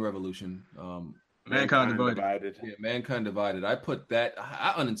 Not Human Revolution. Mankind Divided. Yeah, Mankind Divided. I put that.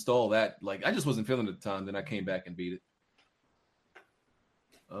 I uninstalled that. Like I just wasn't feeling it at the time. Then I came back and beat it.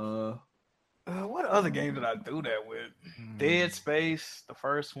 What other game did I do that with? Dead Space, the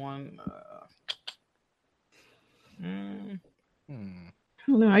first one. I don't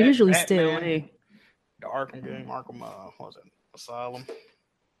know. I usually stay away. The Arkham game, what was it? Asylum.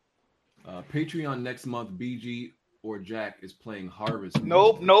 Patreon next month. BG or Jack is playing Harvest.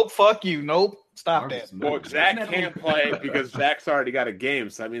 Nope. Fuck you. Nope. Stop Harvest that. Well, Jack can't play because Jack's already got a game,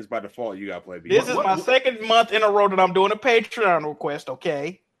 so that means by default you got to play BG. This is my second month in a row that I'm doing a Patreon request.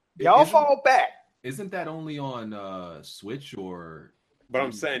 Okay, y'all fall back. Isn't that only on Switch or? But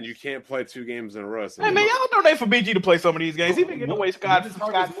I'm saying you can't play 2 games in a row. So hey man, y'all donate for BG to play some of these games. He been getting away scot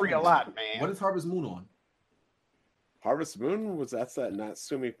free a lot, man. What is Harvest Moon on? Harvest Moon that's that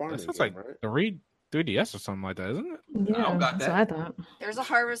Natsumi Farming. That's like the 3DS or something like that, isn't it? Yeah, I don't got that's that. what I thought. There's a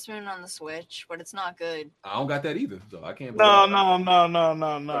Harvest Moon on the Switch, but it's not good. I don't got that either, so I can't.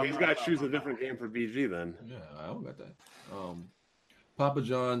 No. He's got to choose a different game for BG then. Yeah, I don't got that. Papa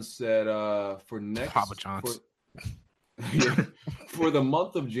John said for next Papa John's. For the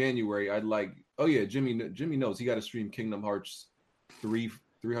month of January, I'd like. Oh yeah, Jimmy knows he got to stream Kingdom Hearts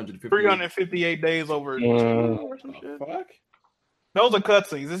 358 days over or some shit. Fuck. Those are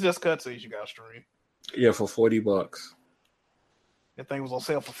cutscenes. It's just cutscenes you got to stream. Yeah, for $40. That thing was on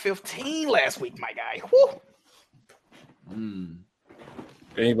sale for $15 last week, my guy. Woo.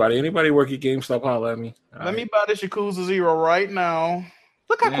 Anybody work at GameStop? Holla at me. Let me buy this Yakuza 0 right now.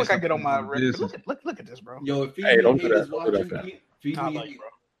 Look how quick I get on my record. Look at this, bro. Yo, if Hey, don't do that.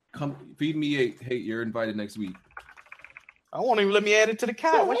 Feed me 8. Hey, you're invited next week. I won't even let me add it to the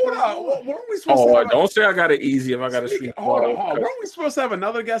count. Weren't we supposed to have don't say I got it easy if I got to stream. Hold on. Weren't we supposed to have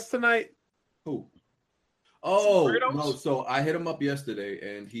another guest tonight? Who? Oh, no. So I hit him up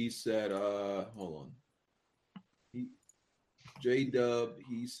yesterday, and he said, hold on. J-Dub,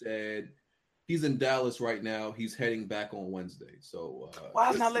 he said he's in Dallas right now. He's heading back on Wednesday. So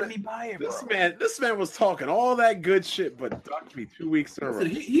why is not letting me buy it, bro? This man was talking all that good shit, but ducked me 2 weeks in a row.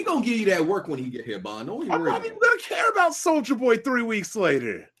 He gonna give you that work when he get here, Bond. Don't you I'm worry. not even gonna care about Soldier Boy 3 weeks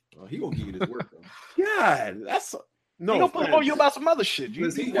later. He gonna give you this work though. God, that's no. He gonna put on you about some other shit. He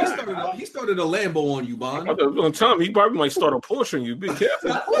started a Lambo on you, Bond. I was gonna tell him he probably might start a Porsche on you. Be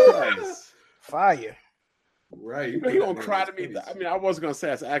careful. Fire. Right. He gonna cry to me. I mean, I wasn't gonna say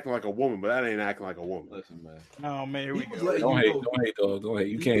that's acting like a woman, but that ain't acting like a woman. Listen, man. Oh man, here we go. Don't hate, dog. Don't hate.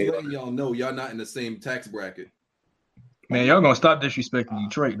 You can't hate. Letting y'all know y'all not in the same tax bracket. Man, y'all gonna stop disrespecting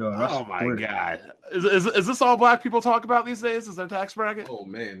Detroit, though. Oh my god, is this all black people talk about these days? Is their tax bracket? Oh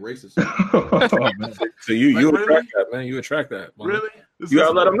man, racist. Man. So you really? attract that, man. You attract that. Man. Really? You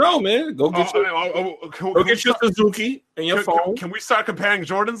gotta let them know, man. Go get your Suzuki and your phone. Can we start comparing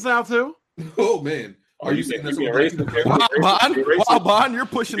Jordans now too? Oh man. Are you saying that's what racist? Wow, Bond, you're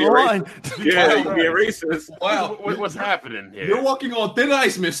pushing the line. Yeah, you be a racist. Wow. What's happening here? You're walking on thin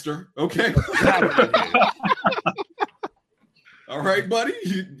ice, mister. Okay. All right, buddy.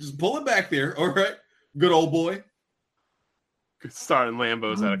 You just pull it back there. All right. Good old boy. Starting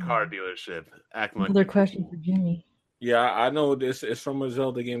Lambos at a car dealership. Acting like Another question for Jimmy. Yeah, I know this. It's from a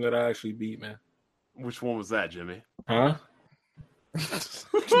Zelda game that I actually beat, man. Which one was that, Jimmy? Huh?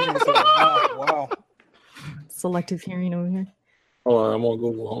 Wow. Selective hearing over here. Hold on, I'm on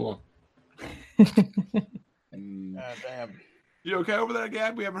Google. Hold God damn. You okay over there,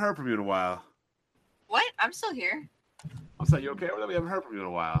 Gab? We haven't heard from you in a while. What? I'm still here. I'm saying, you okay over there? We haven't heard from you in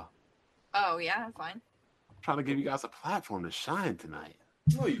a while. Oh yeah, I'm fine. I'm trying to give you guys a platform to shine tonight.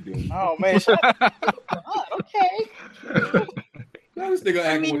 No, you didn't. Oh man. Okay. I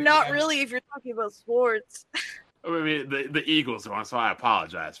mean, not really if you're talking about sports. I mean, the Eagles won, so I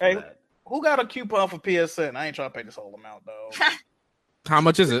apologize for that. Who got a coupon for PSN? I ain't trying to pay this whole amount, though. How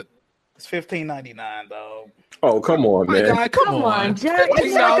much is it? It's $15.99, though. Oh, come on, man. God, come on, Jack.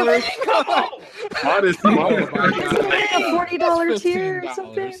 $20. Come on. Is it a $40 tier or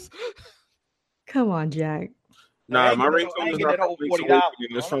something? Come on, Jack. Nah, my ringtone is not from Link to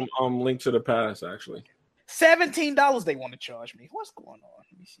Awakening. It's from Link to the Past, actually. $17 they want to charge me. What's going on?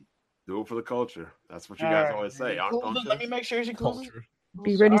 Let me see. Do it for the culture. That's what you guys always say. Let me make sure she culture.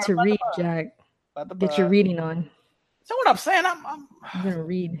 Be ready to read, Jack. Get your reading on. So what I'm saying, I'm gonna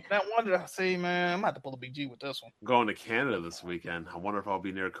read. That one that I say, man, I'm gonna have to pull a big G with this one. I'm going to Canada this weekend. I wonder if I'll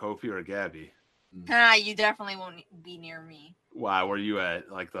be near Kofi or Gabby. You definitely won't be near me. Why? Where are you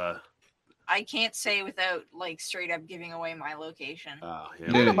at? Like I can't say without like straight up giving away my location. Yeah, you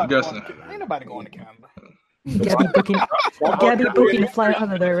got Ain't nobody going to Canada. Gabby booking a flight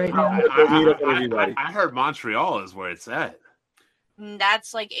out of there right now. I heard Montreal is where it's at.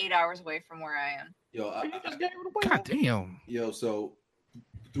 That's like 8 hours away from where I am. Yo, God damn. Yo, so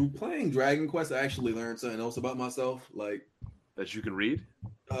through playing Dragon Quest, I actually learned something else about myself, like that you can read.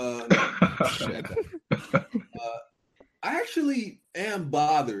 No, I actually am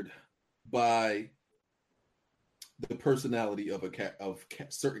bothered by the personality of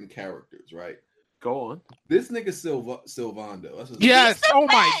certain characters, right? Go on. This nigga Sylvando. Yes. Oh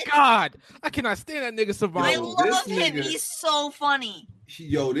my God. I cannot stand that nigga Sylvando. I love him. He's so funny.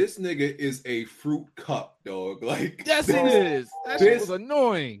 Yo, this nigga is a fruit cup, dog. Like, yes, it is. That shit was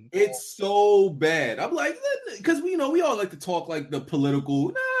annoying. It's so bad. I'm like, because we all like to talk like the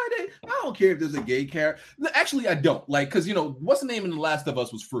political. I don't care if there's a gay character. Actually, I don't. Like, because what's the name in The Last of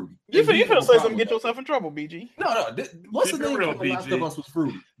Us was Fruity. You finna say something, get yourself in trouble, BG. No. What's the name in The Last of Us was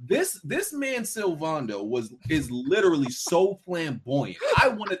Fruity. This man Sylvando is literally so flamboyant. I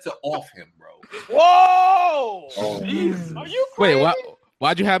wanted to off him, bro. Whoa! Are you crazy? Wait,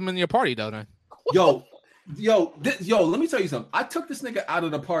 why'd you have him in your party though? Then? Yo, let me tell you something. I took this nigga out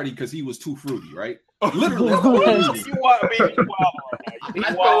of the party because he was too fruity, right? Literally.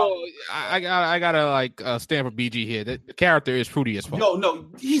 I gotta like stand for BG here. The character is fruity as fuck. Yo, no,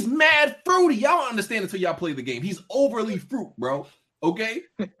 he's mad fruity. Y'all don't understand until y'all play the game. He's overly fruit, bro. Okay?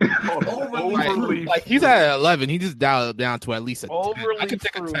 Overly like he's at 11. He just dialed down to at least a 10. I can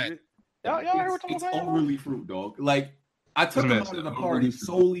take fruity. a 10. Y'all heard what I'm saying? It's overly fruit, dog. Like, I took him out of the party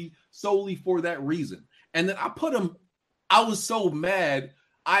solely for that reason. And then I was so mad.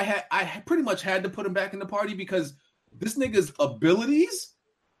 I pretty much had to put him back in the party because this nigga's abilities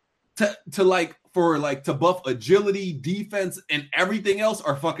to buff agility, defense, and everything else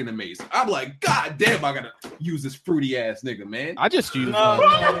are fucking amazing. I'm like, God damn, I gotta use this fruity ass nigga, man. I just use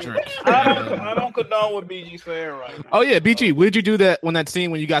drink. I don't condone what BG's saying right now. Oh yeah, BG, what did you do that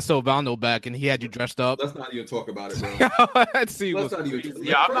scene when you got Sylvando back and he had you dressed up? Let's not even talk about it, bro.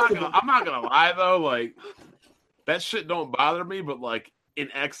 I'm not gonna lie though, like that shit don't bother me, but like in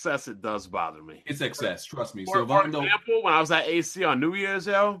excess, it does bother me. It's excess, trust me. For example, when I was at AC on New Year's,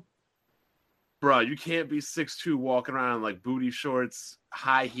 bro, you can't be 6'2" walking around in like booty shorts,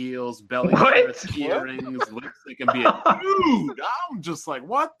 high heels, belly buttons, earrings, lipstick, and be a dude. I'm just like,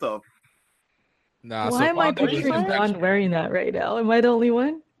 what the? Nah. Why am I picturing Bond wearing that right now? Am I the only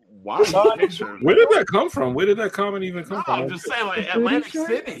one? Why? Where did that come from? Where did that comment even come from? I'm just saying, like Atlantic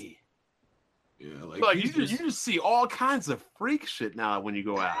City. Yeah, like you just see all kinds of freak shit now when you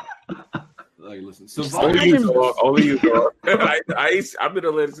go out. Like, listen, only you go. I've been to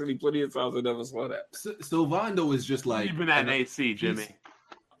Atlantic City plenty of times. I never saw that. Sylvando is just like you've been at an AC, Jimmy.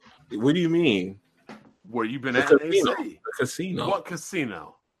 What do you mean? Where you been at an AC? The casino. What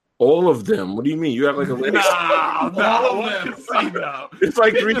casino? All of them. What do you mean? You have like a casino. It's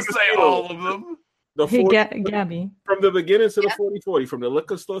like three casinos. Say all of them. Hey, Gabby. From the beginning to the 40-40, from the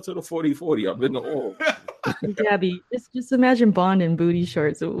liquor store to the 40-40, I've been to all. Gabby, just imagine Bond in booty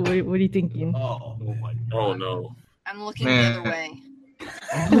shorts. What are you thinking? Oh my God. Oh no. I'm looking the other way.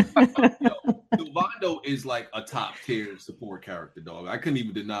 Sylvando is like a top tier support character, dog. I couldn't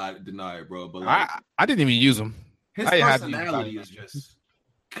even deny it, bro. But like, I didn't even use him. His personality is just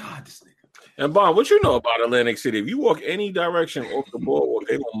God. This nigga. And Bond, what you know about Atlantic City? If you walk any direction off the boardwalk,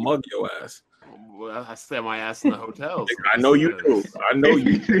 they gonna mug your ass. Well, I stay my ass in the hotels. I know you do. I know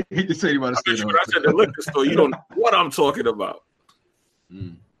you. He just said he want to stay. When I said the liquor store, you don't know what I'm talking about.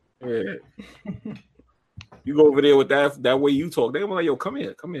 Yeah. You go over there with that way you talk. They're like, yo, come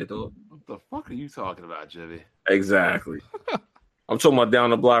here, dog. What the fuck are you talking about, Jimmy? Exactly. I'm talking about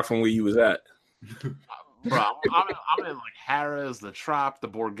down the block from where you was at. Bro, I'm in like Harrah's, the Trop, the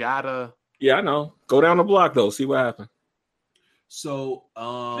Borgata. Yeah, I know. Go down the block though. See what happened. So,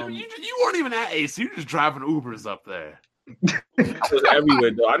 you weren't even at AC. You're just driving Ubers up there. I was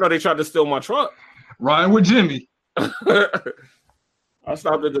everywhere though. I know they tried to steal my truck. Riding with Jimmy. I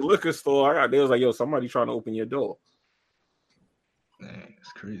stopped at the liquor store. They was like, yo, somebody trying to open your door. Man,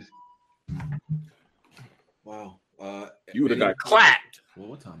 it's crazy. Wow. You would have got clapped. Well,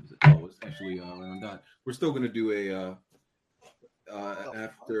 what time is it? Oh, it's actually around done. We're still gonna do a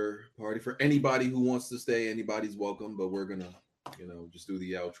after party for anybody who wants to stay. Anybody's welcome, but we're gonna, just do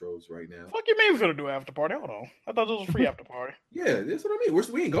the outros right now. Fuck you mean we're gonna do an after party? Hold on. I thought this was a free after party. Yeah, that's what I mean.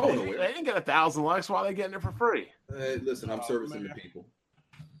 We ain't going nowhere. They didn't get 1,000 likes while they getting it for free. Listen, I'm servicing the people.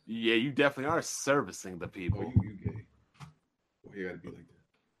 Yeah, you definitely are servicing the people. Oh, you gay. Well, you gotta be like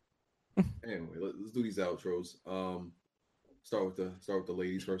that. Anyway, let's do these outros. start with the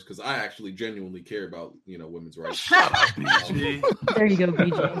ladies first because I actually genuinely care about women's rights. Shut up, BG. There you go,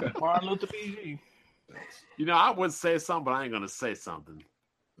 BG. Martin Luther BG. I would say something, but I ain't gonna say something.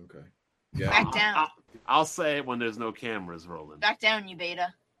 Okay. Yeah. Back down. I'll say it when there's no cameras rolling. Back down, you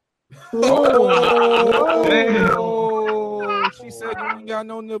beta. Oh, she said you ain't got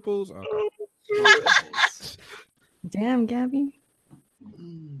no nipples. Okay. Damn, Gabby.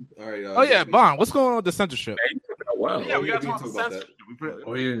 All right. Oh yeah, Bond. What's going on with the censorship? Wow. Yeah, we gotta talk about censorship.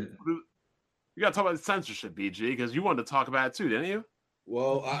 Oh yeah. We gotta talk about censorship, BG, because you wanted to talk about it too, didn't you?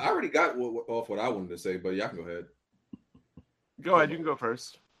 Well, I already got off what I wanted to say, but y'all can go ahead. Go ahead. You can go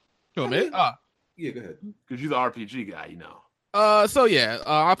first. Go ahead. Yeah, go ahead. Because you're the RPG guy, So yeah,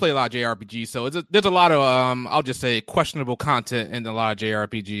 I play a lot of JRPGs. So there's a lot of I'll just say questionable content in a lot of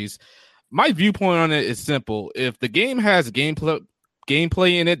JRPGs. My viewpoint on it is simple. If the game has gameplay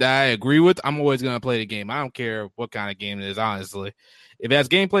in it that I agree with, I'm always gonna play the game. I don't care what kind of game it is, honestly. If it has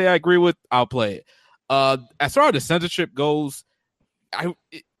gameplay I agree with, I'll play it. As far as the censorship goes,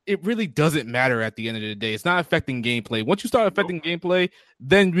 it really doesn't matter at the end of the day. It's not affecting gameplay. Once you start affecting gameplay,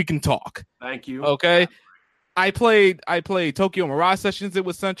 then we can talk. Thank you. Okay. I played Tokyo Mirage Sessions. It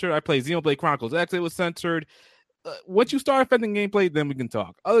was censored. I played Xenoblade Chronicles X. It was censored. Once you start affecting gameplay, then we can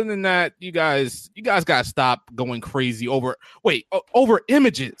talk. Other than that, you guys gotta stop going crazy over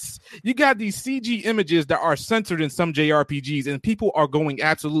images. You got these CG images that are censored in some JRPGs, and people are going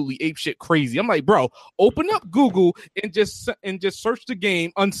absolutely apeshit crazy. I'm like, bro, open up Google and just search the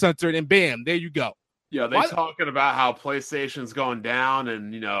game uncensored, and bam, there you go. Yeah, they're talking about how PlayStation's going down,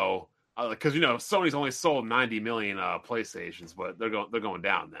 and because Sony's only sold 90 million PlayStations, but they're going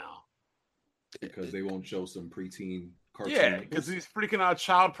down now. Because they won't show some preteen cartoon. Yeah, because these freaking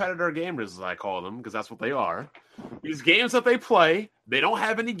child predator gamers, as I call them, because that's what they are. These games that they play, they don't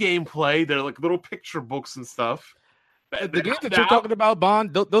have any gameplay. They're like little picture books and stuff. The games that you're talking about,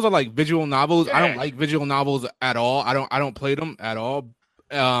 Bond, those are like visual novels. Yeah. I don't like visual novels at all. I don't play them at all.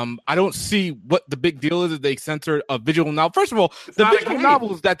 I don't see what the big deal is if they censored a visual novel. First of all, the visual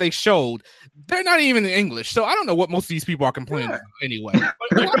novels that they showed, they're not even in English. So I don't know what most of these people are complaining about anyway.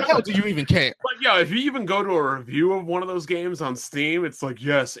 Why the hell do you even care? But yeah, if you even go to a review of one of those games on Steam, it's like,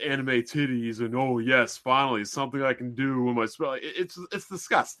 yes, anime titties, and oh yes, finally something I can do with my spell. It's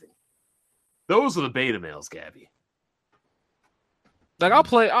disgusting. Those are the beta males, Gabby. Like I'll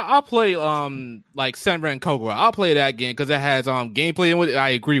play like Senran Kogura. I'll play that game because it has gameplay in it I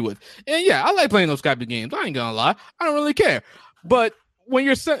agree with. And yeah, I like playing those type of games. I ain't gonna lie. I don't really care. But when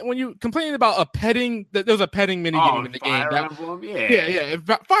you're complaining about there's a petting mini game in the game.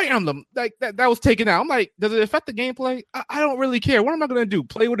 Fire Emblem, like that was taken out. I'm like, does it affect the gameplay? I don't really care. What am I gonna do?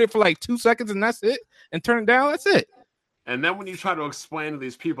 Play with it for like 2 seconds and that's it? And turn it down? That's it. And then when you try to explain to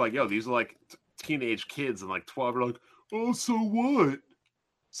these people, like, yo, these are like teenage kids and like 12 are like, oh, so what?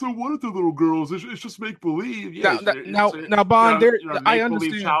 So what if the little girls? It's just make believe. Yeah. Now, Bond, I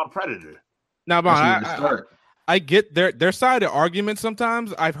understand. Child predator. Now, Bond, I get their side of the argument.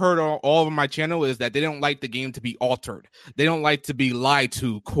 Sometimes I've heard all over my channel is that they don't like the game to be altered. They don't like to be lied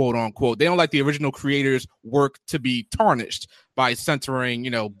to, quote unquote. They don't like the original creators' work to be tarnished by censoring,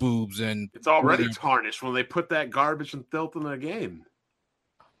 boobs and. It's already tarnished when they put that garbage and filth in their game.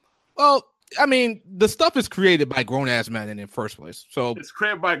 Well. I mean, the stuff is created by grown-ass men in the first place. So it's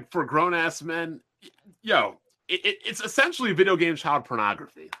created for grown-ass men. Yo, it's essentially video game child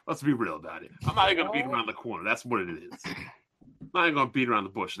pornography. Let's be real about it. I'm not even going to beat around the corner. That's what it is. I'm not even going to beat around the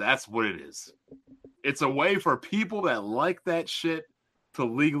bush. That's what it is. It's a way for people that like that shit to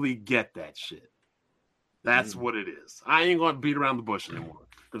legally get that shit. That's what it is. I ain't going to beat around the bush anymore.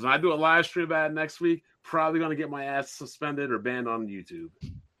 Because when I do a live stream about it next week, probably going to get my ass suspended or banned on YouTube.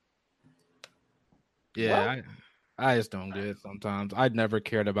 Yeah, I just don't get it sometimes. I never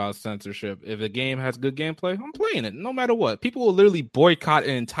cared about censorship. If a game has good gameplay, I'm playing it no matter what. People will literally boycott an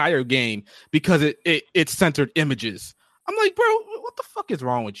entire game because it's censored images. I'm like, bro, what the fuck is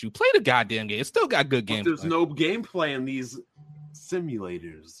wrong with you? Play the goddamn game. It's still got good gameplay. There's no gameplay in these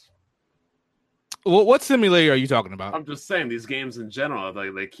simulators. What simulator are you talking about? I'm just saying these games in general,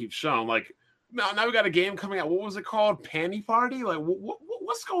 they keep showing. Like, now we got a game coming out. What was it called? Panty Party? Like,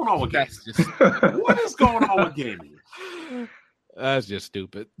 what's going on with gaming? What is going on with gaming? That's just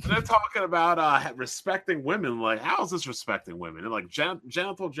stupid. They're talking about respecting women. Like, how is this respecting women? And like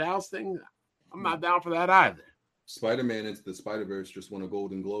genital jousting? I'm not down for that either. Spider-Man into the Spider-Verse just won a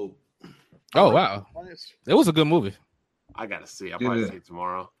Golden Globe. Oh, wow. It was a good movie. I got to see. I'll probably see it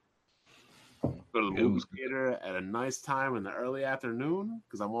tomorrow. Go to the movie theater at a nice time in the early afternoon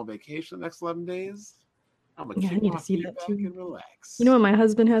because I'm on vacation the next 11 days. I'm gonna I need to see that too. And relax. You know what my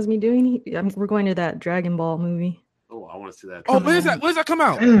husband has me doing? We're going to that Dragon Ball movie. Oh, I want to see that. Oh, when does that come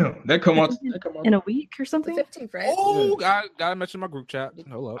out? Damn, that come out in a week or something. 15th, right? Oh, gotta mention my group chat.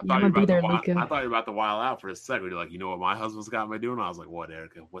 Hold up. I thought I'm gonna be there, I Luca. thought you were about to wild out for a second. You're like, you know what my husband's got me doing? I was like, what,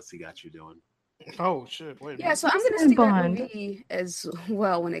 Erica? What's he got you doing? Oh shit! Wait. Yeah, so I'm gonna see that movie as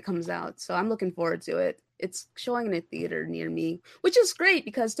well when it comes out. So I'm looking forward to it. It's showing in a theater near me, which is great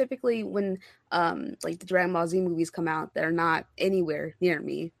because typically when like the Dragon Ball Z movies come out, they're not anywhere near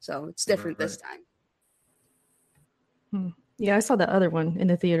me. So it's different this time. Yeah, I saw the other one in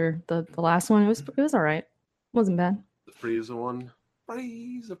the theater. The last one, it was all right. Wasn't bad. The Frieza one.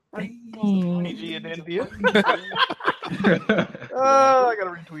 Frieza. PG and India. I gotta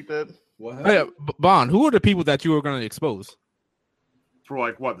retweet that. Hey, Bond, who are the people that you were going to expose? For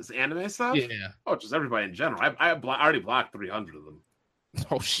like what, this anime stuff? Yeah. Oh, just everybody in general. I already blocked 300 of them.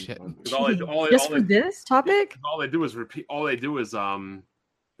 Oh shit! Just for this topic? All they do is repeat. All they do is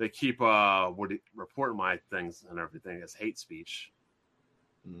they keep reporting my things and everything as hate speech.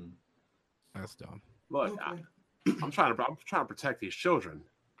 That's dumb. Look, I'm trying to protect these children.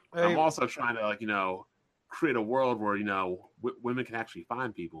 Hey. I'm also trying to create a world where women can actually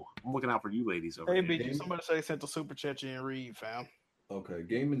find people. I'm looking out for you ladies over Hey, here. BG, somebody say sent the super chat you and read, fam. Okay,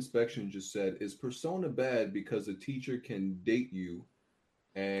 Game Inspection just said, is Persona bad because a teacher can date you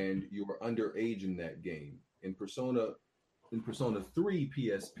and you are underage in that game? In Persona 3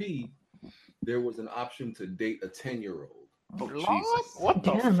 PSP, there was an option to date a 10-year-old. Oh, Jesus. What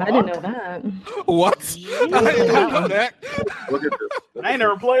the Damn, fuck? I didn't know that. What? I didn't know that. Look at this. I ain't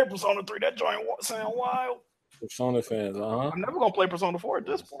never played Persona 3. That joint sound wild. Persona fans, I'm never gonna play Persona 4 at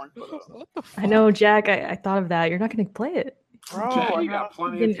this point. But, What the fuck? I know, Jack. I thought of that. You're not going to play it. bro, Jack, I you got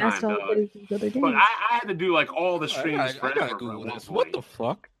plenty of Getting asked time, to dog. play these other games. But I had to do like all the streams I forever. gotta bro, Google at this. one What point. the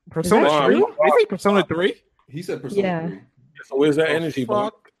fuck? Persona Wow. 3? You say Persona 3? He said Persona Yeah. 3. So where's that energy, bro?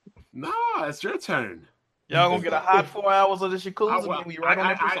 Fuck. Nah, it's your turn. y'all gonna get a hot 4 hours of this Yakuza and we right on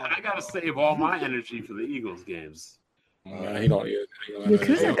that Persona. I gotta save all my energy for the Eagles games. Nah, he don't.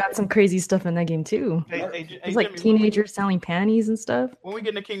 Yakuza got some crazy stuff in that game, too. Hey, It's like Jimmy, teenagers selling panties and stuff. when we get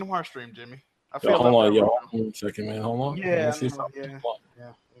in the Kingdom Hearts stream, Jimmy. I Yo, hold left on, out yo. right Hold on a second, man. Hold on. Yeah, Let me I see know, something.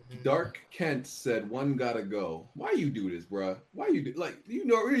 yeah. Dark Kent said, "One gotta go." Why you do this, bruh? Why you do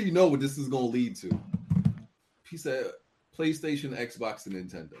really know what this is gonna lead to? He said, "PlayStation, Xbox, and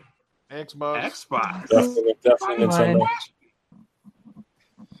Nintendo." Xbox. Definitely Nintendo.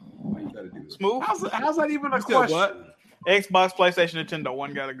 Why you gotta do this? Smooth. How's that even a You said question? what? Xbox, PlayStation, Nintendo.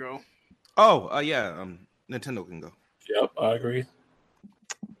 One gotta go. Oh, yeah. Nintendo can go. Yep, I agree.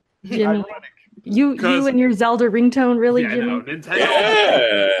 Jimmy, you and your Zelda ringtone, really, Yeah, Jimmy? no, Nintendo.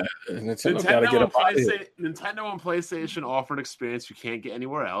 Yeah, Nintendo gotta get up out of here. Nintendo and PlayStation offer an experience you can't get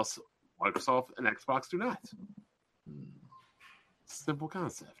anywhere else. Microsoft and Xbox do not. Simple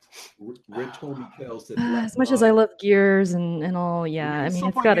concept. Rich Homie Kel said, As much as I love Gears and all, yeah, I mean,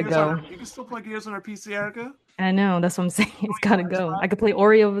 it's gotta go. You can still play Gears on our PC, Erica. I know, that's what I'm saying. It's gotta go. I could play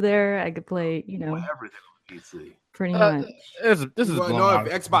Ori over there. I could play, Everything on PC. pretty much. This is Well, blown no, out.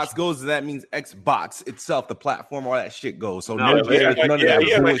 if Xbox goes, that means Xbox itself, the platform, all that shit goes. So No, none of that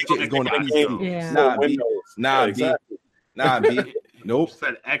yeah, bullshit is going to PC. Yeah. Nah, B. Windows. Nah, Yeah, B. exactly. Nah, B. Nope.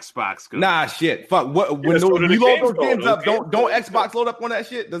 Said Xbox. Go. Nah, shit. Fuck. What? When so do you the load games those go, games those up, games don't Xbox load up on that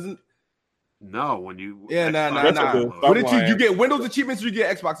shit? Doesn't? No, when you. Yeah, nah. Xbox good. download. What did you lying. get? Windows achievements or you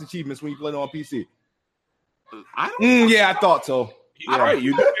get Xbox achievements when you play it on PC? I don't. Yeah, I thought so. All right,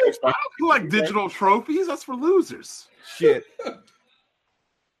 you do Xbox. I don't feel like digital trophies. That's for losers. Shit.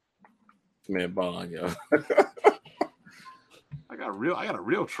 Man, Bond, yo. I got a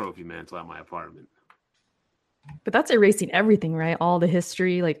real trophy mantle at my apartment. But that's erasing everything, right? All the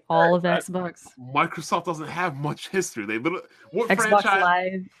history, like all of Xbox. Microsoft doesn't have much history. They literally what Xbox franchise?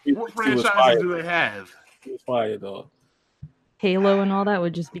 Live, What He was franchises fired. do they have? He was fired, dog. Halo, and all that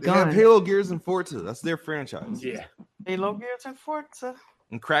would just be They have gone. Halo, Gears, and Forza. That's their franchise. Yeah. Halo, Gears, and Forza.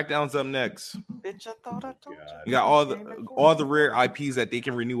 And Crackdown's up next. Bitch, I thought I told you. You got all the rare IPs that they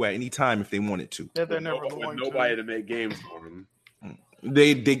can renew at any time if they wanted to. That they're never With going nobody to. to make games for them.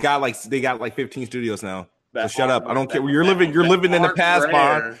 They got like 15 studios now. So That shut up. aren't- I don't care. that- You're living that in the aren't past, rare.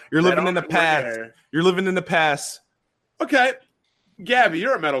 Bond. You're That living in the aren't past. rare. You're living in the past. Okay. Gabby,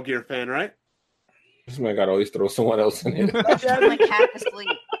 you're a Metal Gear fan, right? This man got to always throw someone else in here. I'm like half asleep.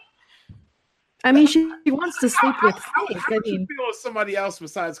 I mean, she wants to sleep with Snake. How I did you mean, feel if somebody else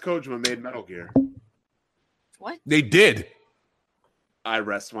besides Kojima made Metal Gear? What? They did. I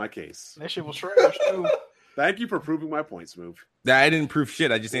rest my case. That shit was trash, too. Thank you for proving my point, Smooth. I didn't prove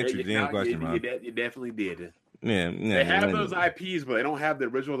shit. I just answered you, the damn question, you, man. you definitely did. Yeah, They have those IPs, but they don't have the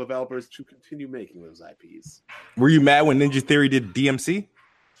original developers to continue making those IPs. Were you mad when Ninja Theory did DMC?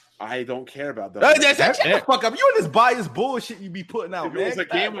 I don't care about that. Shut the fuck up. You and this biased bullshit you be putting out, man. It was a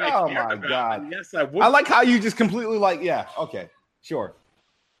game Oh my god. Yes, I would. I like how you just completely okay, sure.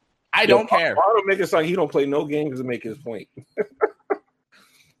 I don't care. I don't make it like he don't play no games to make his point.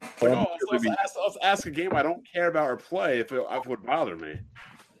 Let's ask a game I don't care about or play if it would bother me.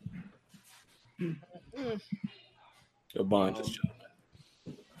 Your bond just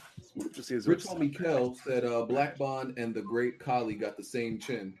Rich Homie Kel said Black Bond and the Great Kali got the same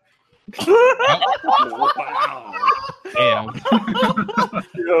chin. Wow. Damn.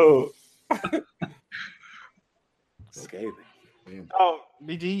 Yo. Scathing. Oh,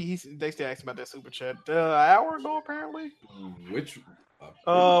 BG, they still asking about that super chat. An hour ago, apparently. Which?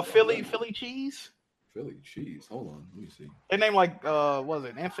 Philly cheese. Philly cheese. Hold on, let me see. They named like was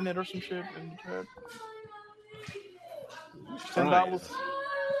it Infinite or some shit in the chat? $10.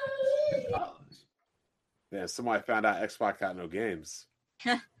 Yeah, somebody found out Xbox got no games.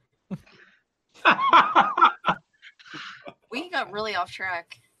 We got really off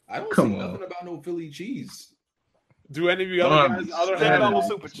track. I don't see nothing about no Philly cheese. Do any of you guys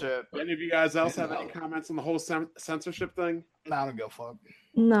super chat? Any of you guys else have any comments on the whole censorship thing? Nah, I don't give a fuck.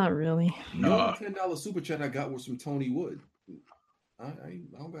 Not really. The $10 super chat I got was from Tony Wood. I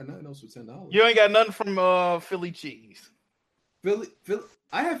don't got nothing else for $10. You ain't got nothing from Philly cheese. Philly,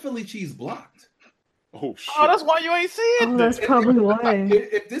 I have Philly cheese blocked. Oh shit! Oh, that's why you ain't see it. Oh, that's probably why.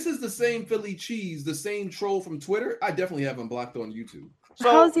 If this is the same Philly cheese, the same troll from Twitter, I definitely have him blocked on YouTube. So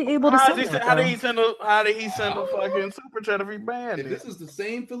how is he able to send that? How did he send a fucking super chat if he banned If it? this is the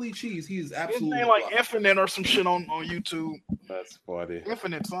same Philly cheese, he is absolutely His name like Infinite or some shit on YouTube. That's funny.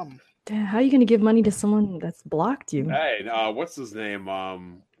 Infinite something. Damn, how are you going to give money to someone that's blocked you? Hey, what's his name?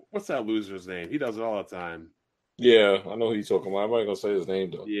 What's that loser's name? He does it all the time. Yeah, I know who you're talking about. I'm not gonna say his name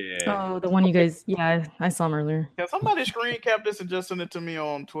though. Yeah. Oh, the one you guys. Yeah, I saw him earlier. Can somebody screen cap this and just send it to me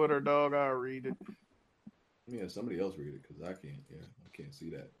on Twitter, dog? I'll read it. Yeah, somebody else read it because I can't. Yeah, I can't see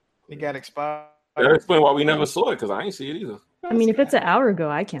that. It got expired. That explains why we never saw it because I ain't see it either. I mean, if it's an hour ago,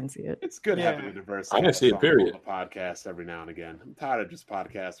 I can't see it. It's good having a diversity. I didn't see it, period. Podcast every now and again. I'm tired of just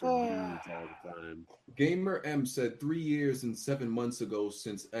podcasts reviews all the time. Gamer M said 3 years and 7 months ago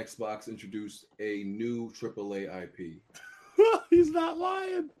since Xbox introduced a new AAA IP. He's not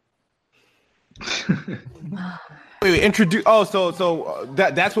lying. Wait, introduce. Oh, so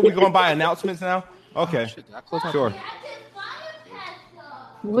that's what we're going by announcements now. Okay, sure.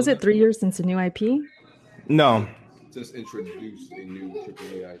 Was it 3 years since a new IP? No. Just introduced a new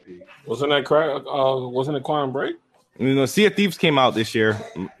AAA IP. Wasn't it Quantum Break? You know, Sea of Thieves came out this year,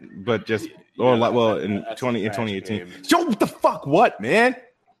 but just in 2018. Yo, what the fuck? What, man?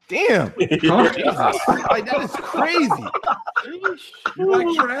 Damn. Jesus. Like, that is crazy. You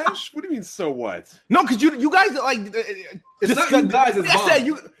like trash? What do you mean? So what? No, because you guys are like. It's not you guys. It's I said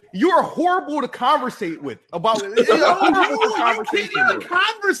you're horrible to conversate with about. You can't even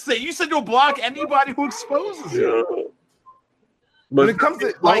conversate. You said you'll block anybody who exposes you. When it comes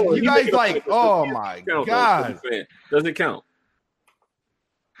to like you guys, like, oh my god, does it count?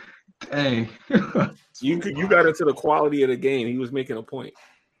 Hey, you got into the quality of the game. He was making a point.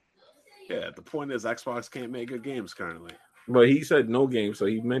 Yeah, the point is Xbox can't make good games currently. But he said no game, so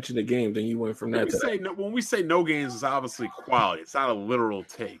he mentioned the game. Then you went from that. When we say no games, it's obviously quality. It's not a literal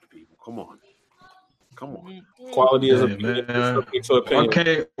take, people. Come on. Quality is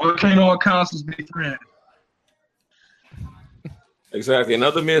what can't all consoles be friends? Exactly.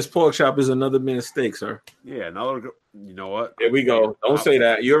 Another man's pork chop is another man's steak, sir. Yeah, you know what? There we go. Don't say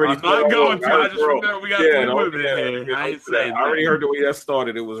that. You already. I'm not going to. I just remember we got to I ain't saying. I already heard the way that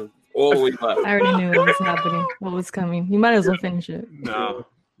started. It was all the way left. I already knew what was happening, what was coming. You might as well finish it. No,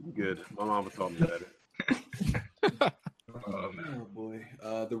 good. My mama told me better. Oh boy.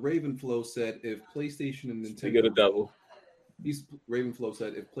 The Ravenflow said if PlayStation and Nintendo you get a double. Ravenflow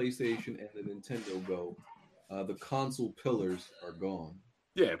said if PlayStation and the Nintendo go, the console pillars are gone.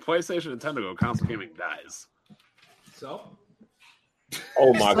 Yeah, PlayStation, Nintendo go, console gaming dies. So?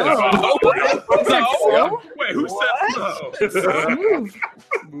 Oh my god! Wait, who said so?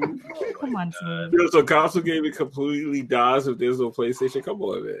 Come on, Smooth. So console gaming completely dies if there's no PlayStation. Come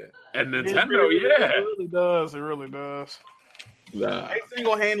on, man. And Nintendo, yeah, it really does. It really does. Nah, they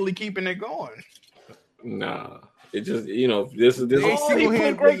single-handedly keeping it going. Nah, it just this is. He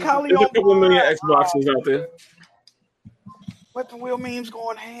put Great Kali There's on a couple million Xboxes out there. Weapon Wheel meme's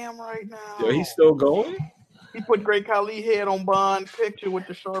going ham right now. Yo, he's still going. He put Great Kali head on Bond picture with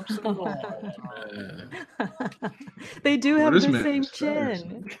the sharp suit on. They do have the same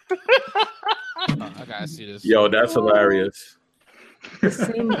chin. I gotta see this. Yo, that's hilarious. The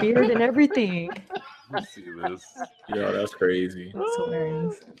same beard and everything. Let's see this. Yo, that's crazy. That's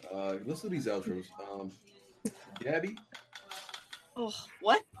hilarious. Let's do these outros. Gabby. Oh,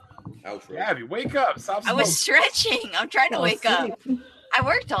 what? Outro. Gabby, wake up! Stop. I was stretching. I'm trying to wake up. I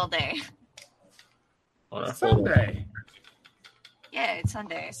worked all day. Oh, Sunday. Yeah, it's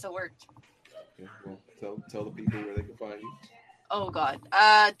Sunday. I still worked. Okay, well, tell the people where they can find you. Oh God.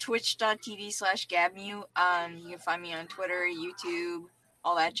 Twitch.tv/Gabmu. You can find me on Twitter, YouTube,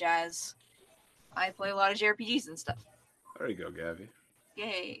 all that jazz. I play a lot of JRPGs and stuff. There you go, Gabby.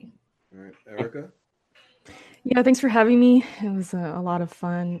 Yay. All right, Erica. Yeah, thanks for having me. It was a lot of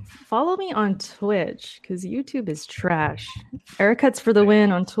fun. Follow me on Twitch because YouTube is trash. Ericuts for the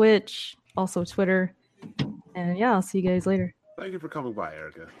win on Twitch, also Twitter. And yeah, I'll see you guys later. Thank you for coming by,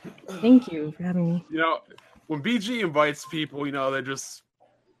 Erica. Thank you for having me. You know, when BG invites people, you know, they're just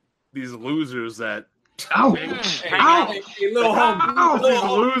these losers that Ow! Ow! Hey, little homie. These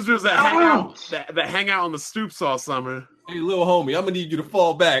losers that hang out that hang out on the stoops all summer. Hey, little homie, I'm gonna need you to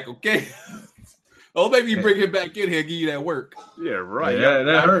fall back, okay? Oh, maybe bring him back in here and give you that work. Yeah, right. Yeah,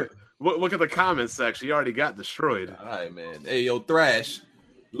 that hurt. Look at the comments section. He already got destroyed. All right, man. Hey, yo, Thrash.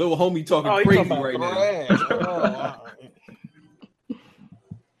 Little homie talking crazy right now.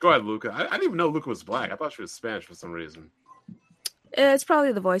 Go ahead, Luca. I didn't even know Luca was black. I thought she was Spanish for some reason. It's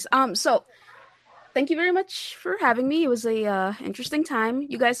probably the voice. So thank you very much for having me. It was a interesting time.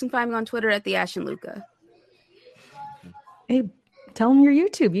 You guys can find me on Twitter at the Ash and Luca. Hey, tell them your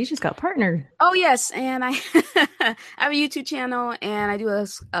YouTube. You just got partnered. Oh yes, and I I have a YouTube channel and I do a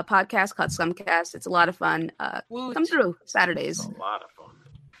podcast called Scumcast. It's a lot of fun. Come through Saturdays. It's a lot of fun.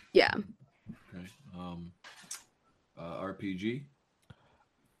 Yeah. Okay. RPG.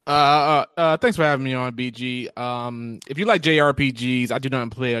 Thanks for having me on, BG. If you like JRPGs, I do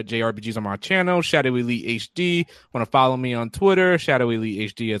not play JRPGs on my channel, Shadow Elite HD. Want to follow me on Twitter, Shadow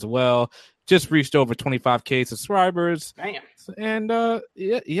Elite HD as well. Just reached over 25K subscribers. Damn. And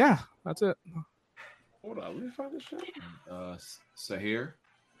yeah, that's it. Hold on, let me find this shit. Sahir.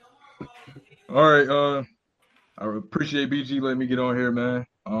 All right, I appreciate BG letting me get on here, man.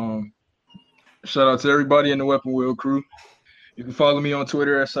 Shout out to everybody in the Weapon Wheel crew. You can follow me on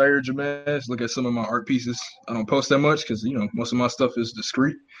Twitter at Sire Jamez. Look at some of my art pieces. I don't post that much because, you know, most of my stuff is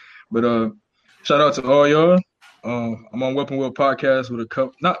discreet. But shout out to all y'all. I'm on Weapon Wheel Podcast with a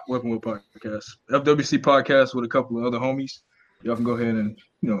couple, not Weapon Wheel Podcast, FWC Podcast with a couple of other homies. Y'all can go ahead and,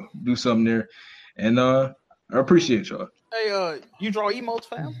 you know, do something there. And I appreciate y'all. Hey, you draw emotes,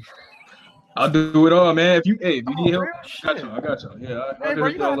 fam? I'll do it all, man. If you need help, I got y'all. Yeah, hey, bro,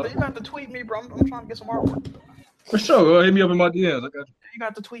 you got to tweet me, bro. I'm trying to get some artwork. For sure. Hit me up in my DMs. I got you. You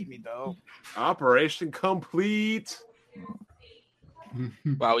got to tweet me, though. Operation complete.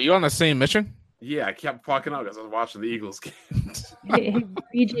 Wow, you on the same mission? Yeah, I kept fucking up because I was watching the Eagles game. Hey,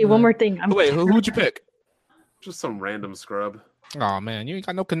 BG, one more thing. Wait, who'd you pick? Just some random scrub. Oh man, you ain't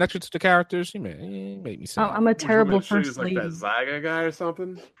got no connection to the characters. You made me sad. I'm a terrible first like lady. that Zaga guy or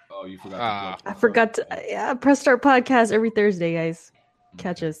something. Oh, you forgot. I forgot to. Yeah, Press Start Podcast every Thursday, guys.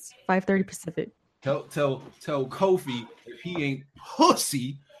 Catch us 5:30 Pacific. Tell Kofi if he ain't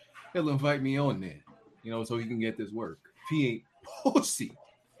pussy, he'll invite me on there. You know, so he can get this work. If he ain't pussy,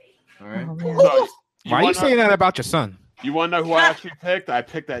 all right. Oh, why are you saying that about your son? You want to know who I actually picked? I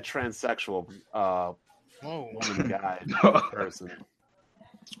picked that transsexual woman guy person.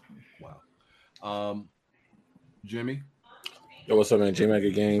 Wow. Jimmy. Yo, what's up, man? J-Mega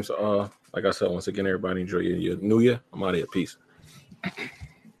Games. Like I said, once again, everybody enjoy your New Year. I'm out of here. Peace.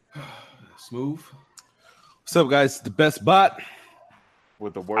 Smooth. What's up, guys? The best bot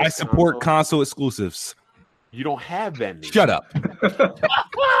with the worst. I support console exclusives. You don't have that. Shut up.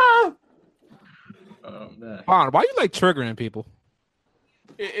 Bond, why you like triggering people?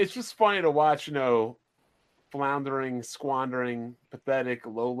 It's just funny to watch, you know, floundering, squandering, pathetic,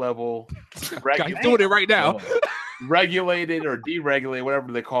 low-level, He's doing it right now. Regulated or deregulated, whatever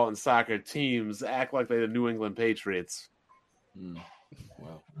they call it in soccer, teams act like they're the New England Patriots.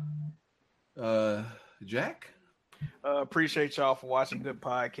 Wow. Jack? Appreciate y'all for watching Good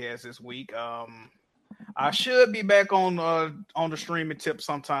Podcast this week. I should be back on the streaming tip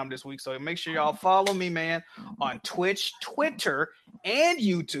sometime this week, so make sure y'all follow me, man, on Twitch, Twitter, and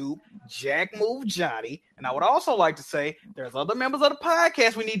YouTube, Jack Move Johnny. And I would also like to say there's other members of the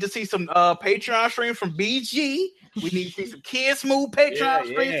podcast. We need to see some Patreon streams from BG. We need to see some Kids Move Patreon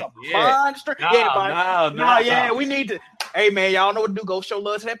streams, some Bond streams. Yeah, we need to. Hey, man, y'all know what to do. Go show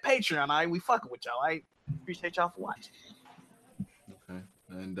love to that Patreon. All right, we fucking with y'all. All right, appreciate y'all for watching. Okay,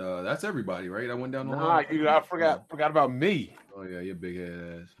 and that's everybody, right? I went down the line. Nah, I forgot about me. Oh yeah, your big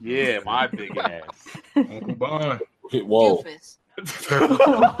head ass. Yeah, my big ass. Uncle Bond. Whoa.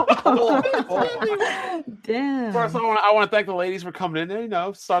 Damn. First, I want to thank the ladies for coming in there. You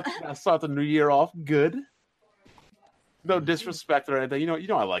know, start the new year off good. No disrespect or anything. You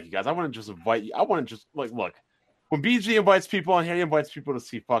know, I like you guys. I want to just invite you. I want to just look. When BG invites people on here, he invites people to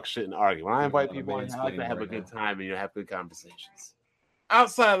see fuck shit and argue. When I invite people on here, I like to have a good time and have good conversations.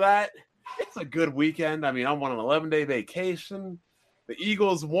 Outside of that, it's a good weekend. I mean, I'm on an 11-day vacation. The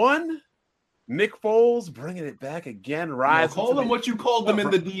Eagles won. Nick Foles bringing it back again. Call them what you called them in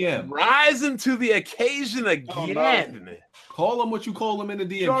the DM. Rising to the occasion again. Call them what you call them in the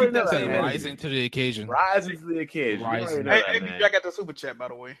DM. Keep that same energy. Rising to the occasion. Rising to the occasion. Hey, I got the super chat, by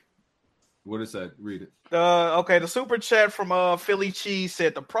the way. What is that? Read it. Okay, the super chat from Philly Cheese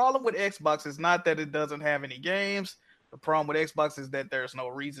said the problem with Xbox is not that it doesn't have any games. The problem with Xbox is that there's no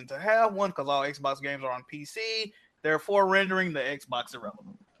reason to have one because all Xbox games are on PC, therefore rendering the Xbox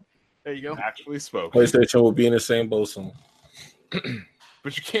irrelevant. There you go. Actually spoke. PlayStation will be in the same boat soon.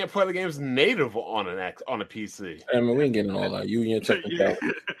 But you can't play the games native on a PC. I mean, we ain't getting all that. You and your technical.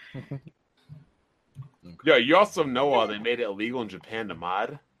 Yo, you also know they made it illegal in Japan to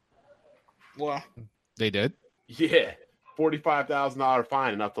mod. Well, they did. Yeah, $45,000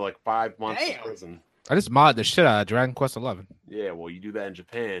 fine and up to like 5 months in prison. I just mod the shit out of Dragon Quest 11. Yeah, well, you do that in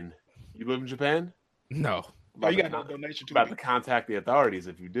Japan. You live in Japan? No. Oh, you got no donation to about to contact the authorities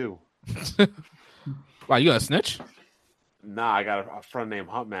if you do. Wow, you got a snitch? Nah, I got a friend named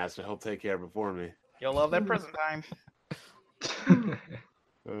Huntmaster. He'll take care of it for me. You'll love that prison time.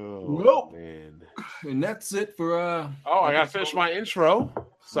 Oh, man. And that's it for I gotta finish my intro.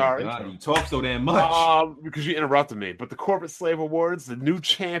 Sorry. God, you talk so damn much. Because you interrupted me. But the Corporate Slave Awards, the new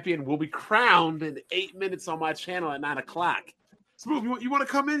champion will be crowned in 8 minutes on my channel at 9:00. Smooth, you want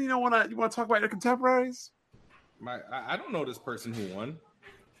to come in? You want to talk about your contemporaries? I don't know this person who won.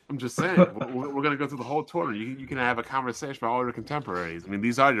 I'm just saying, we're going to go through the whole tournament. You can have a conversation about all your contemporaries. I mean,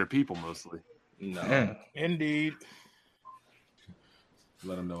 these are your people mostly. No. Indeed.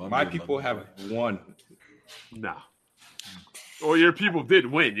 Let them know. My people have won. No. Or your people did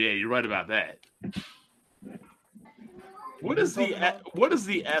win. Yeah, you're right about that. What does the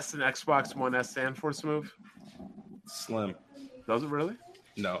S in Xbox One S stand for, Smooth? Slim. Does it really?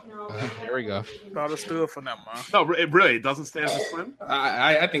 No. Here we go. Thought it stood for them, man. No, it doesn't stand for Slim.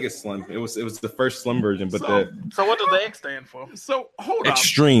 I think it's Slim. It was the first Slim version, but so what does the X stand for? So hold on.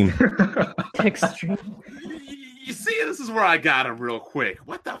 Extreme. Extreme. You see, this is where I got him real quick.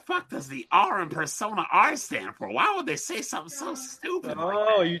 What the fuck does the R in Persona R stand for? Why would they say something so stupid?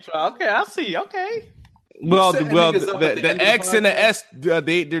 You try. Okay, I see. Okay. Well, the X and the S,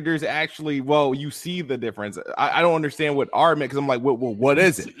 there's actually, you see the difference. I don't understand what R meant because I'm like, what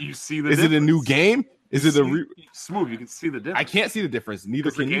is it? You see the is difference? It a new game? Is it Smooth? You can see the difference. I can't see the difference.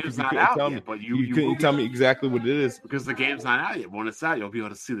 Neither can you. Because the game's not out yet, but you couldn't tell me exactly what it is. Because the game's not out yet. When it's out, you'll be able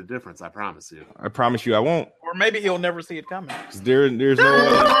to see the difference. I promise you. I promise you, I won't. Or maybe he'll never see it coming. There's no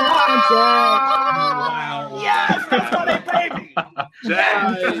way. Wow! Yes, that's what they baby.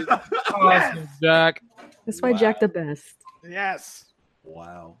 Jack. Awesome, Jack. That's why Jack the best. Yes.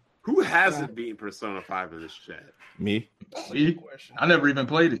 Wow. Who hasn't beaten Persona 5 in this chat? Me. I never even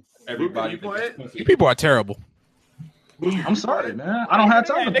played it. Everybody play it? You people are terrible. I'm sorry, man. I don't have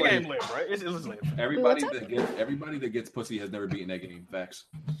time to play game it. live, right? It's live. Everybody that gets pussy has never beaten that game. Facts.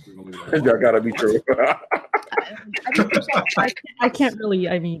 That gotta be true. I can't really.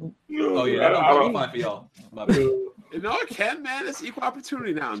 I mean. Oh yeah, I don't qualify for y'all. My bad. No, it can, man. It's equal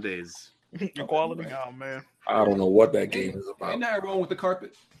opportunity nowadays. Equality, oh man. I don't know what that game is about. Ain't that wrong with the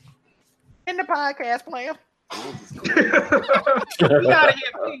carpet? In the podcast player. As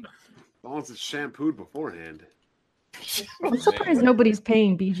long as it's shampooed beforehand. I'm surprised nobody's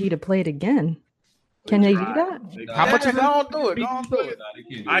paying BG to play it again. Can they do that? How much is Don't do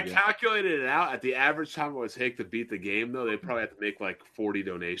it. I calculated it out. At the average time it would take to beat the game, though, they probably have to make like 40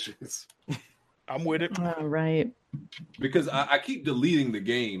 donations. I'm with it. Right. Because I keep deleting the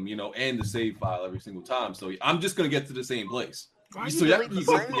game, and the save file every single time. So I'm just gonna get to the same place. So y'all can keep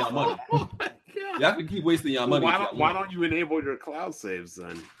wasting your money. Y'all can keep wasting your money. Why don't you enable your cloud saves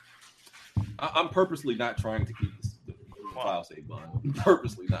then? I'm purposely not trying to keep the cloud save on. I'm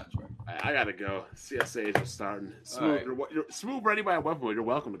purposely not trying. I gotta go. CSA is starting. Smooth, right. you're smooth ready by a weapon. You're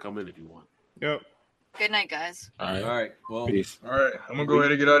welcome to come in if you want. Yep. Good night, guys. All right. Well, peace. All right, I'm gonna go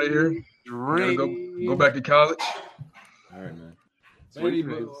ahead and get out of here. Go back to college. All right, man.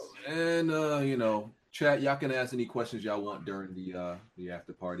 And chat. Y'all can ask any questions y'all want during the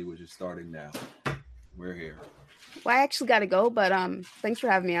after party, which is starting now. We're here. Well, I actually got to go, but thanks for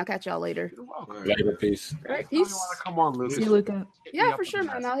having me. I'll catch y'all later. You're welcome. Later, peace. All right, peace. Come on, Luke. See you, Luca. Yeah, for sure,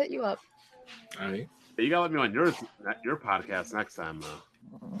 man. I'll hit you up. All right. You gotta let me on your podcast next time,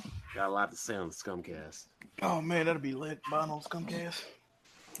 though. Got a lot to say on the Scumcast. Oh man, that'll be lit. Buying on Scumcast.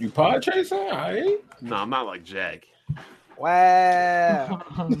 You pod chasing? I ain't. No, I'm not like Jag. Wow.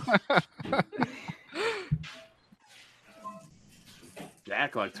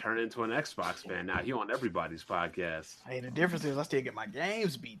 Jack like turned into an Xbox fan now. He on everybody's podcast. Hey, the difference is I still get my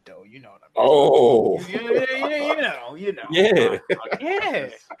games beat though. You know what I mean? Oh. Yeah. Yeah. Yeah.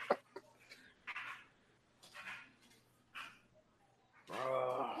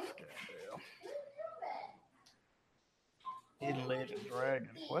 Hidden Legend Dragon.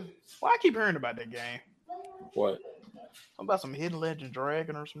 What? Why I keep hearing about that game? What? Something about some Hidden Legend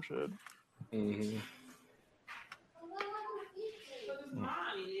Dragon or some shit. Mm-hmm.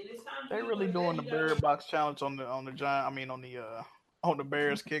 They really doing the Bird Box challenge on the giant. I mean on the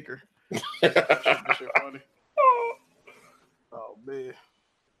Bears kicker. That shit funny. Oh man.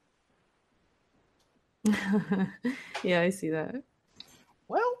 Yeah, I see that.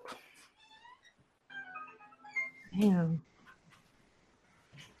 Well. Damn.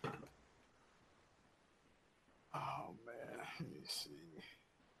 Oh man, let me see.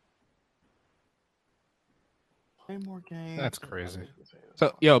 Play more games. That's crazy.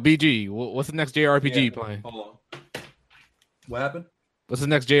 So, yo, BG, what's the next JRPG playing? Hold on. What happened? What's the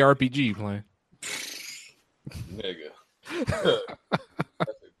next JRPG playing? Nigga. That's a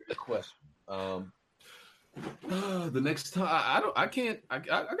good question. The next time I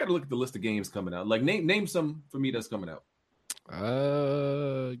gotta look at the list of games coming out. Like name some for me that's coming out.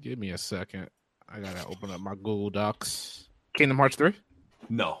 Give me a second. I gotta open up my Google Docs. Kingdom Hearts 3?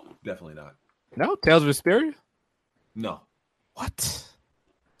 No, definitely not. No? Tales of Vesperia? No. What?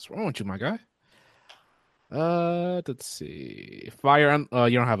 What's wrong with you, my guy? Let's see. Fire. You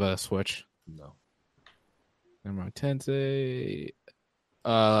don't have a Switch. No. Never mind. Tensei.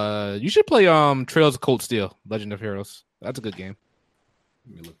 You should play Trails of Cold Steel, Legend of Heroes. That's a good game.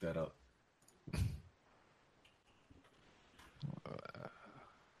 Let me look that up.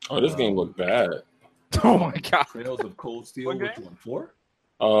 Oh, this game looked bad. Oh my god. Trails of Cold Steel. Which one?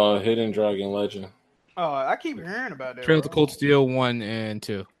 4? Hidden Dragon Legend. Oh, I keep hearing about that. Trails of Cold Steel 1 and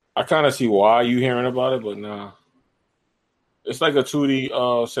 2. I kind of see why you hearing about it, but nah. It's like a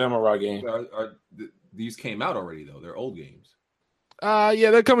 2D samurai game. These came out already though. They're old games.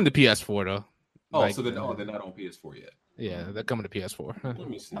 Yeah, they're coming to PS4 though. Oh, so they're not on PS4 yet. Yeah, they're coming to PS4. Let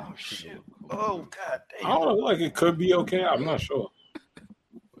me see. Oh shit. Oh god damn. I don't know. Like it could be okay. I'm not sure.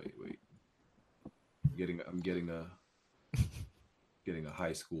 Wait. I'm getting a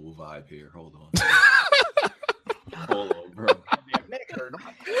high school vibe here. Hold on. Hold on, bro.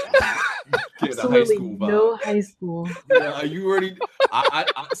 Absolutely no high school. Yeah, you already. I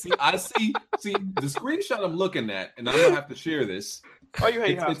see the screenshot I'm looking at, and I'm gonna have to share this. Oh, you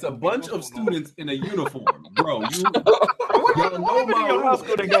hate it's a bunch of students in a uniform, bro. You know my high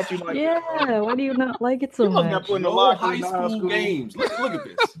school they got you like yeah. Why do you not like it so much? No high school games. Look at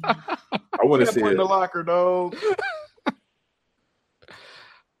this. I want to see it in the locker, dog.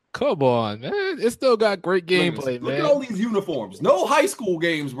 Come on, man. It still got great gameplay, man. Look at all these uniforms. No high school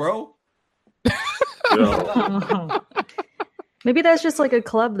games, bro. Maybe that's just like a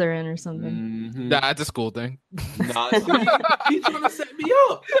club they're in or something. Mm-hmm. Nah, it's a school thing. Nah, he's trying to set me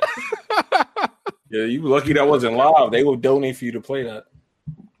up. Yeah, you lucky that wasn't live. They will donate for you to play that.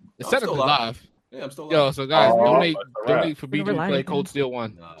 It's technically live. Yeah, I'm still live. Yo, so guys, donate for BG to play Cold Steel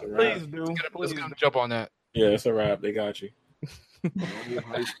 1. Please do. Let's get him jump on that. Yeah, it's a wrap. They got you. No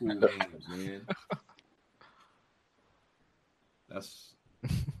high school games, man. That's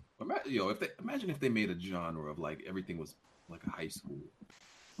imagine if they made a genre of like everything was like a high school.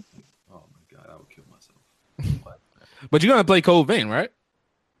 Like, oh my god, I would kill myself. But you're gonna play Code Vein, right?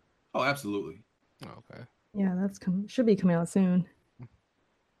 Oh, absolutely. Okay. Yeah, should be coming out soon.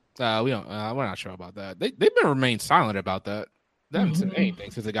 We don't. We're not sure about that. They've been remained silent about that. They haven't said anything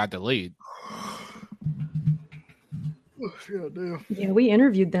since it got delayed. Yeah, we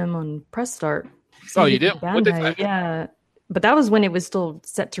interviewed them on Press Start. Oh, you did? What they say? Yeah, but that was when it was still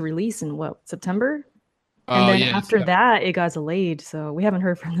set to release in September. And then after that, it got delayed. So we haven't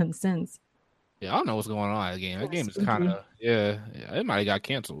heard from them since. Yeah, I don't know what's going on in the game. That game is kind of it might have got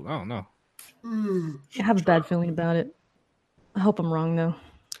canceled. I don't know. I have a bad feeling about it. I hope I'm wrong though.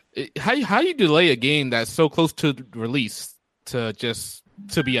 How you delay a game that's so close to release to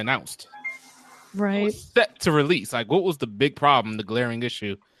be announced? Right. Set to release. Like, what was the big problem, the glaring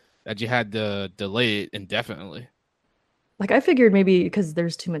issue that you had to delay it indefinitely? Like, I figured maybe because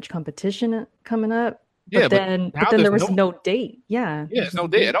there's too much competition coming up. But then there was no date. Yeah. Yeah, there's no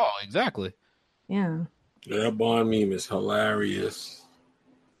date at all. Exactly. Yeah. That Bond meme is hilarious.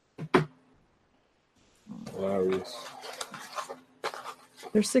 Hilarious.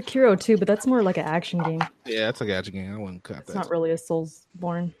 There's Sekiro too, but that's more like an action game. Yeah, it's like an action game. I wouldn't cut It's that. not really a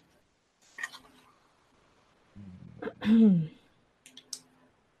Soulsborne. I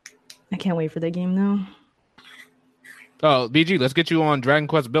can't wait for that game though. Oh, BG, let's get you on Dragon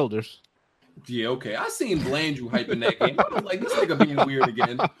Quest Builders. Yeah, okay. I seen Blandrew hyping that game. I was like, this nigga being weird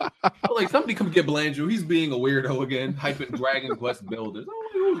again. I was like, somebody come get Blandrew. He's being a weirdo again, hyping Dragon Quest Builders. I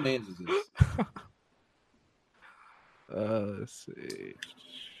was like, whose man's is this? Let's see.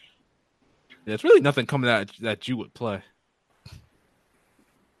 There's really nothing coming out that you would play.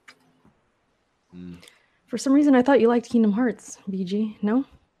 For some reason, I thought you liked Kingdom Hearts, BG. No?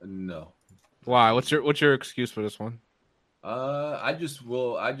 No. Why? What's your excuse for this one? I just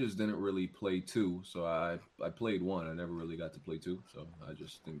didn't really play 2, so I played 1. I never really got to play 2, so I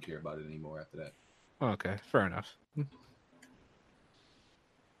just didn't care about it anymore after that. Okay, fair enough.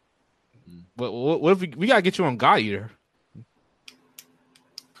 What if we gotta get you on God Eater?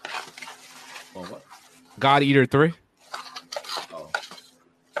 On what? God Eater 3. Oh,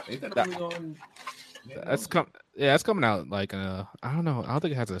 ain't that only on? That's coming out like I don't know. I don't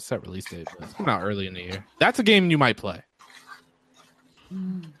think it has a set release date, but it's coming out early in the year. That's a game you might play.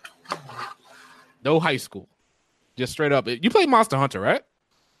 No high school, just straight up. You played Monster Hunter, right?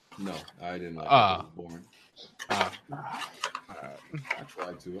 No, I didn't. Like it was boring. I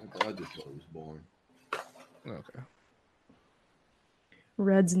tried to. I just thought it was boring. Okay.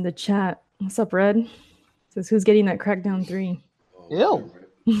 Red's in the chat. What's up, Red? Says who's getting that Crackdown 3? Ew.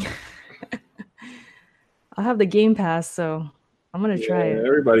 I'll have the Game Pass, so I'm gonna try it.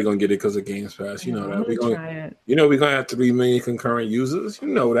 Everybody gonna get it because of Games Pass. You know that. I'm gonna try it. You know we're gonna have 3 million concurrent users. You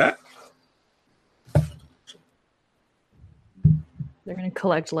know that. They're gonna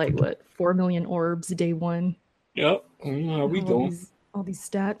collect like what 4 million orbs day 1. Yep. How we doing? All these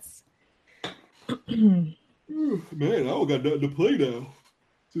stats. Man, I don't got nothing to play now.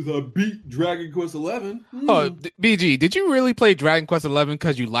 Since I beat Dragon Quest 11. Oh, BG, did you really play Dragon Quest 11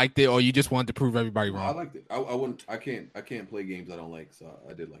 because you liked it, or you just wanted to prove everybody wrong? I liked it. I wouldn't. I can't play games I don't like, so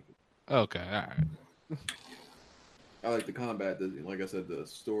I did like it. Okay, all right. I like the combat. Like I said, the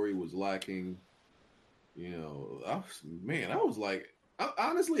story was lacking. You know, I was like,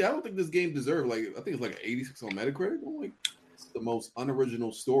 honestly, I don't think this game deserved. Like, I think it's like an 86 on Metacritic. I'm like, it's the most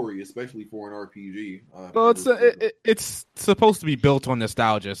unoriginal story, especially for an RPG. Well, it's supposed to be built on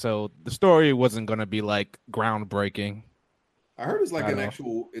nostalgia, so the story wasn't going to be like groundbreaking. I heard it's like an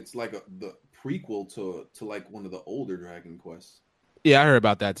actual. It's like the prequel to like one of the older Dragon Quests. Yeah, I heard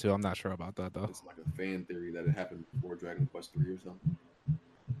about that too. I'm not sure about that though. It's like a fan theory that it happened before Dragon Quest 3 or something.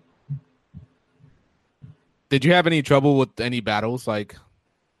 Did you have any trouble with any battles? Like,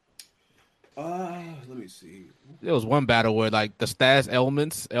 let me see. There was one battle where like the status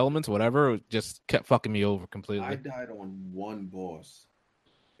elements, whatever, just kept fucking me over completely. I died on one boss.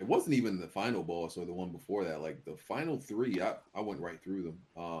 It wasn't even the final boss or the one before that. Like the final 3, I went right through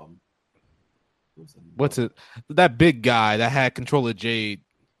them. What's it? That big guy that had control of Jade,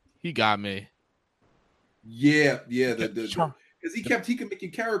 he got me. Yeah, because he could make your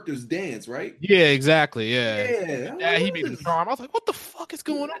characters dance, right? Yeah, exactly. Yeah, he made him charm. I was like, what the fuck is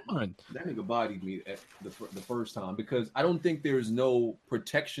going on? That nigga bodied me at the first time because I don't think there's no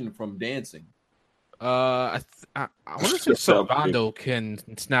protection from dancing. I wonder if Salvando can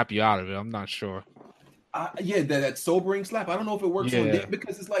snap you out of it. I'm not sure. Yeah, that sobering slap. I don't know if it works on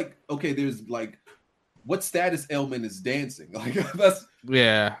because it's like, okay, there's like, what status ailment is dancing? Like that's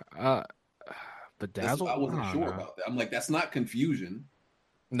Bedazzle. I wasn't sure about that. I'm like, that's not confusion.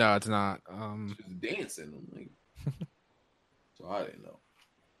 No, it's not. It's just dancing. I'm like, so I didn't know.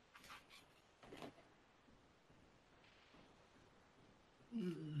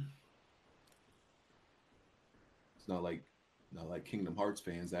 It's not like Kingdom Hearts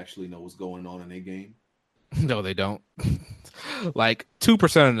fans actually know what's going on in their game. No, they don't. Like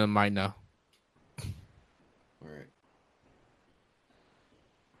 2% of them might know. All right.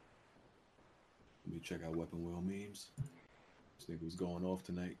 Let me check out Weapon Wheel memes. This nigga was going off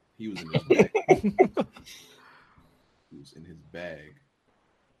tonight. He was in his bag. He was in his bag.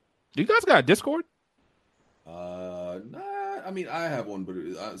 You guys got a Discord? Nah. I mean, I have one, but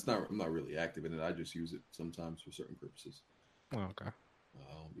it's not. I'm not really active in it. I just use it sometimes for certain purposes. Oh, okay.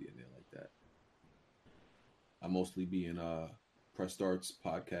 I don't be in there like that. I mostly be in Press Starts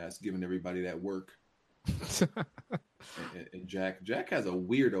podcast, giving everybody that work. and Jack has a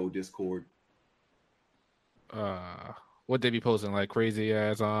weirdo Discord. What they be posting like crazy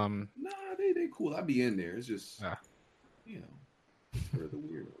as Nah, they cool. I be in there. It's just you know, for the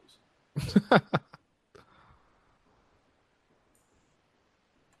weirdos.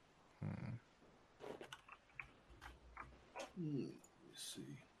 Let's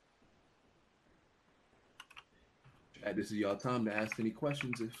see. This is y'all time to ask any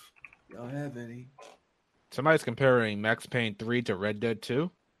questions if y'all have any. Somebody's comparing Max Payne 3 to Red Dead 2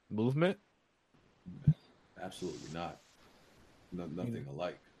 movement. Absolutely not. Nothing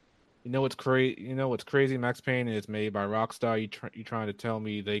alike. You know what's crazy? You know what's crazy? Max Payne is made by Rockstar. You trying to tell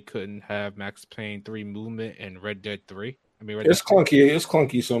me they couldn't have Max Payne 3 movement in Red Dead 3? I mean, it's clunky. It's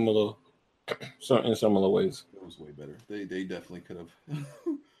clunky similar, in similar ways. It was way better. They definitely could have.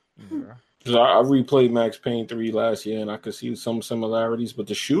 Yeah. I replayed Max Payne 3 last year, and I could see some similarities, but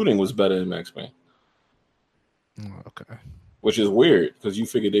the shooting was better in Max Payne. Okay. Which is weird because you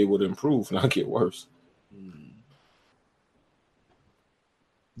figured they would improve, not get worse.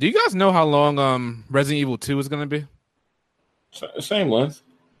 Do you guys know how long Resident Evil 2 is going to be? Same length.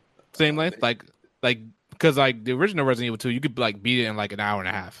 Same length? Like because like the original Resident Evil 2, you could like beat it in like an hour and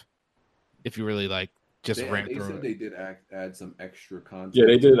a half if you really like just ran through said it. They did add some extra content. Yeah,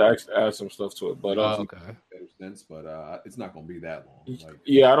 they did add some stuff to it, but okay. Better sense, but it's not going to be that long. Like,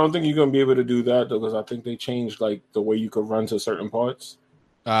 yeah, I don't think you're going to be able to do that though, because I think they changed like the way you could run to certain parts.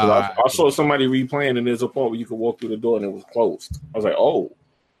 I saw somebody replaying, and there's a part where you could walk through the door and it was closed. I was like, oh,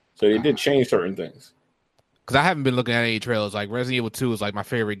 so they did change certain things. Because I haven't been looking at any trailers. Like Resident Evil 2 is like my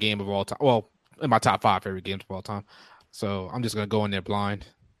favorite game of all time. Well, in my top 5 favorite games of all time. So I'm just gonna go in there blind.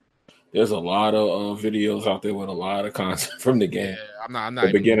 There's a lot of videos out there with a lot of content from the game. Yeah, I'm not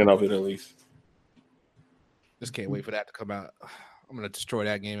the beginning of it at least. Just can't wait for that to come out. I'm gonna destroy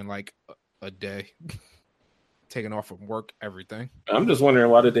that game in like a day. Taking off from work, everything. I'm just wondering,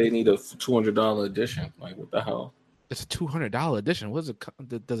 why did they need a $200 edition? Like, what the hell? It's a $200 edition. What is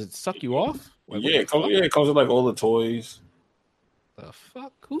it? Does it suck you off? Like, it comes with like all the toys. The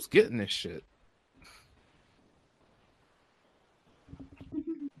fuck? Who's getting this shit?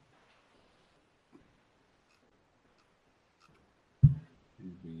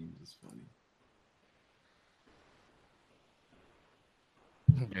 It's funny.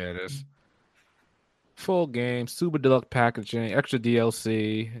 Yeah, it is. Full game, super deluxe packaging, extra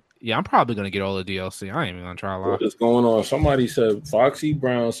DLC. Yeah, I'm probably gonna get all the DLC. I ain't even gonna try a lot. What is going on? Somebody said Foxy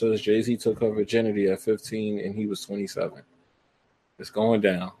Brown says Jay-Z took her virginity at 15 and he was 27. It's going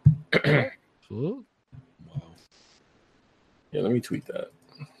down. Wow. Yeah, let me tweet that.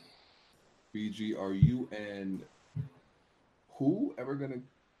 BG, are you and who ever gonna?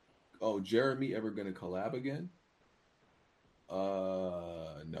 Oh, Jeremy ever gonna collab again?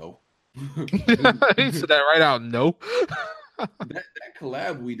 No. He said that right out. No. that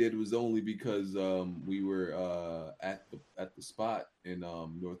collab we did was only because we were at the spot in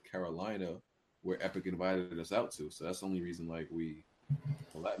North Carolina where Epic invited us out to. So that's the only reason like we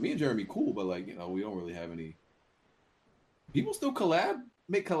collab. Me and Jeremy cool, but like, you know, we don't really have any people still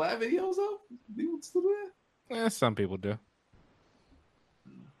make collab videos though? People still do that? Yeah, some people do.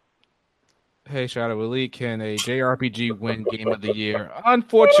 Hey, Shadow Elite, can a JRPG win Game of the Year?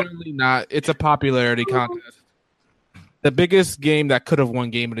 Unfortunately not. It's a popularity contest. The biggest game that could have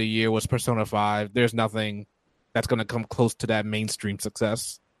won Game of the Year was Persona 5. There's nothing that's going to come close to that mainstream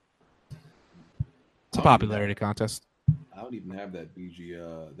success. It's a popularity contest. I don't even have that BG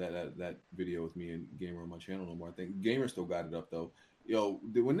that video with me and Gamer on my channel no more. I think Gamer still got it up though. Yo,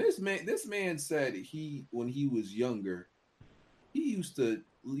 when this man said when he was younger, he used to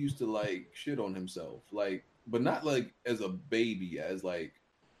like shit on himself, like, but not like as a baby, as like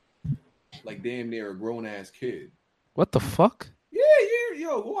damn near a grown ass kid. What the fuck? Yeah,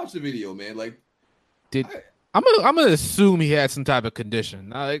 yo, go watch the video, man. Like, I'm gonna assume he had some type of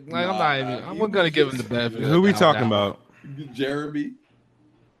condition. I'm gonna give him the benefit. Who we talking about? Jeremy.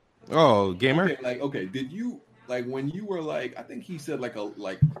 Oh, Gamer. Okay. Did you like when you were like? I think he said like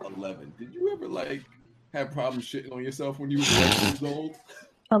 11. Did you ever like have problems shitting on yourself when you were 11 years old?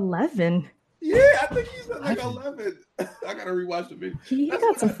 11. Yeah, I think he said like 11. I gotta rewatch the video. He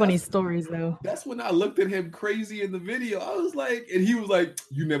got some funny stories though. That's when I looked at him crazy in the video. I was like, and he was like,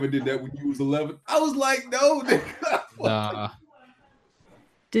 "You never did that when you was 11." I was like, "No, nigga."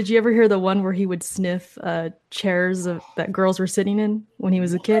 Did you ever hear the one where he would sniff chairs that girls were sitting in when he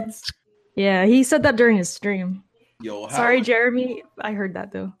was a kid? Yeah, he said that during his stream. Yo, sorry, Jeremy. I heard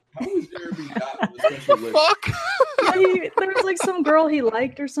that though. How was Jeremy not on a special list? Fuck. There was like some girl he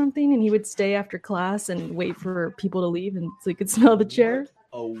liked or something, and he would stay after class and wait for people to leave, and so he could smell the chair.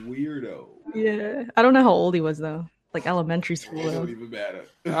 A weirdo. Yeah, I don't know how old he was though. Like elementary school. It don't even matter.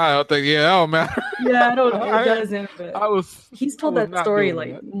 I don't think. Yeah, it don't matter. Yeah, I don't know. It doesn't. But he's told that not story doing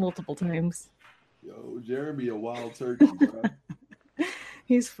like that. multiple times. Yo, Jeremy, a wild turkey, bro.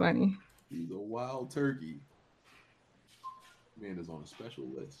 He's funny. He's a wild turkey. Man is on a special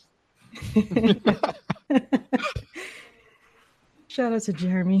list. Shout out to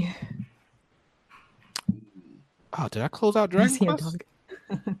Jeremy. Oh, did I close out Dragon Is he a Quest?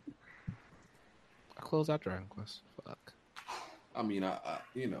 dog? I closed out Dragon Quest. Fuck. I mean, I'll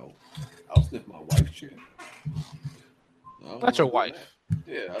sniff my wife's shit. That's your wife. That.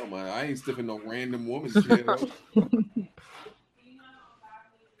 Yeah, I don't mind. I ain't sniffing no random woman's shit.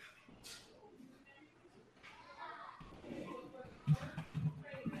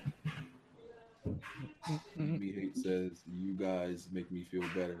 Me Hate says, you guys make me feel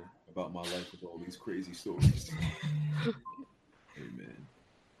better about my life with all these crazy stories. Amen.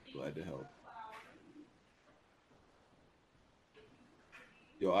 Glad to help.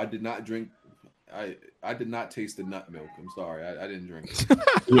 Yo, I did not drink. I did not taste the nut milk. I'm sorry. I didn't drink it.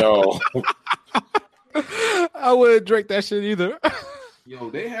 Yo. I wouldn't drink that shit either. Yo,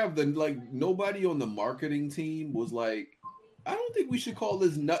 they have nobody on the marketing team was like, I don't think we should call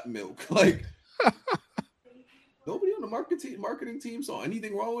this nut milk. Like, nobody on the marketing team saw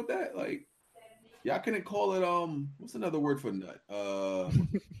anything wrong with that. Like, y'all couldn't call it what's another word for nut? What's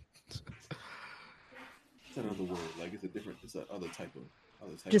another word? Like, it's another type of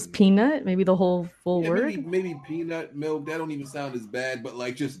just peanut, maybe the whole full word. Maybe peanut milk. That don't even sound as bad, but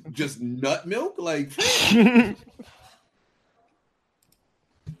like just nut milk, like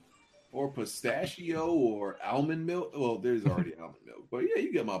or pistachio or almond milk. Well, there's already almond milk, but yeah,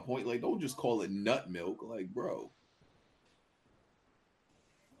 you get my point. Like, don't just call it nut milk, like, bro.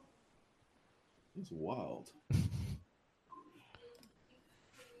 It's wild.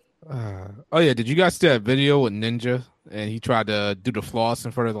 Oh yeah, did you guys see that video with Ninja and he tried to do the floss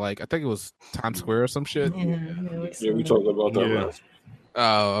in front of I think it was Times Square or some shit? Yeah, we talked about that last.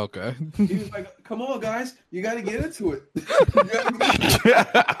 Oh, okay. He was like, "Come on, guys, you got to get into it."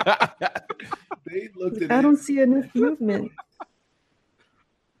 They looked at I don't see enough movement.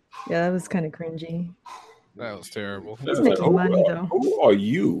 Yeah, that was kind of cringy. That was terrible. He's making money though. Who are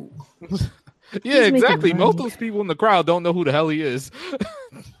you? Yeah, exactly. Most of those people in the crowd don't know who the hell he is.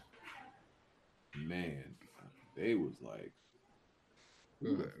 Man, they was like,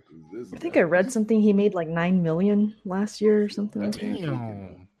 I think I read something. He made like 9 million last year or something like that.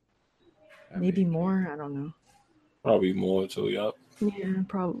 Damn. Maybe more. I don't know. Probably more too. Yep. Yeah,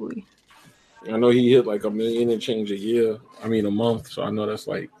 probably. I know he hit like $1 million and change a month. So I know that's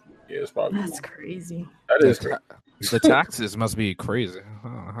it's probably. That's crazy. That is crazy. The taxes must be crazy.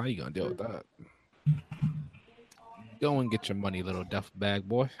 How you gonna deal with that? Go and get your money, little duff bag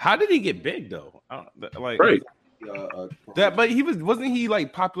boy. How did he get big though? Right. But wasn't he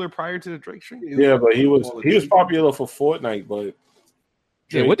like popular prior to the Drake stream? Yeah, but he was popular for Fortnite, but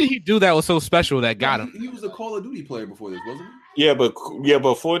yeah, what did he do that was so special that got him? He was a Call of Duty player before this, wasn't he? Yeah, but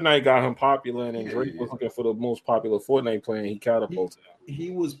Fortnite got him popular, and then Drake was looking for the most popular Fortnite player, and he catapulted. He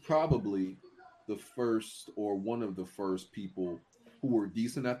was probably the first or one of the first people who were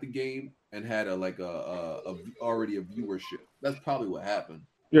decent at the game and had already a viewership. That's probably what happened.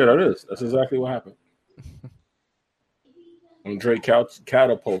 Yeah, that's exactly what happened. When Drake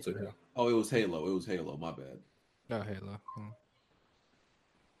catapulted him. Oh, it was Halo. My bad. Oh, Halo.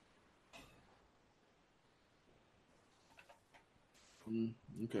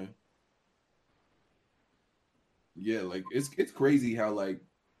 Okay. Yeah, it's crazy how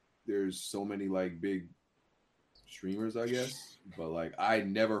there's so many big streamers, I guess, but I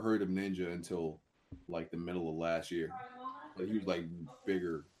never heard of Ninja until the middle of last year. He was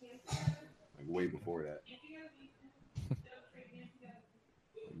bigger way before that.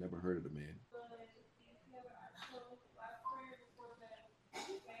 I never heard of the man.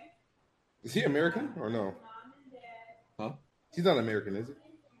 Is he American or no? Huh? He's not American, is he?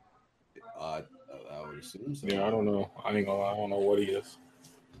 I would assume so. Yeah, I don't know. I don't know what he is.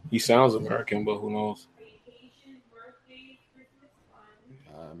 He sounds American, but who knows?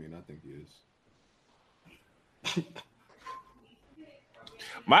 I mean, I think he is.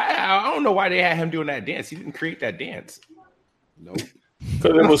 I don't know why they had him doing that dance. He didn't create that dance. Nope.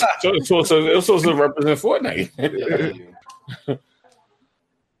 Because it was supposed to represent Fortnite.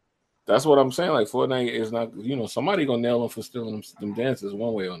 That's what I'm saying. Fortnite is not, somebody gonna nail him for stealing them dances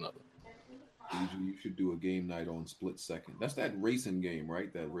one way or another. You should do a game night on Split Second. That's that racing game,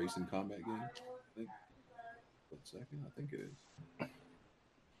 right? That racing combat game. Split Second, I think it is.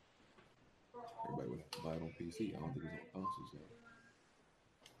 Everybody would have to buy it on PC. I don't think it's on consoles though.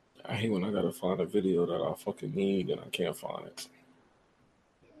 I hate when I gotta find a video that I fucking need and I can't find it.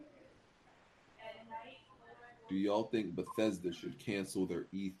 Do y'all think Bethesda should cancel their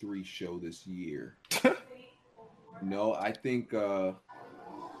E3 show this year? No, I think they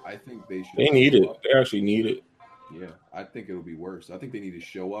should. They need it. They actually need it. Yeah, I think it'll be worse. I think they need to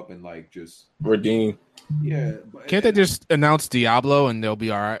show up and like just redeem. Yeah, can't they just announce Diablo and they'll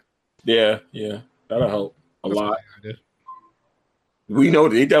be all right? Yeah, that'll help a lot. We know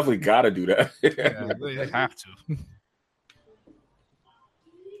they definitely got to do that. Yeah, they have to.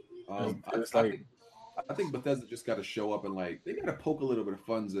 I think Bethesda just got to show up and like they got to poke a little bit of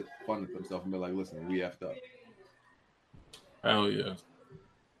fun at themselves and be like, listen, we effed up. Hell yeah.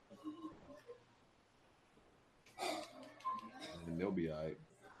 And they'll be all right.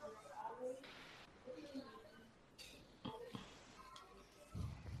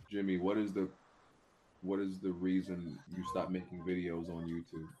 Jimmy, what is the reason you stopped making videos on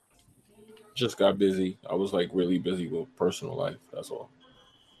YouTube? Just got busy. I was like really busy with personal life. That's all.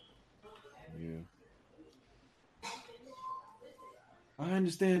 Yeah. I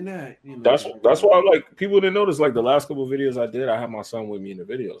understand that. You know, that's why like people didn't notice like the last couple of videos I did, I had my son with me in the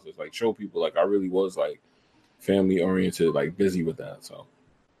videos. It's like show people like I really was like family oriented, like busy with that. So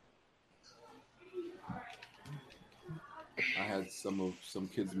I had some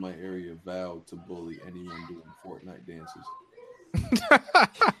kids in my area vowed to bully anyone doing Fortnite dances.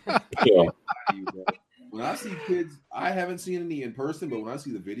 Yeah. When I see kids, I haven't seen any in person, but when I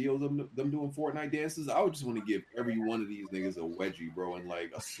see the videos of them doing Fortnite dances, I would just want to give every one of these niggas a wedgie, bro, and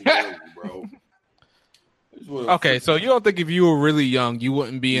like a swirl, bro. Okay, so you don't think if you were really young, you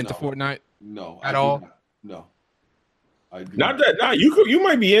wouldn't be into Fortnite? No, at all. No, I do not that. Nah, you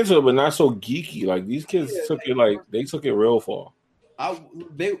might be into it, but not so geeky. Like these kids took it like they took it real far.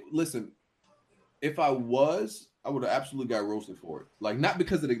 Listen. If I would have absolutely got roasted for it. Like not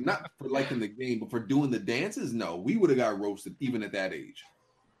because of not for liking the game, but for doing the dances. No, we would have got roasted even at that age.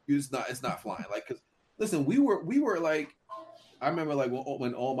 It's not flying. Like, cause listen, we were like, I remember like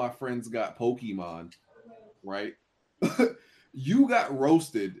when all my friends got Pokemon, right? You got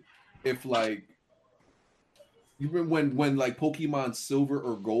roasted if like even when like Pokemon Silver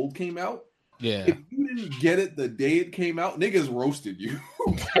or Gold came out. Yeah. If you didn't get it the day it came out, niggas roasted you.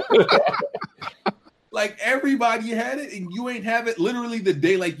 Like everybody had it and you ain't have it literally the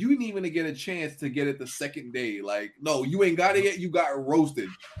day. Like you didn't even get a chance to get it the second day. Like, no, you ain't got it yet. You got roasted.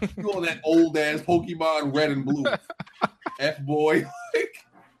 You on that old ass Pokemon Red and Blue. F-boy. Like,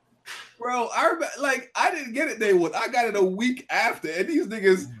 bro, I didn't get it day one. I got it a week after. And these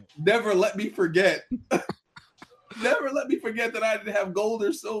niggas never let me forget. Never let me forget that I didn't have gold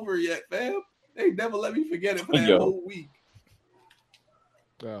or silver yet, fam. They never let me forget it for that whole week.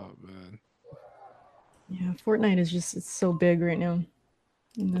 Oh man. Yeah, Fortnite is it's so big right now.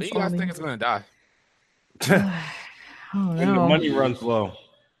 Do you guys think it's gonna die? And the money runs low.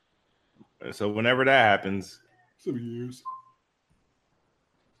 So whenever that happens, 7 years.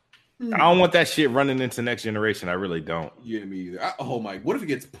 I don't want that shit running into next generation. I really don't. Yeah, me either. Mike, what if it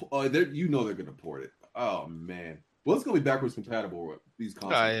gets? You know they're gonna port it. Oh man, well it's gonna be backwards compatible with these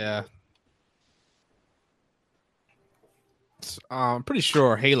consoles. Yeah. I'm pretty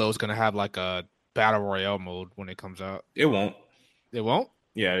sure Halo is gonna have like a battle royale mode when it comes out. It won't. It won't?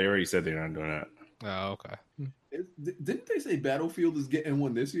 Yeah, they already said they're not doing that. Oh, okay. Didn't they say Battlefield is getting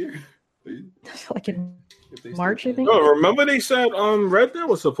one this year? Like in March, I think. No, remember they said Red Dead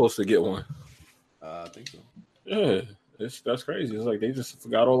was supposed to get one. I think so. Yeah, that's crazy. It's like they just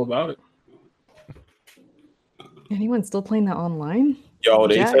forgot all about it. Anyone still playing that online? Yo,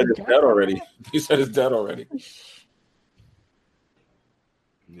 they said it's dead already. They said it's dead already.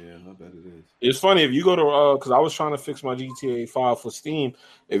 Yeah, I bet it is. It's funny if you go to because I was trying to fix my GTA 5 for Steam.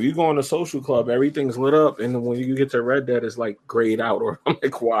 If you go on the social club, everything's lit up, and then when you get to Red Dead, it's like grayed out. Or I'm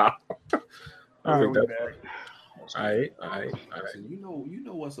like, wow. All right. So you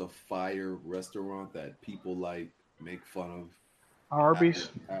know what's a fire restaurant that people like make fun of? Arby's,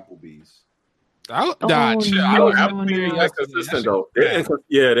 Applebee's. They're inconsistent though.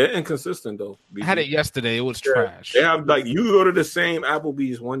 They're inconsistent though. I had it yesterday. It was trash. They have like you go to the same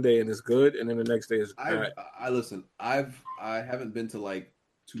Applebee's one day and it's good, and then the next day it's bad. I haven't been to like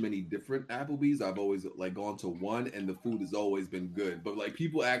too many different Applebee's. I've always like gone to one, and the food has always been good. But like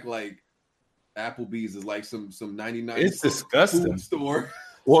people act like Applebee's is like some 99. It's disgusting food store.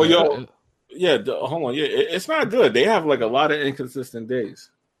 Well, hold on. Yeah, it's not good. They have like a lot of inconsistent days.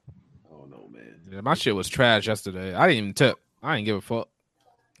 Yeah, my shit was trash yesterday. I didn't even tip. I didn't give a fuck.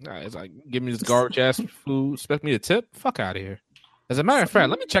 It's like, give me this garbage ass food. Expect me to tip? Fuck out of here. As a matter of fact,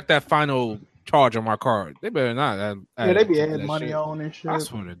 let me check that final charge on my card. They better not. They be adding money shit on and shit. I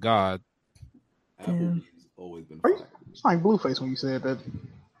swear to God. Applebee's always been. It's like Blueface when you said that.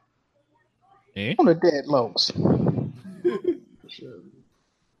 Eh? On the dead lows.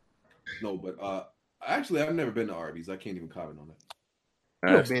 No, but actually, I've never been to Arby's. I can't even comment on that.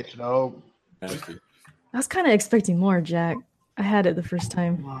 You a bitch, dog. I was kind of expecting more, Jack. I had it the first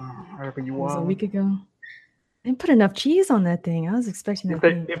time. It was a week ago. They didn't put enough cheese on that thing. I was expecting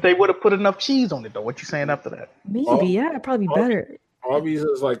that. If they would have put enough cheese on it, though, what you saying after that? Maybe, yeah, it'd probably be better. Arby's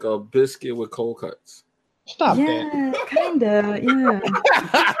is like a biscuit with cold cuts. Stop that. Yeah, kinda. Yeah.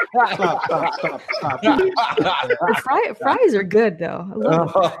 Stop. Fries are good though. I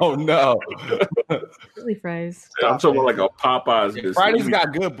love Oh no. Really fries. I'm talking about like a Popeyes biscuit. Fridays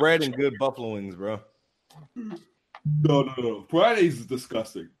got good bread and good buffalo wings, bro. No. Fridays is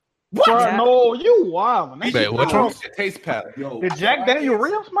disgusting. What? Yeah. No, you wild. Wait, which one? Taste palette. Yo, Did Jack Daniel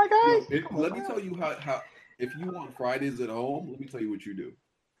ribs, my guy? Let me tell you how. If you want Fridays at home, let me tell you what you do.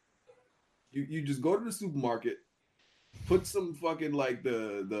 You just go to the supermarket, put some fucking like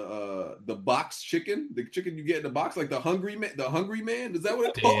the box chicken, the chicken you get in the box, like the Hungry Man. Is that what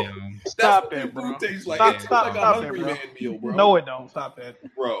it's called? Stop it, bro. Tastes like. Stop like a Hungry Man meal, bro. No, it don't. Stop that,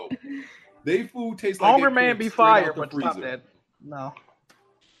 bro. They food tastes like Hungry Man be fire, but stop that. No.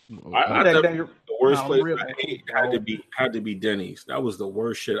 The worst place I ate had to be Denny's. That was the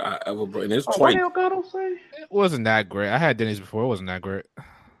worst shit I ever brought. And it's twice. What say? It wasn't that great. I had Denny's before. It wasn't that great.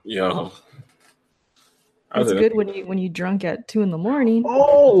 Yo. It's good when you drunk at 2 a.m.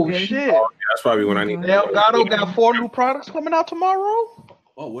 Oh shit! Oh, that's probably when I need. Delgado got 4 new products coming out tomorrow.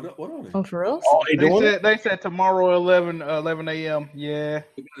 Oh, what are they? Oh, for real? Oh, they said tomorrow 11 a.m. Yeah.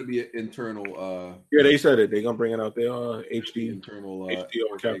 It's gonna be an internal. Yeah, they said it. They're gonna bring it out there. HD internal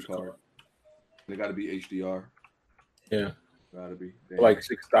HDR capture card. They got to be HDR. Yeah. Gotta be. Like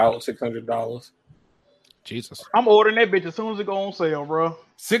 $600. Jesus. I'm ordering that bitch as soon as it go on sale, bro.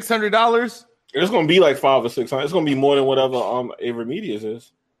 $600. It's gonna be like $500 or $600. It's gonna be more than whatever Avery Media's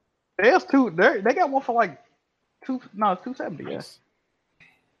is. There's two. They got one for like $270. Yes.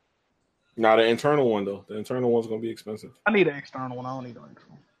 Nah, the internal one though. The internal one's gonna be expensive. I need an external one. I don't need an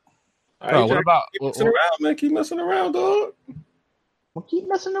internal. Bro, what about keep messing around, man? Keep messing around, dog. Well, keep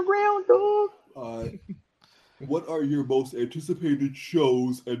messing around, dog. What are your most anticipated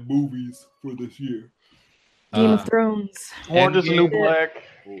shows and movies for this year? Game of Thrones. Orange is the New Black.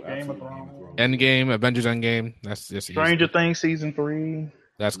 Game of Thrones. Endgame, Avengers Endgame. That's just Stranger Things season 3.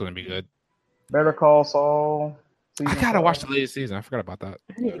 That's gonna be good. Better Call Saul. I gotta watch the latest season. I forgot about that.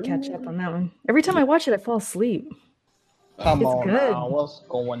 I need to catch up on that one. Every time I watch it, I fall asleep. Come it's on good. now. What's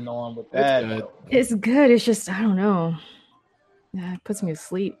going on with that? It's good. It's just I don't know. Yeah, it puts me to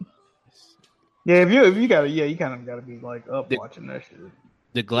sleep. Yeah, if you gotta, you kind of gotta be like up watching that shit.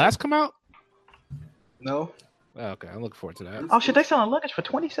 Did Glass come out? No. Oh, okay, I look forward to that. Oh shit, they selling luggage for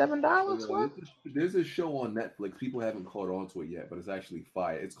 $27. What? There's a show on Netflix. People haven't caught on to it yet, but it's actually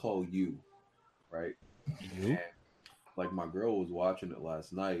fire. It's called You, right? You? And, like my girl was watching it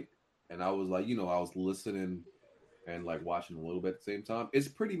last night, and I was like, I was listening and like watching a little bit at the same time. It's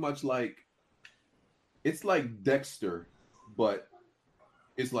pretty much like it's like Dexter, but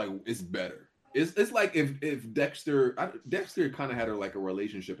it's better. It's like if Dexter kind of had like a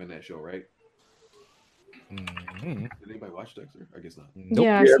relationship in that show, right? Mm-hmm. Did anybody watch Dexter? I guess not.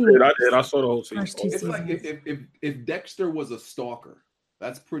 Yeah, I did. I saw the whole season. It's like if Dexter was a stalker.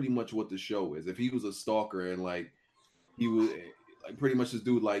 That's pretty much what the show is. If he was a stalker and like he was like pretty much this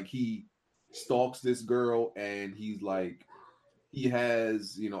dude, like he stalks this girl and he's like he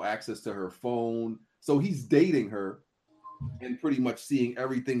has access to her phone, so he's dating her and pretty much seeing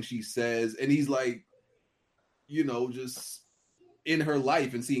everything she says, and he's like just in her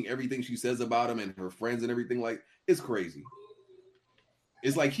life and seeing everything she says about him and her friends and everything. Like, it's crazy.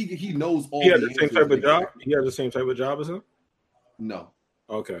 It's like he knows all. He had the same type of job. He had the same type of job as him. No.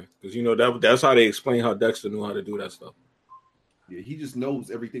 Okay, because that's how they explain how Dexter knew how to do that stuff. Yeah, he just knows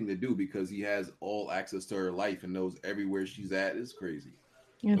everything to do because he has all access to her life and knows everywhere she's at. It's crazy.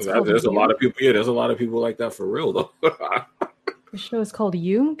 Yeah, there's a lot of people. Yeah, there's a lot of people like that for real though. The show is called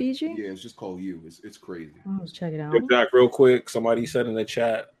You, BG? Yeah, it's just called You. It's crazy. I'll check it out. Jack, real quick. Somebody said in the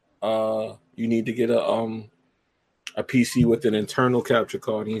chat, you need to get a PC with an internal capture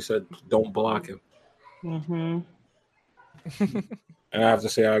card. And he said, don't block him. Mm-hmm. And I have to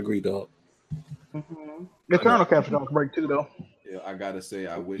say, I agree, dog. Mm-hmm. The internal capture card break too, though. Yeah, I gotta say,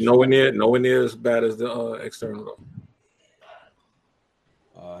 I wish. Nowhere near as bad as the external though.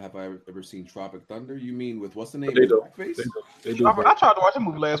 Have I ever seen Tropic Thunder? You mean with what's the name? They do. They do. I tried to watch that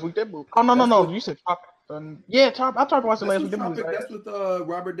movie last week. That movie. Oh no! You said Tropic Thunder. Yeah, I tried to watch it last week. That's with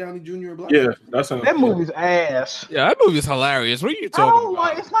Robert Downey Jr. and Black. Yeah, that's that movie's ass. Yeah, that movie's hilarious. What are you talking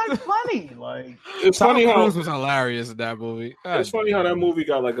about? It's not funny. Like it's funny how Cruise was hilarious in that movie. It's funny how that movie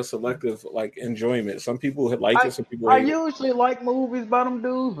got like a selective like enjoyment. Some people like it, some people. I usually like movies by them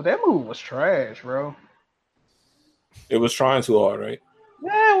dudes, but that movie was trash, bro. It was trying too hard, right?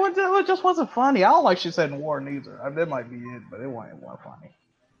 Yeah, it just wasn't funny. I don't like shit said in war neither. That might be it, but it wasn't funny.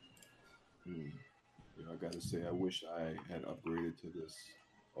 I gotta say, I wish I had upgraded to this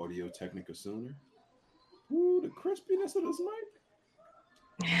Audio Technica sooner. Ooh, the crispiness of this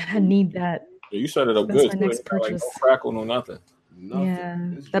mic. I need that. Yeah, you set it up That's good. my next purchase. Like, no crackle, no nothing. Yeah,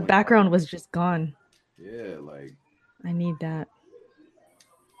 the background was just gone. Yeah, like I need that.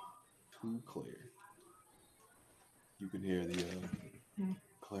 Too clear. You can hear the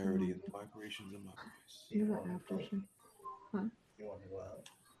clarity and the vibrations in my voice. You got aftershave? Huh? You want to go out?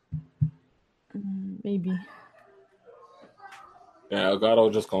 Maybe. Yeah,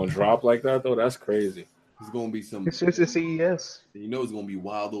 Elgato just gonna drop like that though. That's crazy. It's gonna be some. It's just a CES. You know it's gonna be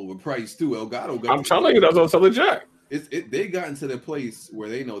wild overpriced too. Elgato. I'm telling you, that's what I'm telling Jack. They got into the place where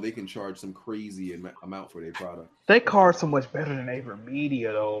they know they can charge some crazy amount for their product. They card so much better than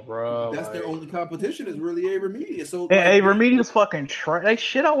AverMedia though, bro. That's their only competition is really AverMedia. So AverMedia's fucking trash. That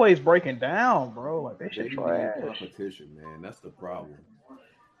shit always breaking down, bro. Like that shit trash. Competition, man. That's the problem.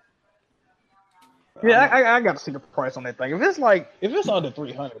 Yeah, I got to see the price on that thing. If it's under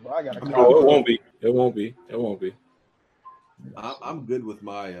 300, bro, I got to. No, it won't be. It won't be. I'm good with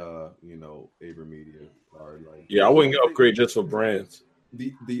my AverMedia card. Like, yeah, I wouldn't upgrade just for brands.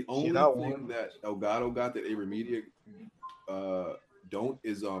 The only thing that Elgato got that AverMedia don't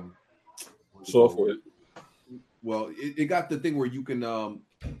is software. Well, it got the thing where you can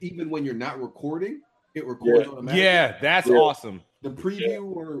even when you're not recording, it records automatically. Yeah, that's awesome. The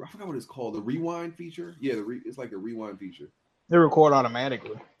preview or I forgot what it's called, the rewind feature. Yeah, it's like a rewind feature. They record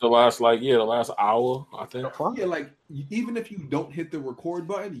automatically. The last hour, I think. Yeah, like even if you don't hit the record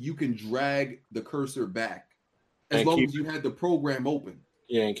button, you can drag the cursor back as long as you had the program open.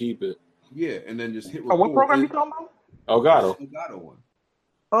 Yeah, and keep it. Yeah, and then just hit record. What program you talking about? Elgato one.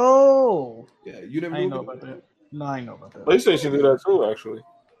 Oh. Yeah, you never know about that. No, I know about that. PlayStation do that too, actually.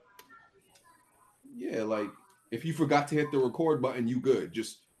 Yeah, like if you forgot to hit the record button, you good.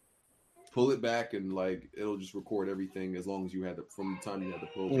 Just pull it back and like it'll just record everything as long as you had from the time you had the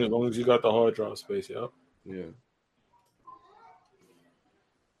program. As long as you got the hard drive space, yeah. Yeah.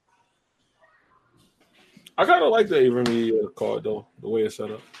 I kind of like the AverMedia card though, the way it's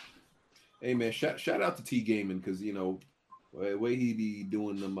set up. Hey man, shout out to T Gaming because the way he be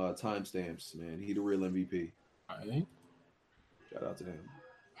doing them timestamps, man, he the real MVP. Right. Shout out to him.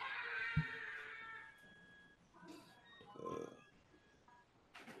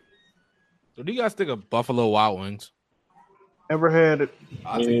 So do you guys think of Buffalo Wild Wings? Never had it.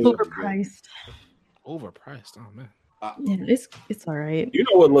 Overpriced. Overpriced. Oh man. Yeah, it's all right. You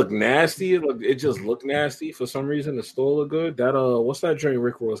know what looked nasty? It just looked nasty for some reason. The store looked good. That what's that drink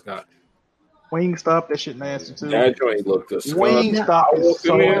Rick Ross got? Wingstop, that shit nasty too. That joint looked disgusting. Wingstop is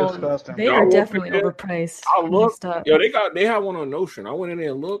so disgusting. They are definitely overpriced. I looked. Yo, they had one on Notion. I went in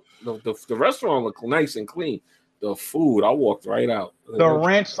there and looked. The restaurant looked nice and clean. The food, I walked right out. The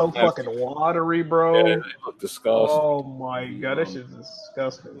ranch so fucking watery, bro. Yeah, it looked disgusting. Oh my god, that shit's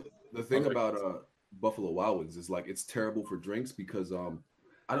disgusting. The thing about Buffalo Wild Wings is like it's terrible for drinks because I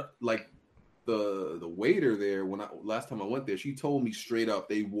don't like the waiter there when last time I went there, she told me straight up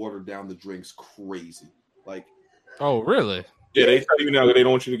they watered down the drinks crazy. Like, oh really? Yeah, they tell you now that they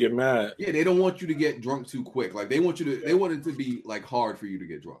don't want you to get mad. Yeah, they don't want you to get drunk too quick. Like they want it to be like hard for you to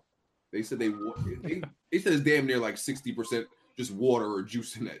get drunk. They said they said it's damn near like 60% just water or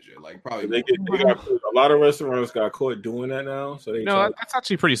juice in that shit. Like probably they got, a lot of restaurants got caught doing that now. So that's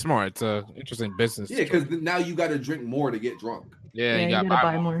actually pretty smart. It's an interesting business. Yeah, because now you got to drink more to get drunk. Yeah, you gotta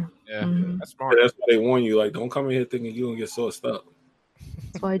buy more. Yeah, that's smart. Yeah, that's why they warn you. Like, don't come in here thinking you're gonna get sauced up.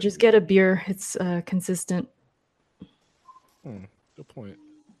 That's why I just get a beer. It's consistent. Good point.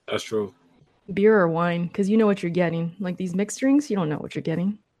 That's true. Beer or wine, because you know what you're getting. Like these mixed drinks, you don't know what you're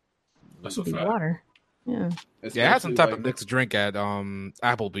getting. That's a fact. Water. Yeah. Yeah, I had some type of mixed drink at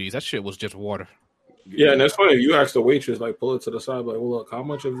Applebee's. That shit was just water. Yeah, and that's funny. You ask the waitress, like, pull it to the side, like, well, look, how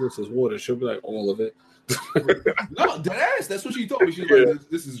much of this is water? She'll be like, all of it. No, deadass. That's what she told me. She's like,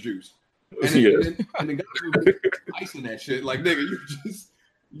 this is juice. And the guy was icing that shit. Like, nigga,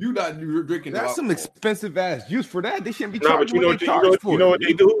 you not drinking. That's some expensive ass juice for that. They shouldn't be charging. No, but you know what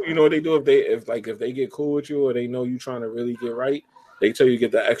they do? You know what they do if they get cool with you or they know you trying to really get right, they tell you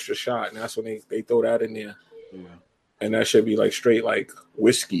get the extra shot, and that's when they throw that in there. Yeah. And that should be like straight like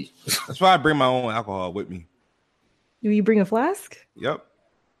whiskey. That's why I bring my own alcohol with me. Do you bring a flask? Yep.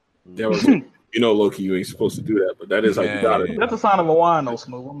 Low-key, you ain't supposed to do that, but that is how you got it. That's a sign of a wine, though,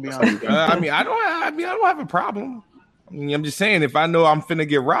 Smooth. I'm be honest. I don't have a problem. I mean, I'm just saying, if I know I'm finna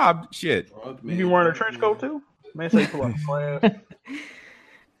get robbed, shit. You be wearing a trench coat too? Man, say pull up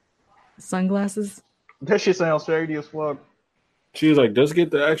sunglasses. That shit sounds shady as fuck. She was like, "Just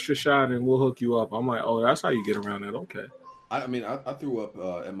get the extra shot and we'll hook you up." I'm like, "Oh, that's how you get around that." Okay. I mean, I threw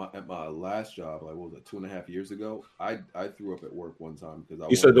up at my last job, like what was it, 2.5 years ago? I threw up at work one time because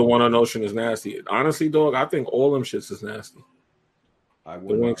You said the one on Ocean is nasty. Honestly, dog, I think all them shits is nasty. The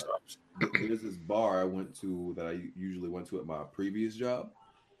Wingstops. There's this bar I went to that I usually went to at my previous job,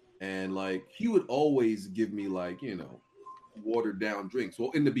 and like he would always give me like watered down drinks.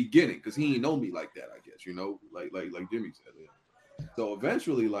 Well, in the beginning, because he didn't know me like that, I guess like Jimmy said. Yeah. So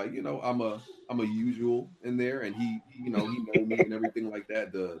eventually, like I'm a usual in there, and he know me and everything like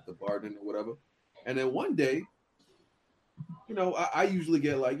that, the bartender or whatever. And then one day, I usually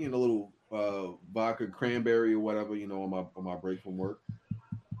get like a little vodka cranberry or whatever, on my break from work.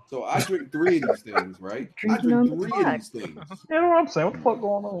 So I drink 3 of these things, right? I drink 3 of these things. You know what I'm saying? What the fuck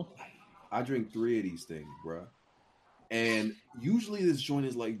going on? I drink 3 of these things, bro. And usually this joint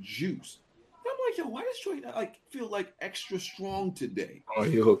is like juice. I'm like, yo, why does joint like feel like extra strong today? Oh,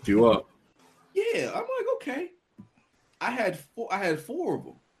 he hooked you up. Yeah, I'm like, okay. I had 4 of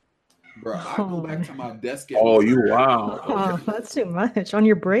them, bro. I go back to my desk. Wow. Oh, that's too much on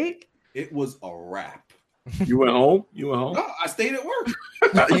your break. It was a wrap. You went home? No, I stayed at work.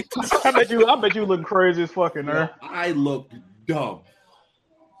 I bet you look crazy as fucking there. I looked dumb.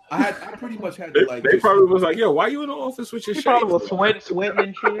 I pretty much had to like. They probably was like, "Yo, why you in the office with your shirt?" Probably was sweating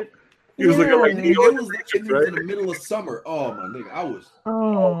and shit. He was looking like it was in the middle of summer. Oh my nigga, I was.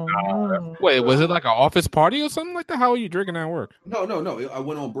 Oh, no. Wait, was it like an office party or something like that? How are you drinking at work? No. I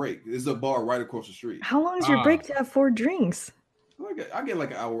went on break. There's a bar right across the street. How long is your break to have 4 drinks? I get like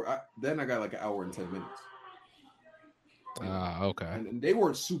an hour. Then I got like an hour and 10 minutes. Okay. And they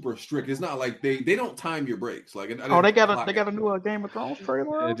weren't super strict. It's not like they don't time your breaks. Like they got a new Game of Thrones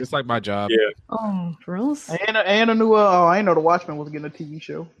trailer. Yeah, just like my job. Yeah. Oh, for real? And a new I didn't know The Watchmen was getting a TV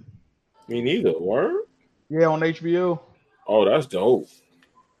show. Me neither. Word? Yeah, on HBO. Oh, that's dope.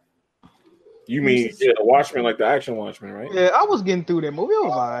 You mean The Watchmen, like the action Watchmen, right? Yeah, I was getting through that movie. It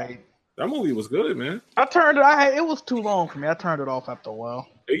was alright. That movie was good, man. It was too long for me. I turned it off after a while.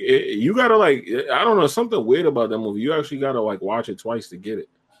 You gotta like, I don't know, something weird about that movie. You actually gotta like watch it twice to get it.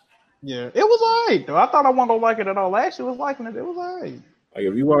 Yeah, it was alright though. I thought I wasn't gonna like it at all. I actually was liking it. It was alright. Like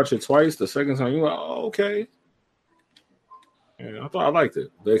if you watch it twice, the second time you're like, oh, okay. Yeah, I thought I liked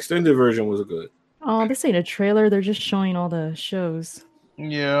it. The extended version was good. Oh, this ain't a trailer. They're just showing all the shows.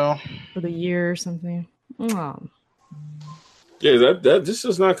 Yeah. For the year or something. Oh. Yeah, that this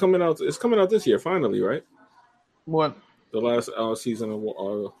is not coming out. It's coming out this year, finally, right? What? The last season of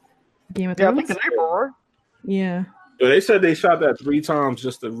Game of Thrones? I think in April, right? Yeah. So they said they shot that 3 times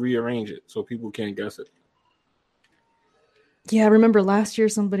just to rearrange it so people can't guess it. Yeah, I remember last year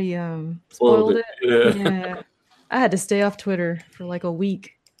somebody spoiled it. Yeah. I had to stay off Twitter for like a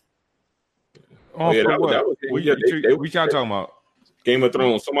week. Oh, yeah, what y'all talking about? Game of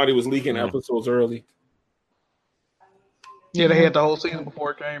Thrones. Somebody was leaking episodes early. Yeah, they had the whole season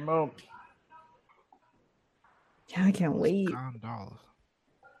before it came out. Yeah, I can't wait. You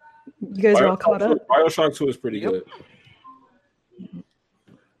guys are all caught up? BioShock 2 is pretty good.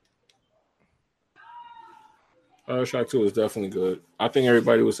 BioShock 2 is definitely good. I think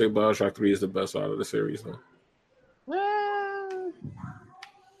everybody would say BioShock 3 is the best out of the series, though.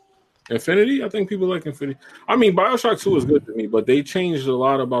 Infinity? I think people like Infinity. I mean, BioShock 2 is good to me, but they changed a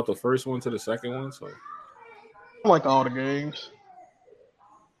lot about the first one to the second one, so... I like all the games.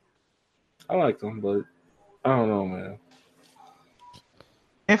 I like them, but I don't know, man.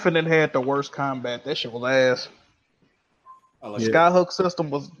 Infinite had the worst combat. That shit was ass. The Skyhook system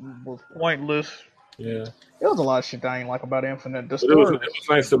was pointless. Yeah. There was a lot of shit I ain't like about Infinite. It was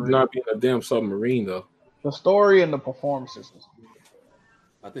nice to not be in a damn submarine, though. The story and the performances.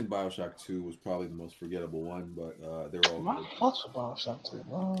 I think BioShock 2 was probably the most forgettable one, but they're all good. I fucks with BioShock 2,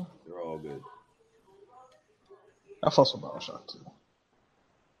 bro. They're all good. I fucks with BioShock 2.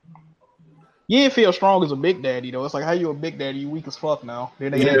 You didn't feel strong as a big daddy, though. It's like, how you a big daddy? You weak as fuck now.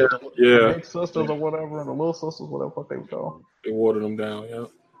 Then they had the big sisters or whatever, and the little sisters, whatever the fuck they were called. They watered them down, yeah.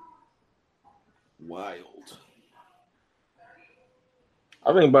 Wild.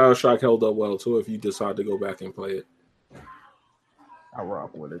 I think BioShock held up well, too, if you decide to go back and play it. I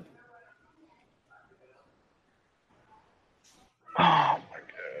rock with it. Oh, my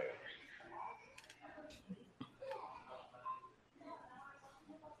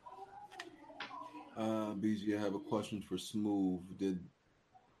God. BG, I have a question for Smooth. Did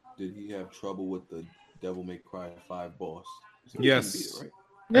he have trouble with the Devil May Cry 5 boss? Yes. Beat it, right?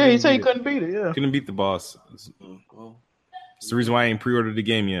 Yeah, he said he couldn't beat it. Yeah, couldn't beat the boss. Well, it's the reason why I ain't pre-ordered the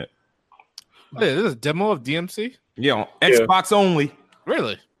game yet. Wait, this is a demo of DMC? Yeah, on Xbox only.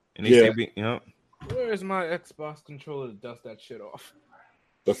 Really? And they say, Where's my Xbox controller to dust that shit off?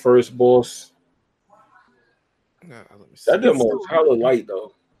 The first boss. Let me see. That demo was hella light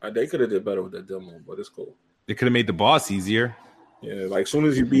though. They could have did better with that demo, but it's cool. They could have made the boss easier. Yeah, like as soon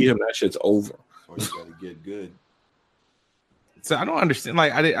as you beat him, that shit's over. Or you gotta get good. So I don't understand.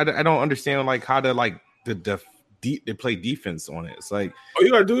 Like I don't understand like how to like they play defense on it. It's like all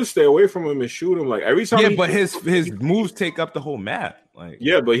you gotta do is stay away from him and shoot him. Like every time. Yeah, but his moves take up the whole map. Like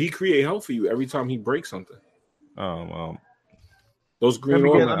yeah, but he create health for you every time he breaks something. Oh well. Those green.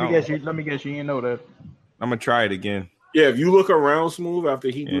 Let me guess. You didn't know that. I'm gonna try it again. Yeah, if you look around Smooth after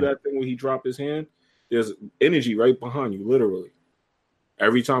he do that thing when he drop his hand, there's energy right behind you, literally.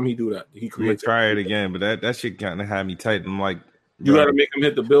 Every time he do that, he creates. Try it again, but that shit kind of had me tight. I'm like, you got to make him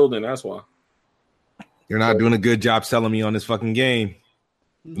hit the building. That's why. You're not doing a good job selling me on this fucking game.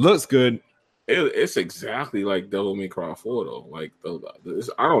 Looks good. It's exactly like Devil May Cry 4 though. Like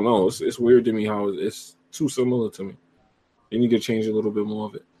I don't know. It's weird to me how it's too similar to me. You need to change a little bit more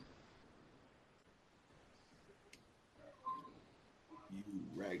of it. You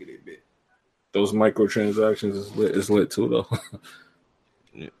raggedy bit. Those microtransactions is lit too though.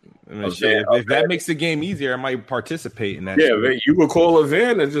 If that makes the game easier, I might participate in that. Yeah, you would call a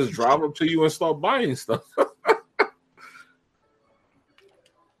van and just drive up to you and start buying stuff.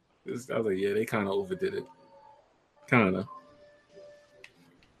 I was like, yeah, they kind of overdid it. Kind of.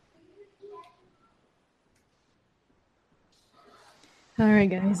 All right,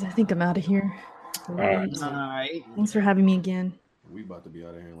 guys. I think I'm out of here. All right. Thanks for having me again. We about to be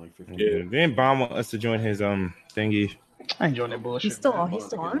out of here in like 15 minutes. Yeah, then Bomb want us to join his thingy. I ain't joining that bullshit. He's still on?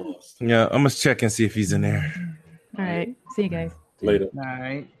 Yeah, I'm gonna check and see if he's in there. All right. See you guys. Later. All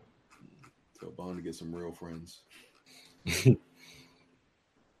right. Tell Bond to get some real friends.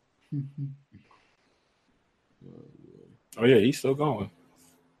 Oh yeah, he's still going.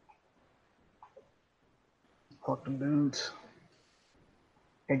 Fuck them dudes.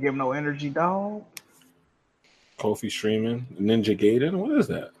 Can't give him no energy, dog. Kofi streaming. Ninja Gaiden? What is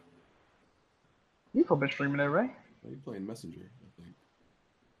that? You probably been streaming that, right? You playing Messenger, I think.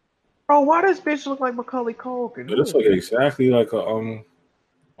 Bro, why does bitch look like Macaulay Culkin? Yeah, this looks exactly like a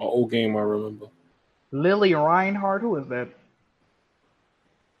old game I remember. Lily Reinhardt, who is that?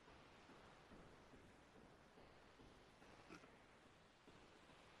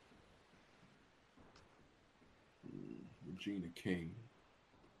 Regina King.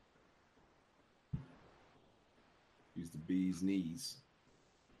 He's the bee's knees.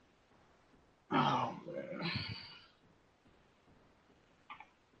 Oh man.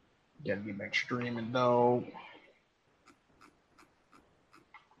 Gotta get back streaming, dog.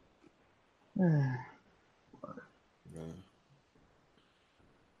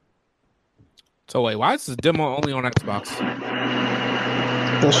 So wait, why is this demo only on Xbox?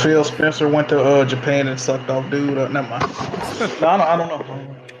 Because Phil Spencer went to Japan and sucked off dude. Never mind. No, I don't know.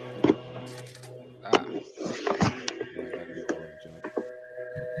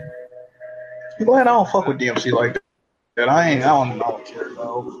 I'm glad I don't fuck with DMC like that. I don't care,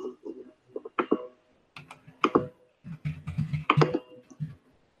 though.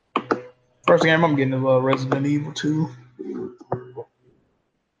 First game I'm getting is Resident Evil 2.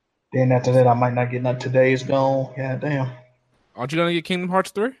 Then after that, I might not get nothing. Today's gone. God damn. Aren't you gonna get Kingdom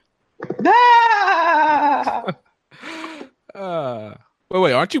Hearts 3?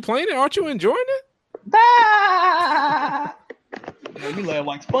 Wait, aren't you playing it? Aren't you enjoying it? You laugh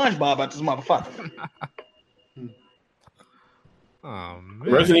like SpongeBob at this motherfucker. Oh man.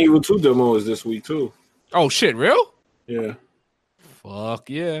 Resident Evil 2 demo is this week too. Oh shit, real? Yeah. Fuck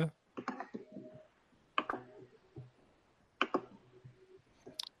yeah.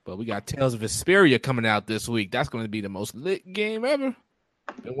 But we got Tales of Vesperia coming out this week. That's going to be the most lit game ever.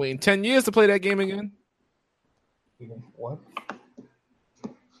 Been waiting 10 years to play that game again. What?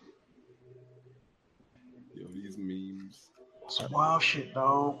 Yo, these memes. Some wild shit,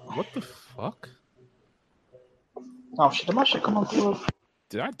 dog. What the fuck? Oh shit, did my shit come on through?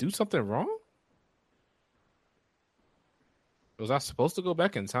 Did I do something wrong? Was I supposed to go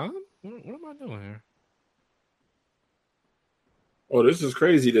back in time? What am I doing here? Oh, this is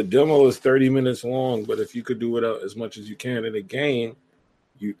crazy. The demo is 30 minutes long, but if you could do it out as much as you can in a game,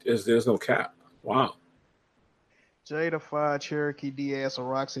 there's no cap. Wow. Jada Fire, Cherokee DS, or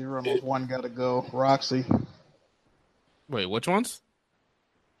Roxy Reynolds. One gotta go. Roxy. Wait, which ones?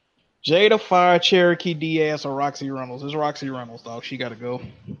 Jada Fire, Cherokee DS, or Roxy Reynolds. It's Roxy Reynolds, dog. She gotta go.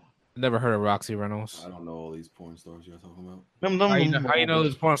 Never heard of Roxy Reynolds. I don't know all these porn stars you're talking about. How you know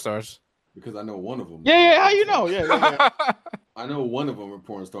those porn stars? Because I know one of them. Yeah, how you know? Yeah. I know one of them are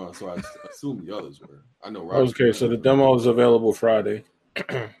porn stars, so I assume the others were. I know. Okay, so the demo is available Friday.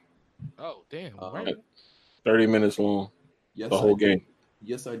 Oh damn! 30 minutes long. Yes, the whole game.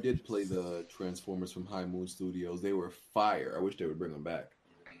 Yes, I did play the Transformers from High Moon Studios. They were fire. I wish they would bring them back.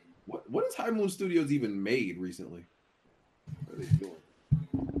 What has High Moon Studios even made recently? What are they doing?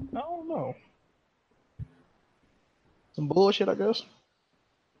 I don't know. Some bullshit, I guess.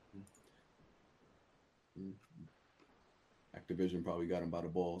 Activision probably got him by the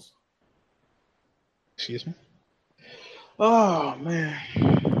balls. Excuse me. Oh man.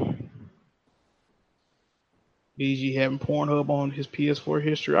 BG having Pornhub on his PS4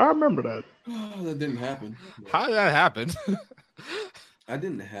 history. I remember that. Oh, that didn't happen. How did that happen? I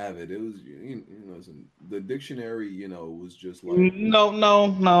didn't have it. It was, the dictionary, was just like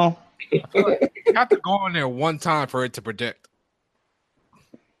no. You have to go on there one time for it to predict.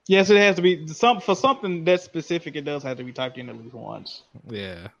 Yes, it has to be for something that specific. It does have to be typed in at least once.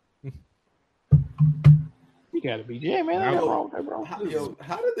 Yeah. You gotta be, yeah, man. That's wrong with that, bro. How did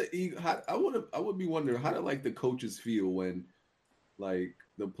the Eagles? I would be wondering how did the coaches feel when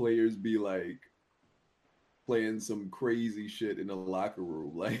the players be playing some crazy shit in the locker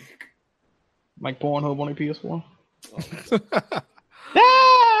room, like Pornhub on a PS4.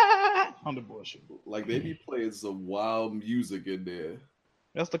 On the bullshit. They be playing some wild music in there.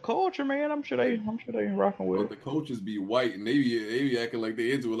 That's the culture, man. I'm sure they rocking with it. But the coaches be white and they be acting like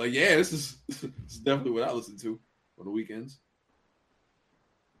they into it. Yeah, this is definitely what I listen to on the weekends.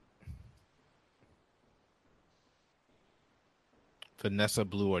 Vanessa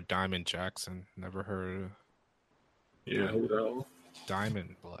Blue or Diamond Jackson? Never heard of. Yeah, who that?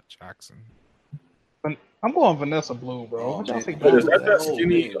 Diamond Blood Jackson. I'm going Vanessa Blue, bro. What y'all think? Is that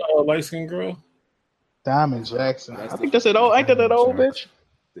skinny light skinned girl? Diamond Jackson. I think that's it. Oh, ain't that old bitch?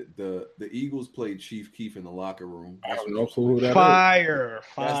 The Eagles played Chief Keef in the locker room. I don't know who that Fire.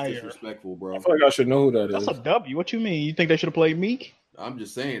 That's disrespectful, bro. I feel like I should know who that is. That's a W. What you mean? You think they should have played Meek? I'm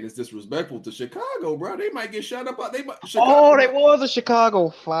just saying it's disrespectful to Chicago, bro. They might get shot up. They was a Chicago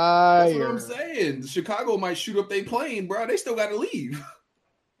Fire. That's what I'm saying. Chicago might shoot up their plane, bro. They still got to leave.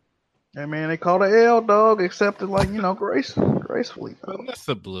 Hey man, they called an L, dog. Accepted gracefully.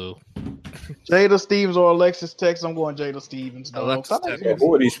 Vanessa Blue. Jada Stevens or Alexis Texas. I'm going Jada Stevens, dog.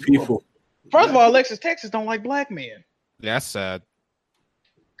 Who are these people? First of all, Alexis Texas don't like black men. That's sad.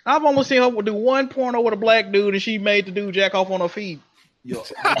 I've only seen her do one porno with a black dude, and she made the dude jack off on her feet. Yo,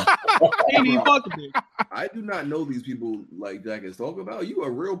 I do not know these people like Jack is talking about. You a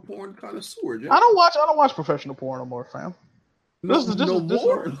real porn connoisseur, Jack. I don't watch professional porn no more, fam. No.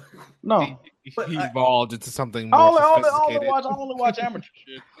 He evolved into something I more only watch amateur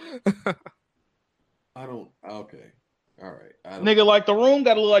shit. Okay. All right. Nigga, the room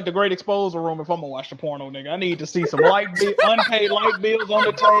gotta look like the Great Exposure room if I'm gonna watch the porno, nigga. I need to see some unpaid light bills on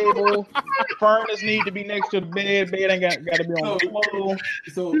the table. Furnace need to be next to the bed. Bed ain't gotta be on the floor.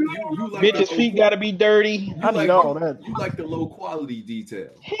 So you like bitches' feet gotta be dirty. I need all that. You like the low quality detail.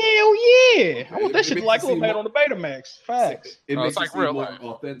 Hell yeah. I want that shit like it was made on the Betamax. Facts. It makes it seem more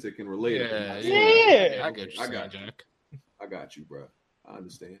authentic and relatable. Yeah. I get you, Jack. I got you, bro. I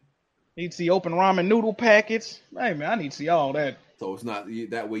understand. Need to see open ramen noodle packets. Hey man, I need to see all that. So it's not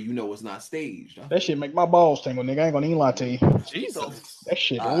that way. It's not staged. Huh? That shit make my balls tingle, nigga. I ain't gonna even lie to you. Jesus, that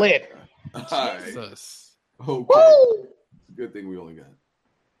shit lit. Jesus. Okay. Woo! Good thing we only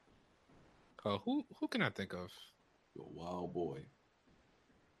got. Who can I think of? You're a wild boy.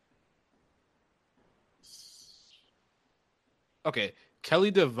 Okay,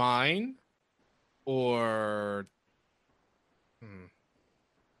 Kelly Devine or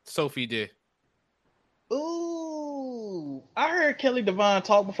Sophie D. Ooh, I heard Kelly Devine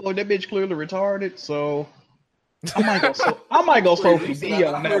talk before. That bitch clearly retarded, so I might go Sophie D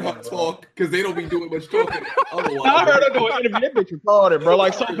on that one. Talk because they don't be doing much talking. Otherwise, I heard her do an interview. That bitch retarded, bro.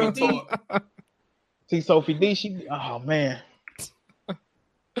 Like Sophie D. See Sophie D. Oh man,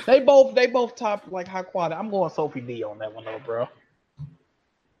 they both top high quality. I'm going Sophie D on that one though, bro.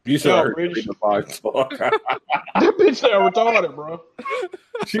 You saw her Kelly Devine talk. That bitch said retarded, bro.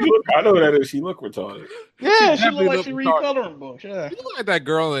 I know that is. She look retarded. Yeah, she look like she read coloring books. Yeah. You look like that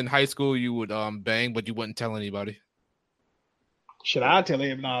girl in high school you would bang, but you wouldn't tell anybody. Should I tell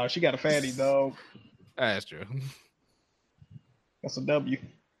him? No, she got a fatty dog. That's true. That's a W.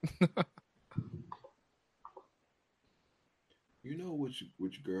 You know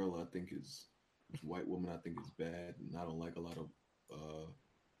which girl I think is which white woman I think is bad, and I don't like a lot of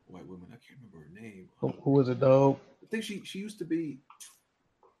white women. I can't remember her name. Who is it, dog? I think she used to be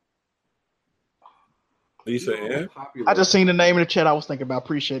Lisa Ann. I just seen the name in the chat. I was thinking about.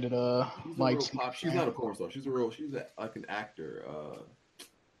 Appreciate it. Mike. She's not a porn star. She's like an actor. I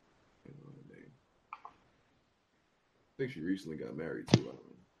think she recently got married too. I don't know.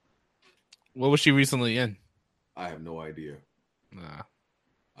 What was she recently in? I have no idea. Nah.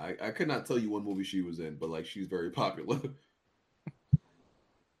 I could not tell you what movie she was in, but like she's very popular.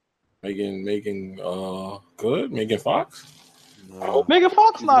 Megan good? Megan Fox? No. Megan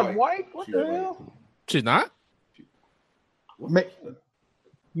Fox not white. What the hell? She's not?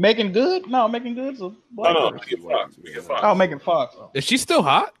 Megan Good? No, Megan Good's a black Megan Fox. Oh, Megan Fox. Is she still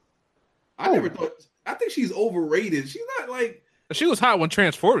hot? I never thought. I think she's overrated. She's not like. She was hot when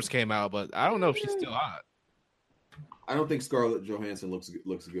Transformers came out, but I don't know if she's still hot. I don't think Scarlett Johansson looks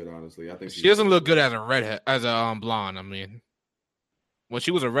good. Honestly, I think she doesn't look good as a redhead, as a blonde. I mean, when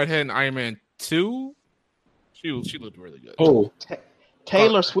she was a redhead in Iron Man 2, she looked really good. Oh,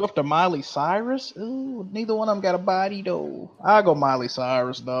 Taylor Swift or Miley Cyrus? Ooh, neither one of them got a body though. I go Miley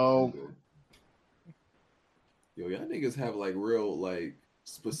Cyrus though. Yo, y'all niggas have like real like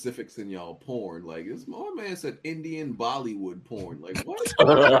specifics in y'all porn. Like this, my man said Indian Bollywood porn. Like what?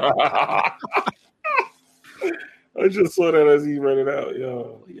 I just saw that as he read it out.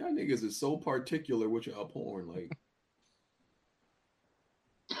 Yo, y'all niggas is so particular with y'all porn. Like,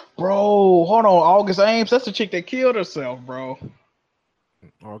 bro, hold on, August Ames. That's the chick that killed herself, bro.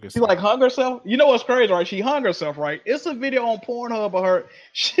 August. She like hung herself. You know what's crazy, right? She hung herself, right? It's a video on Pornhub of her.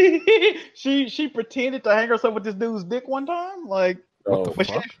 She pretended to hang herself with this dude's dick one time. Like,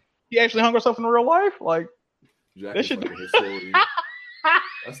 but she actually hung herself in real life. Like, Jack that shit. Like a historian.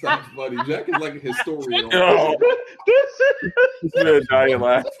 That's not funny. Jack is like a historian. No. This shit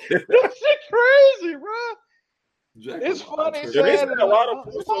crazy, bro. Jack it's funny. They said a lot of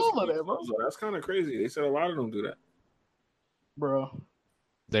bro. That's kind of crazy. They said a lot of them do that, bro.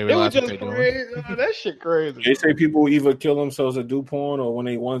 They realize what they're doing. That shit crazy. They say people either kill themselves or do porn, or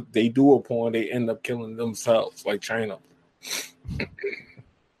when they do a porn, they end up killing themselves, like China.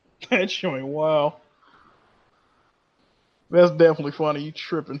 That's showing wow. That's definitely funny. You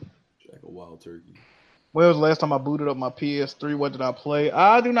tripping. Jack a wild turkey. When was the last time I booted up my PS3? What did I play?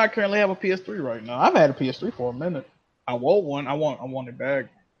 I do not currently have a PS3 right now. I've had a PS3 for a minute. I want one. I want it back.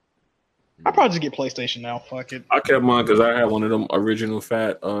 I'll probably just get PlayStation now. Fuck it. I kept mine because I had one of them original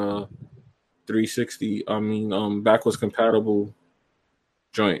fat 360. I mean, backwards compatible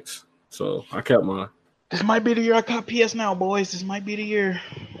joints. So I kept mine. This might be the year I got PS Now, boys. This might be the year.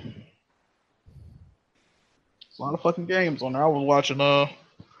 A lot of fucking games on there. I was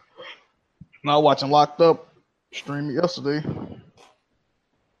watching Locked Up stream yesterday.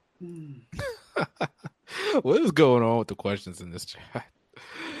 What is going on with the questions in this chat?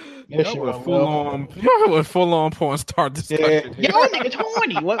 Yeah, y'all went full on porn star discussion. Yeah. Y'all niggas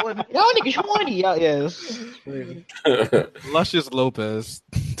horny. What? Y'all niggas horny. Yes. Luscious Lopez.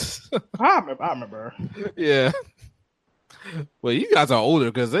 I remember. Yeah. Well, you guys are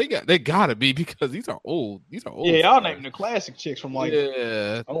older because they gotta be because these are old. These are old. Yeah, y'all naming the classic chicks from like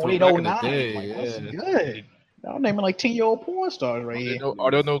 08, 09. Like, that's good. Y'all naming like 10-year-old porn stars right here.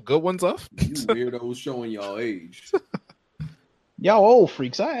 Are there no good ones left? You weirdos showing y'all age. Y'all old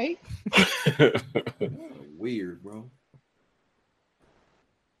freaks, all right. Weird, bro.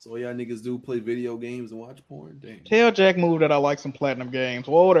 So y'all niggas do play video games and watch porn? Damn. Tell Jack Move that I like some platinum games.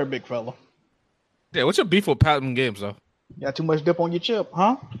 Whoa there, big fella. Yeah, what's your beef with platinum games, though? Got too much dip on your chip,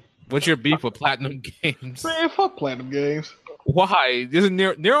 huh? What's your beef with platinum games? Man, fuck platinum games. Why? Isn't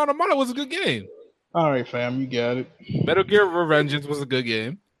Nier Automata was a good game. All right, fam, you got it. Metal Gear Revengeance was a good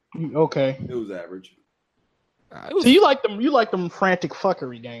game. Okay. It was average. So you like them frantic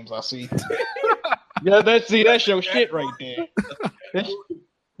fuckery games, I see. Yeah, that's your shit right there.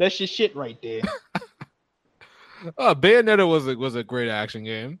 That's your shit right there. Bayonetta was a great action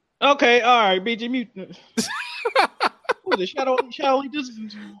game. Okay, all right, BG Mutant. What is it? Shadow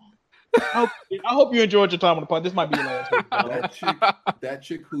Distance. I hope you enjoyed your time on the pod. This might be your last one. That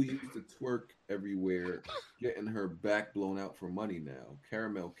chick who used to twerk everywhere, getting her back blown out for money now.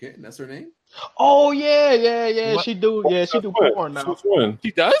 Caramel Kitten, that's her name? Oh yeah. What? She do porn now.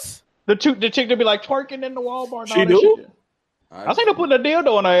 She does? The chick to be like twerking in the Walmart. She do? I seen her putting a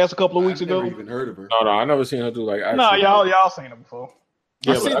dildo on her ass a couple of weeks ago. Never even heard of her. No, I never seen her do like. No, y'all seen her before.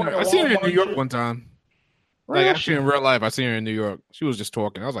 Yeah, I seen her in New York one time. Like actually in real life, I seen her in New York. She was just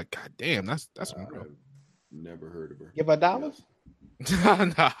talking. I was like, God damn, that's unreal. Never heard of her. Give her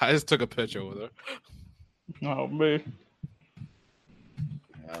 $1? Nah, I just took a picture with her. Oh man.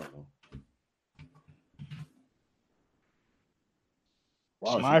 I don't know.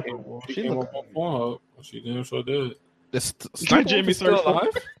 Wow, Sniper. She came up on Pornhub. She damn sure did. This Jamie still alive?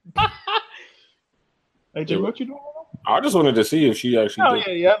 Hey Jimmy, what you doing? I just wanted to see if she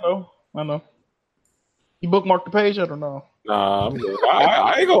actually. Yeah, I know. You bookmarked the page? I don't know. Nah, I'm good.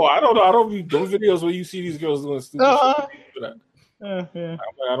 I ain't go. I don't know. I don't be those videos where you see these girls doing stupid shit. Yeah.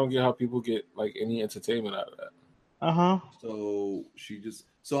 I don't get how people get like any entertainment out of that.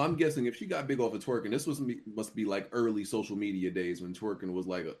 So I'm guessing if she got big off of twerking, this must be like early social media days when twerking was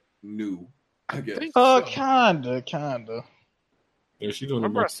like new. I guess. Kinda. Yeah, she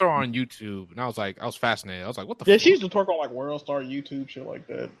doing. I saw her on YouTube, and I was fascinated. I was like, "What the?" Yeah, she used to twerk on like World Star, YouTube, shit like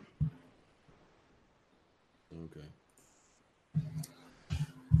that. Okay.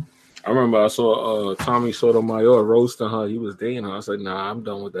 I remember I saw Tommy Sotomayor roasting her. He was dating her. I said, "Nah, I'm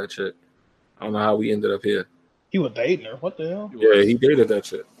done with that shit." I don't know how we ended up here. He was dating her. What the hell? Yeah, he dated that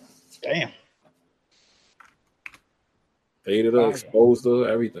shit. Damn. Dated her, exposed her,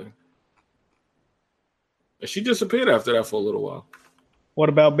 everything. And she disappeared after that for a little while. What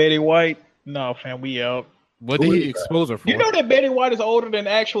about Betty White? No, fam, we out. What did he expose her for? You know that Betty White is older than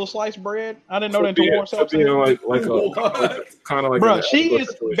actual sliced bread? I didn't know that until Warren Sapp said. Kind of like. Bro,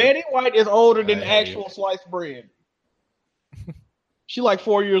 Betty White is older than actual sliced bread. She like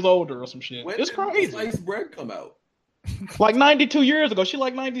 4 years older or some shit. When it's did crazy. Sliced bread come out? Like 92 years ago. She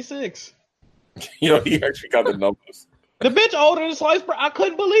like 96. Yo, he actually got the numbers. The bitch older than sliced bread. I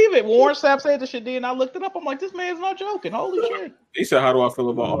couldn't believe it. Warren Sapp said this shit did, and I looked it up. I'm like, this man's not joking. Holy shit. He said, how do I feel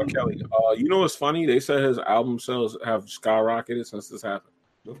about R. Kelly? You know what's funny? They said his album sales have skyrocketed since this happened.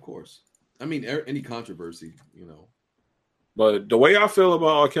 Of course. I mean, any controversy, you know. But the way I feel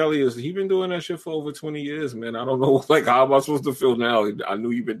about R. Kelly is he been doing that shit for over 20 years, man. I don't know, like, how am I supposed to feel now? I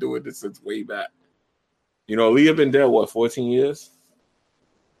knew you've been doing this since way back. You know, Leah been dead, 14 years?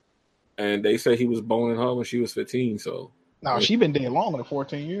 And they said he was boning her when she was 15, so. No, she been dead longer than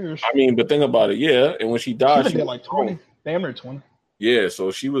 14 years. I mean, but think about it, yeah. And when she died, she been dead like 20. Damn near 20. Yeah,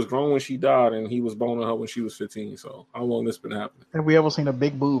 so she was grown when she died, and he was boning her when she was 15. So how long this been happening? Have we ever seen a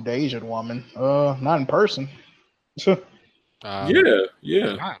big boobed Asian woman? Not in person. Yeah. Not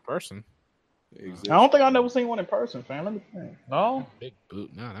in person. I don't think I've never seen one in person, fam. Let me think. No? Big boot.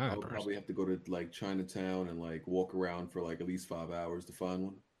 No, not in person. Probably have to go to like Chinatown and like walk around for like at least 5 hours to find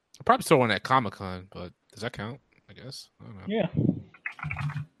one. I probably saw one at Comic-Con, but does that count? I guess. I don't know. Yeah.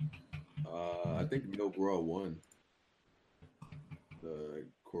 I think Neil Bro won the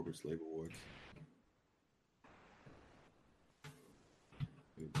Corporate Slave Awards.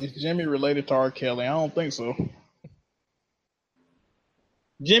 Is Jimmy related to R. Kelly? I don't think so.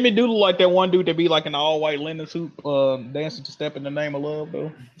 Jimmy do look like that one dude that be like in an all-white linen suit dancing to Step in the Name of Love,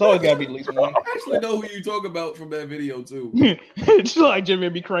 though. It's always got to be at least one. I actually know who you talk about from that video, too. It's like Jimmy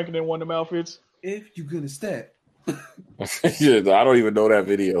be cranking in one of them outfits. If you gonna step. Yeah, I don't even know that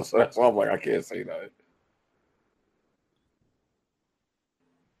video, so that's why I'm like, I can't say that.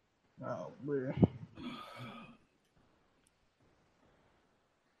 Oh, man.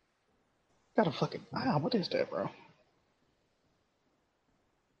 Got a fucking... what is that, bro?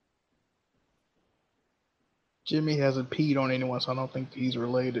 Jimmy hasn't peed on anyone, so I don't think he's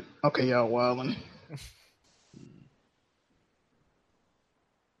related. Okay, y'all wildin'.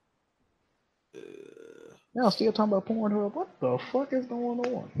 Y'all still talking about Pornhub? What the fuck is going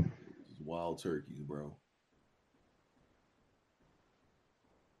on? Wild turkeys, bro.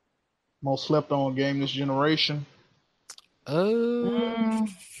 Most slept on game this generation.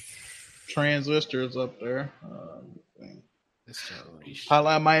 Transistor is up there.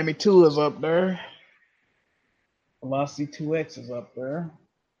 Highlight Miami 2 is up there. Velocity 2X is up there.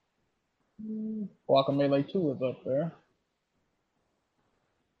 Guacamelee 2 is up there.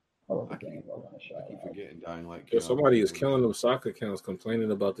 I keep forgetting Dying Light. Yo, somebody is killing them soccer accounts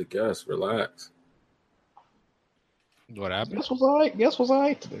complaining about the guests. Relax. What happened? Guess what's all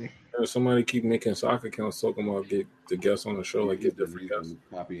right today? Somebody keep making soccer accounts talking about get the guests on the show, like get different guests.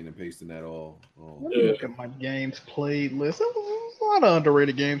 Copying and pasting that all. Let me look at my games played list. There's a lot of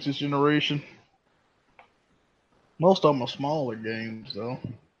underrated games this generation. Most of them are smaller games, though.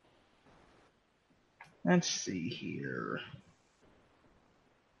 Let's see here.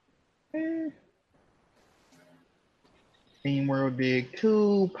 Team World Dig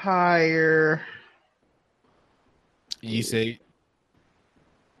 2, Pyre. You say.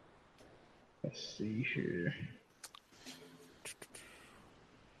 Let's see here.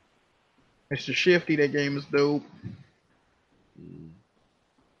 Mr. Shifty, that game is dope.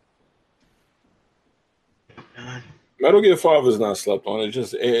 Metal Gear 5 is not slept on.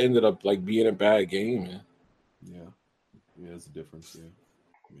 It ended up like being a bad game, man. Yeah, that's the difference.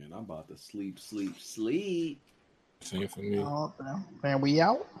 Yeah, man, I'm about to sleep. Same for me. Oh, man, we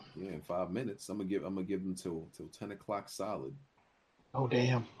out. Yeah, in 5 minutes. I'm gonna give them till 10 o'clock solid. Oh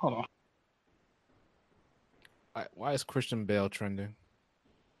damn! Hold on. Why is Christian Bale trending?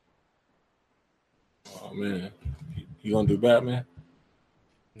 Oh man, you gonna do Batman?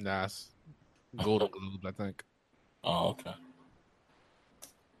 Nah, it's Golden Globes, I think. Oh, okay.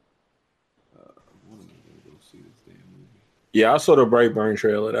 Yeah, I saw the Brightburn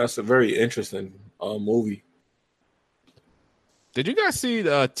trailer. That's a very interesting movie. Did you guys see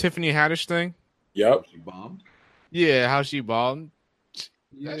the Tiffany Haddish thing? Yep. She bombed. Yeah, how she bombed.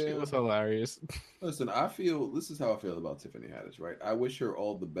 Yeah, that shit was hilarious. Listen, this is how I feel about Tiffany Haddish, right? I wish her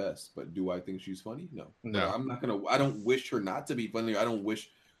all the best, but do I think she's funny? No. I don't wish her not to be funny. I don't wish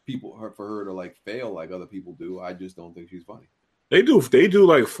for her to like fail like other people do. I just don't think she's funny. They do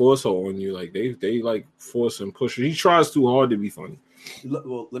like force her on you. Like they like force and push her. He tries too hard to be funny.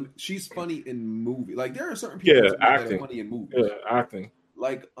 Well, she's funny in movies. Like there are certain people that are funny in movies. Yeah, acting.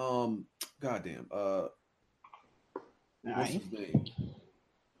 Like goddamn. What's his name?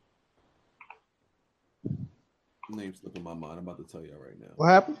 Name's slipping my mind. I'm about to tell you right now. What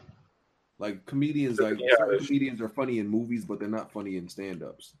happened? Like comedians, comedians are funny in movies, but they're not funny in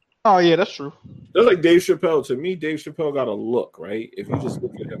stand-ups. Oh yeah, that's true. They're like Dave Chappelle. To me, Dave Chappelle got a look, right? If you just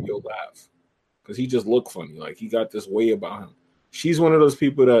look at him, you'll laugh because he just looked funny. Like he got this way about him. She's one of those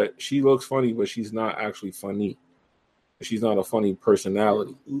people that she looks funny, but she's not actually funny. She's not a funny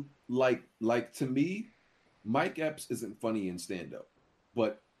personality. Like to me, Mike Epps isn't funny in stand-up,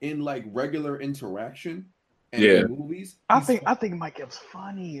 but in like regular interaction and in movies, I think Mike Epps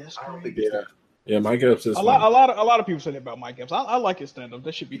funny. That's crazy. Yeah, Mike Epps is a lot of people say that about Mike Epps. I like his stand-up.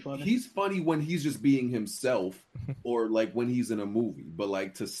 That should be funny. He's funny when he's just being himself, or like when he's in a movie. But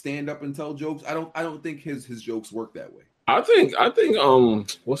like to stand up and tell jokes, I don't think his jokes work that way. I think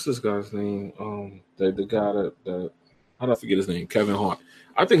what's this guy's name? The guy that how did I forget his name? Kevin Hart.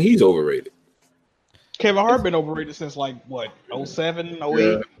 I think he's overrated. Kevin Hart been overrated since like what 07,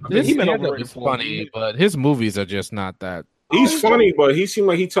 08. Yeah. He's been overrated. Funny, but his movies are just not that. He's funny, but he seemed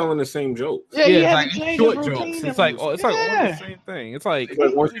like he's telling the same jokes. Yeah, he like short jokes. It's like all the same thing. It's like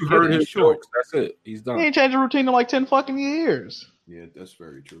once you heard his jokes, that's it. He's done. He ain't changed the routine in like 10 fucking years. Yeah, that's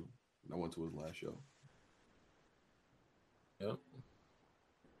very true. I went to his last show. Yep.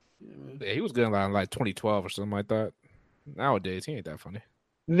 Yeah, he was good in like 2012 or something like that. Nowadays, he ain't that funny.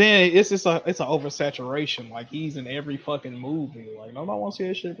 Then it's an oversaturation. Like he's in every fucking movie. Like nobody wants to see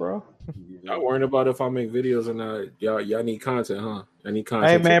that shit, bro. Not worrying about if I make videos or not. Y'all need content, huh? I need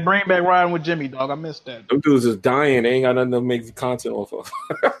content. Hey man, bring back Riding with Jimmy, dog. I missed that. Them dudes is dying. They ain't got nothing to make content off of.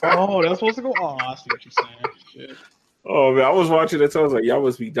 Oh, that's supposed to go. Oh, I see what you're saying. Shit. Oh man, I was watching it. So I was like, y'all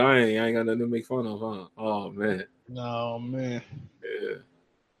must be dying. Y'all ain't got nothing to make fun of, huh? Oh man. No man. Yeah.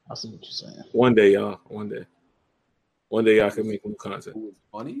 I see what you're saying. One day, y'all. One day y'all can make new content. Who is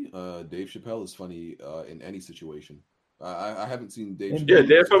funny? Dave Chappelle is funny in any situation. I haven't seen Dave. Yeah,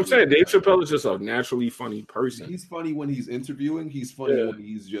 that's what I'm saying. Dave Chappelle is just a naturally funny person. He's funny when he's interviewing. He's funny when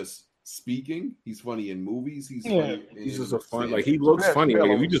he's just speaking. He's funny in movies. He's funny. He's just a fun. Like he looks funny.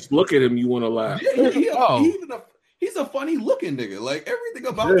 Like, if you just look at him, you want to laugh. He's a funny looking nigga. Like everything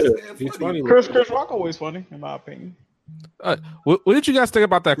about him. He's funny. Chris Rock always funny, in my opinion. What did you guys think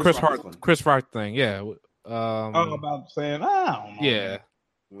about that Chris Rock thing? Yeah. About saying, I don't know. Yeah.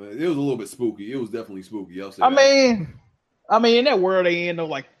 Well, it was a little bit spooky. It was definitely spooky. I'll say I mean, in that world they in,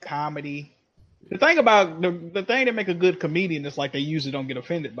 like comedy. The thing about the thing that make a good comedian is like they usually don't get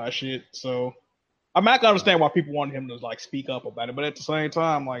offended by shit. So I mean, I can understand why people want him to like speak up about it, but at the same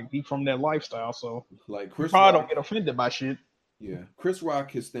time, like he from that lifestyle, so like Chris probably Rock don't get offended by shit. Yeah, Chris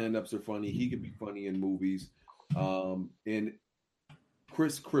Rock, his stand-ups are funny. He can be funny in movies. And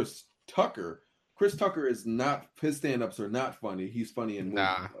Chris Tucker is not. His stand-ups are not funny. He's funny in movies.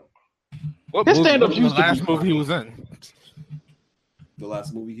 Nah. What his stand-ups used the last movie he was in? The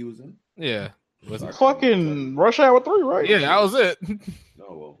last movie he was in? Yeah. Fucking Rush Hour 3, right? Yeah, that was it. No,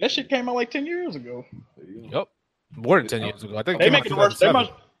 well, that shit came out like 10 years ago. Yep. More than 10 years ago. I think they making a Rush.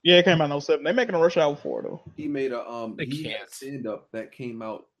 It came out in 07. They making a Rush Hour 4 though. He made a stand-up that came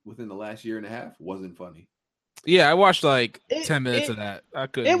out within the last year and a half. Wasn't funny. Yeah, I watched like 10 minutes of that. I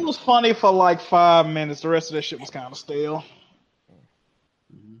couldn't. It was funny for like 5 minutes. The rest of that shit was kind of stale.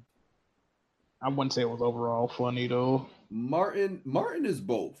 Mm-hmm. I wouldn't say it was overall funny though. Martin is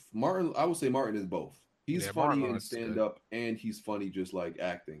both. I would say Martin is both. He's funny in stand-up and he's funny just like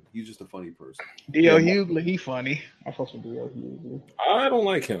acting. He's just a funny person. D.L. Hughley, he funny. I fuck with D.L. Hughley. I don't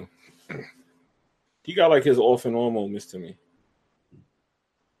like him. He got like his off and on moments to me.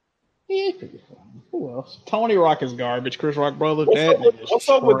 Yeah, who else? Tony Rock is garbage. Chris Rock brother. What's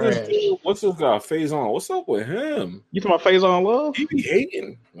up with this dude? What's this guy? Faison. What's up with him? You talking about Faison Love? He be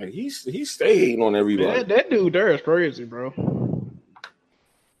hating. Like he stay hating on everybody. That dude there is crazy, bro.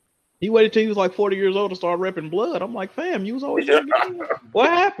 He waited till he was like 40 years old to start repping blood. I'm like, fam, you was always what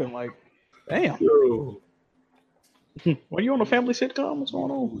happened? Like, damn. Were you on a family sitcom? What's going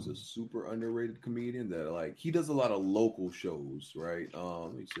on? Who's a super underrated comedian that like he does a lot of local shows, right?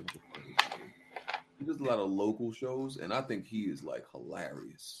 He does a lot of local shows, and I think he is like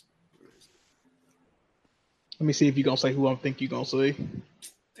hilarious. Let me see if you're gonna say who I think you're gonna say.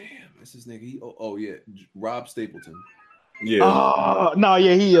 Damn, that's his nigga. Oh yeah, Rob Stapleton. Yeah. No,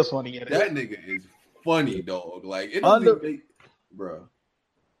 yeah, he is funny. That nigga is funny, dog. Like it doesn't make, bro.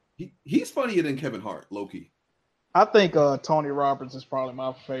 He's funnier than Kevin Hart, low key. I think Tony Roberts is probably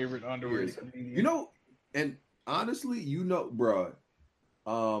my favorite underrated comedian. You know, and honestly, bro,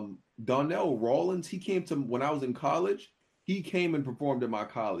 Donnell Rawlins, he came to when I was in college. He came and performed at my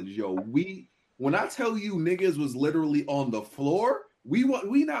college. Yo, when I tell you niggas was literally on the floor, we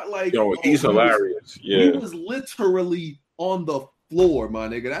not like he's hilarious. He was literally on the floor, my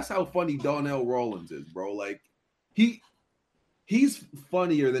nigga. That's how funny Donnell Rawlins is, bro. Like he's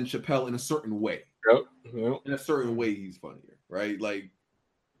funnier than Chappelle in a certain way. Yep. In a certain way, he's funnier, right? Like,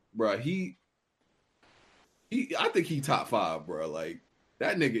 bro, I think he top 5, bro. Like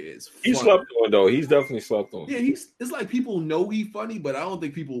that nigga is funny. He slept on though. He's definitely slept on. Yeah, it's like people know he funny, but I don't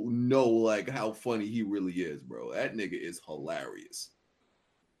think people know like how funny he really is, bro. That nigga is hilarious.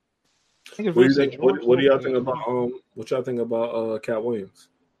 What do y'all think about what y'all think about Cat Williams?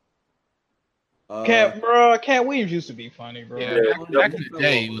 Cat Williams used to be funny, bro. Yeah, back in the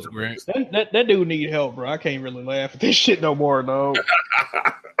day, he was great. That dude need help, bro. I can't really laugh at this shit no more, though.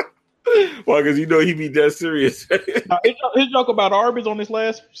 Why? Because he be dead serious. His joke about Arby's on this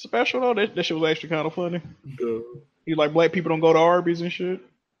last special, though, that shit was actually kind of funny. He like black people don't go to Arby's and shit.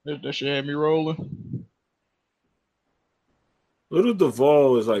 That shit had me rolling. Little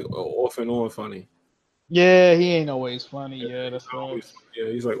Duvall is like off and on funny. Yeah, he ain't always funny. Yeah, that's always. Yeah,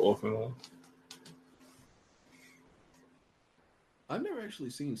 he's like off and on. I've never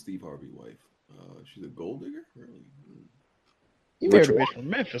actually seen Steve Harvey's wife. She's a gold digger, really. He married a bitch from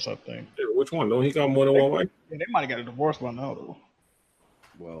Memphis, I think. Yeah, which one? Don't he got more than one wife? Yeah, they might have got a divorce by now, though.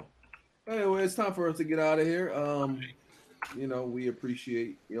 Well, anyway, it's time for us to get out of here. We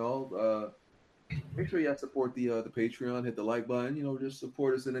appreciate y'all. Make sure y'all support the Patreon. Hit the like button. Just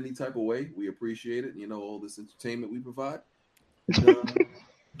support us in any type of way. We appreciate it. All this entertainment we provide.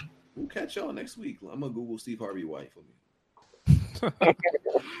 We'll catch y'all next week. I'm gonna Google Steve Harvey wife for me.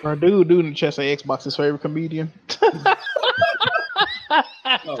 Our dude in the chat say Xbox's favorite comedian.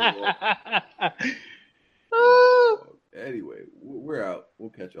 Anyway, we're out.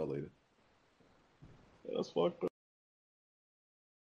 We'll catch y'all later. That's fucked up.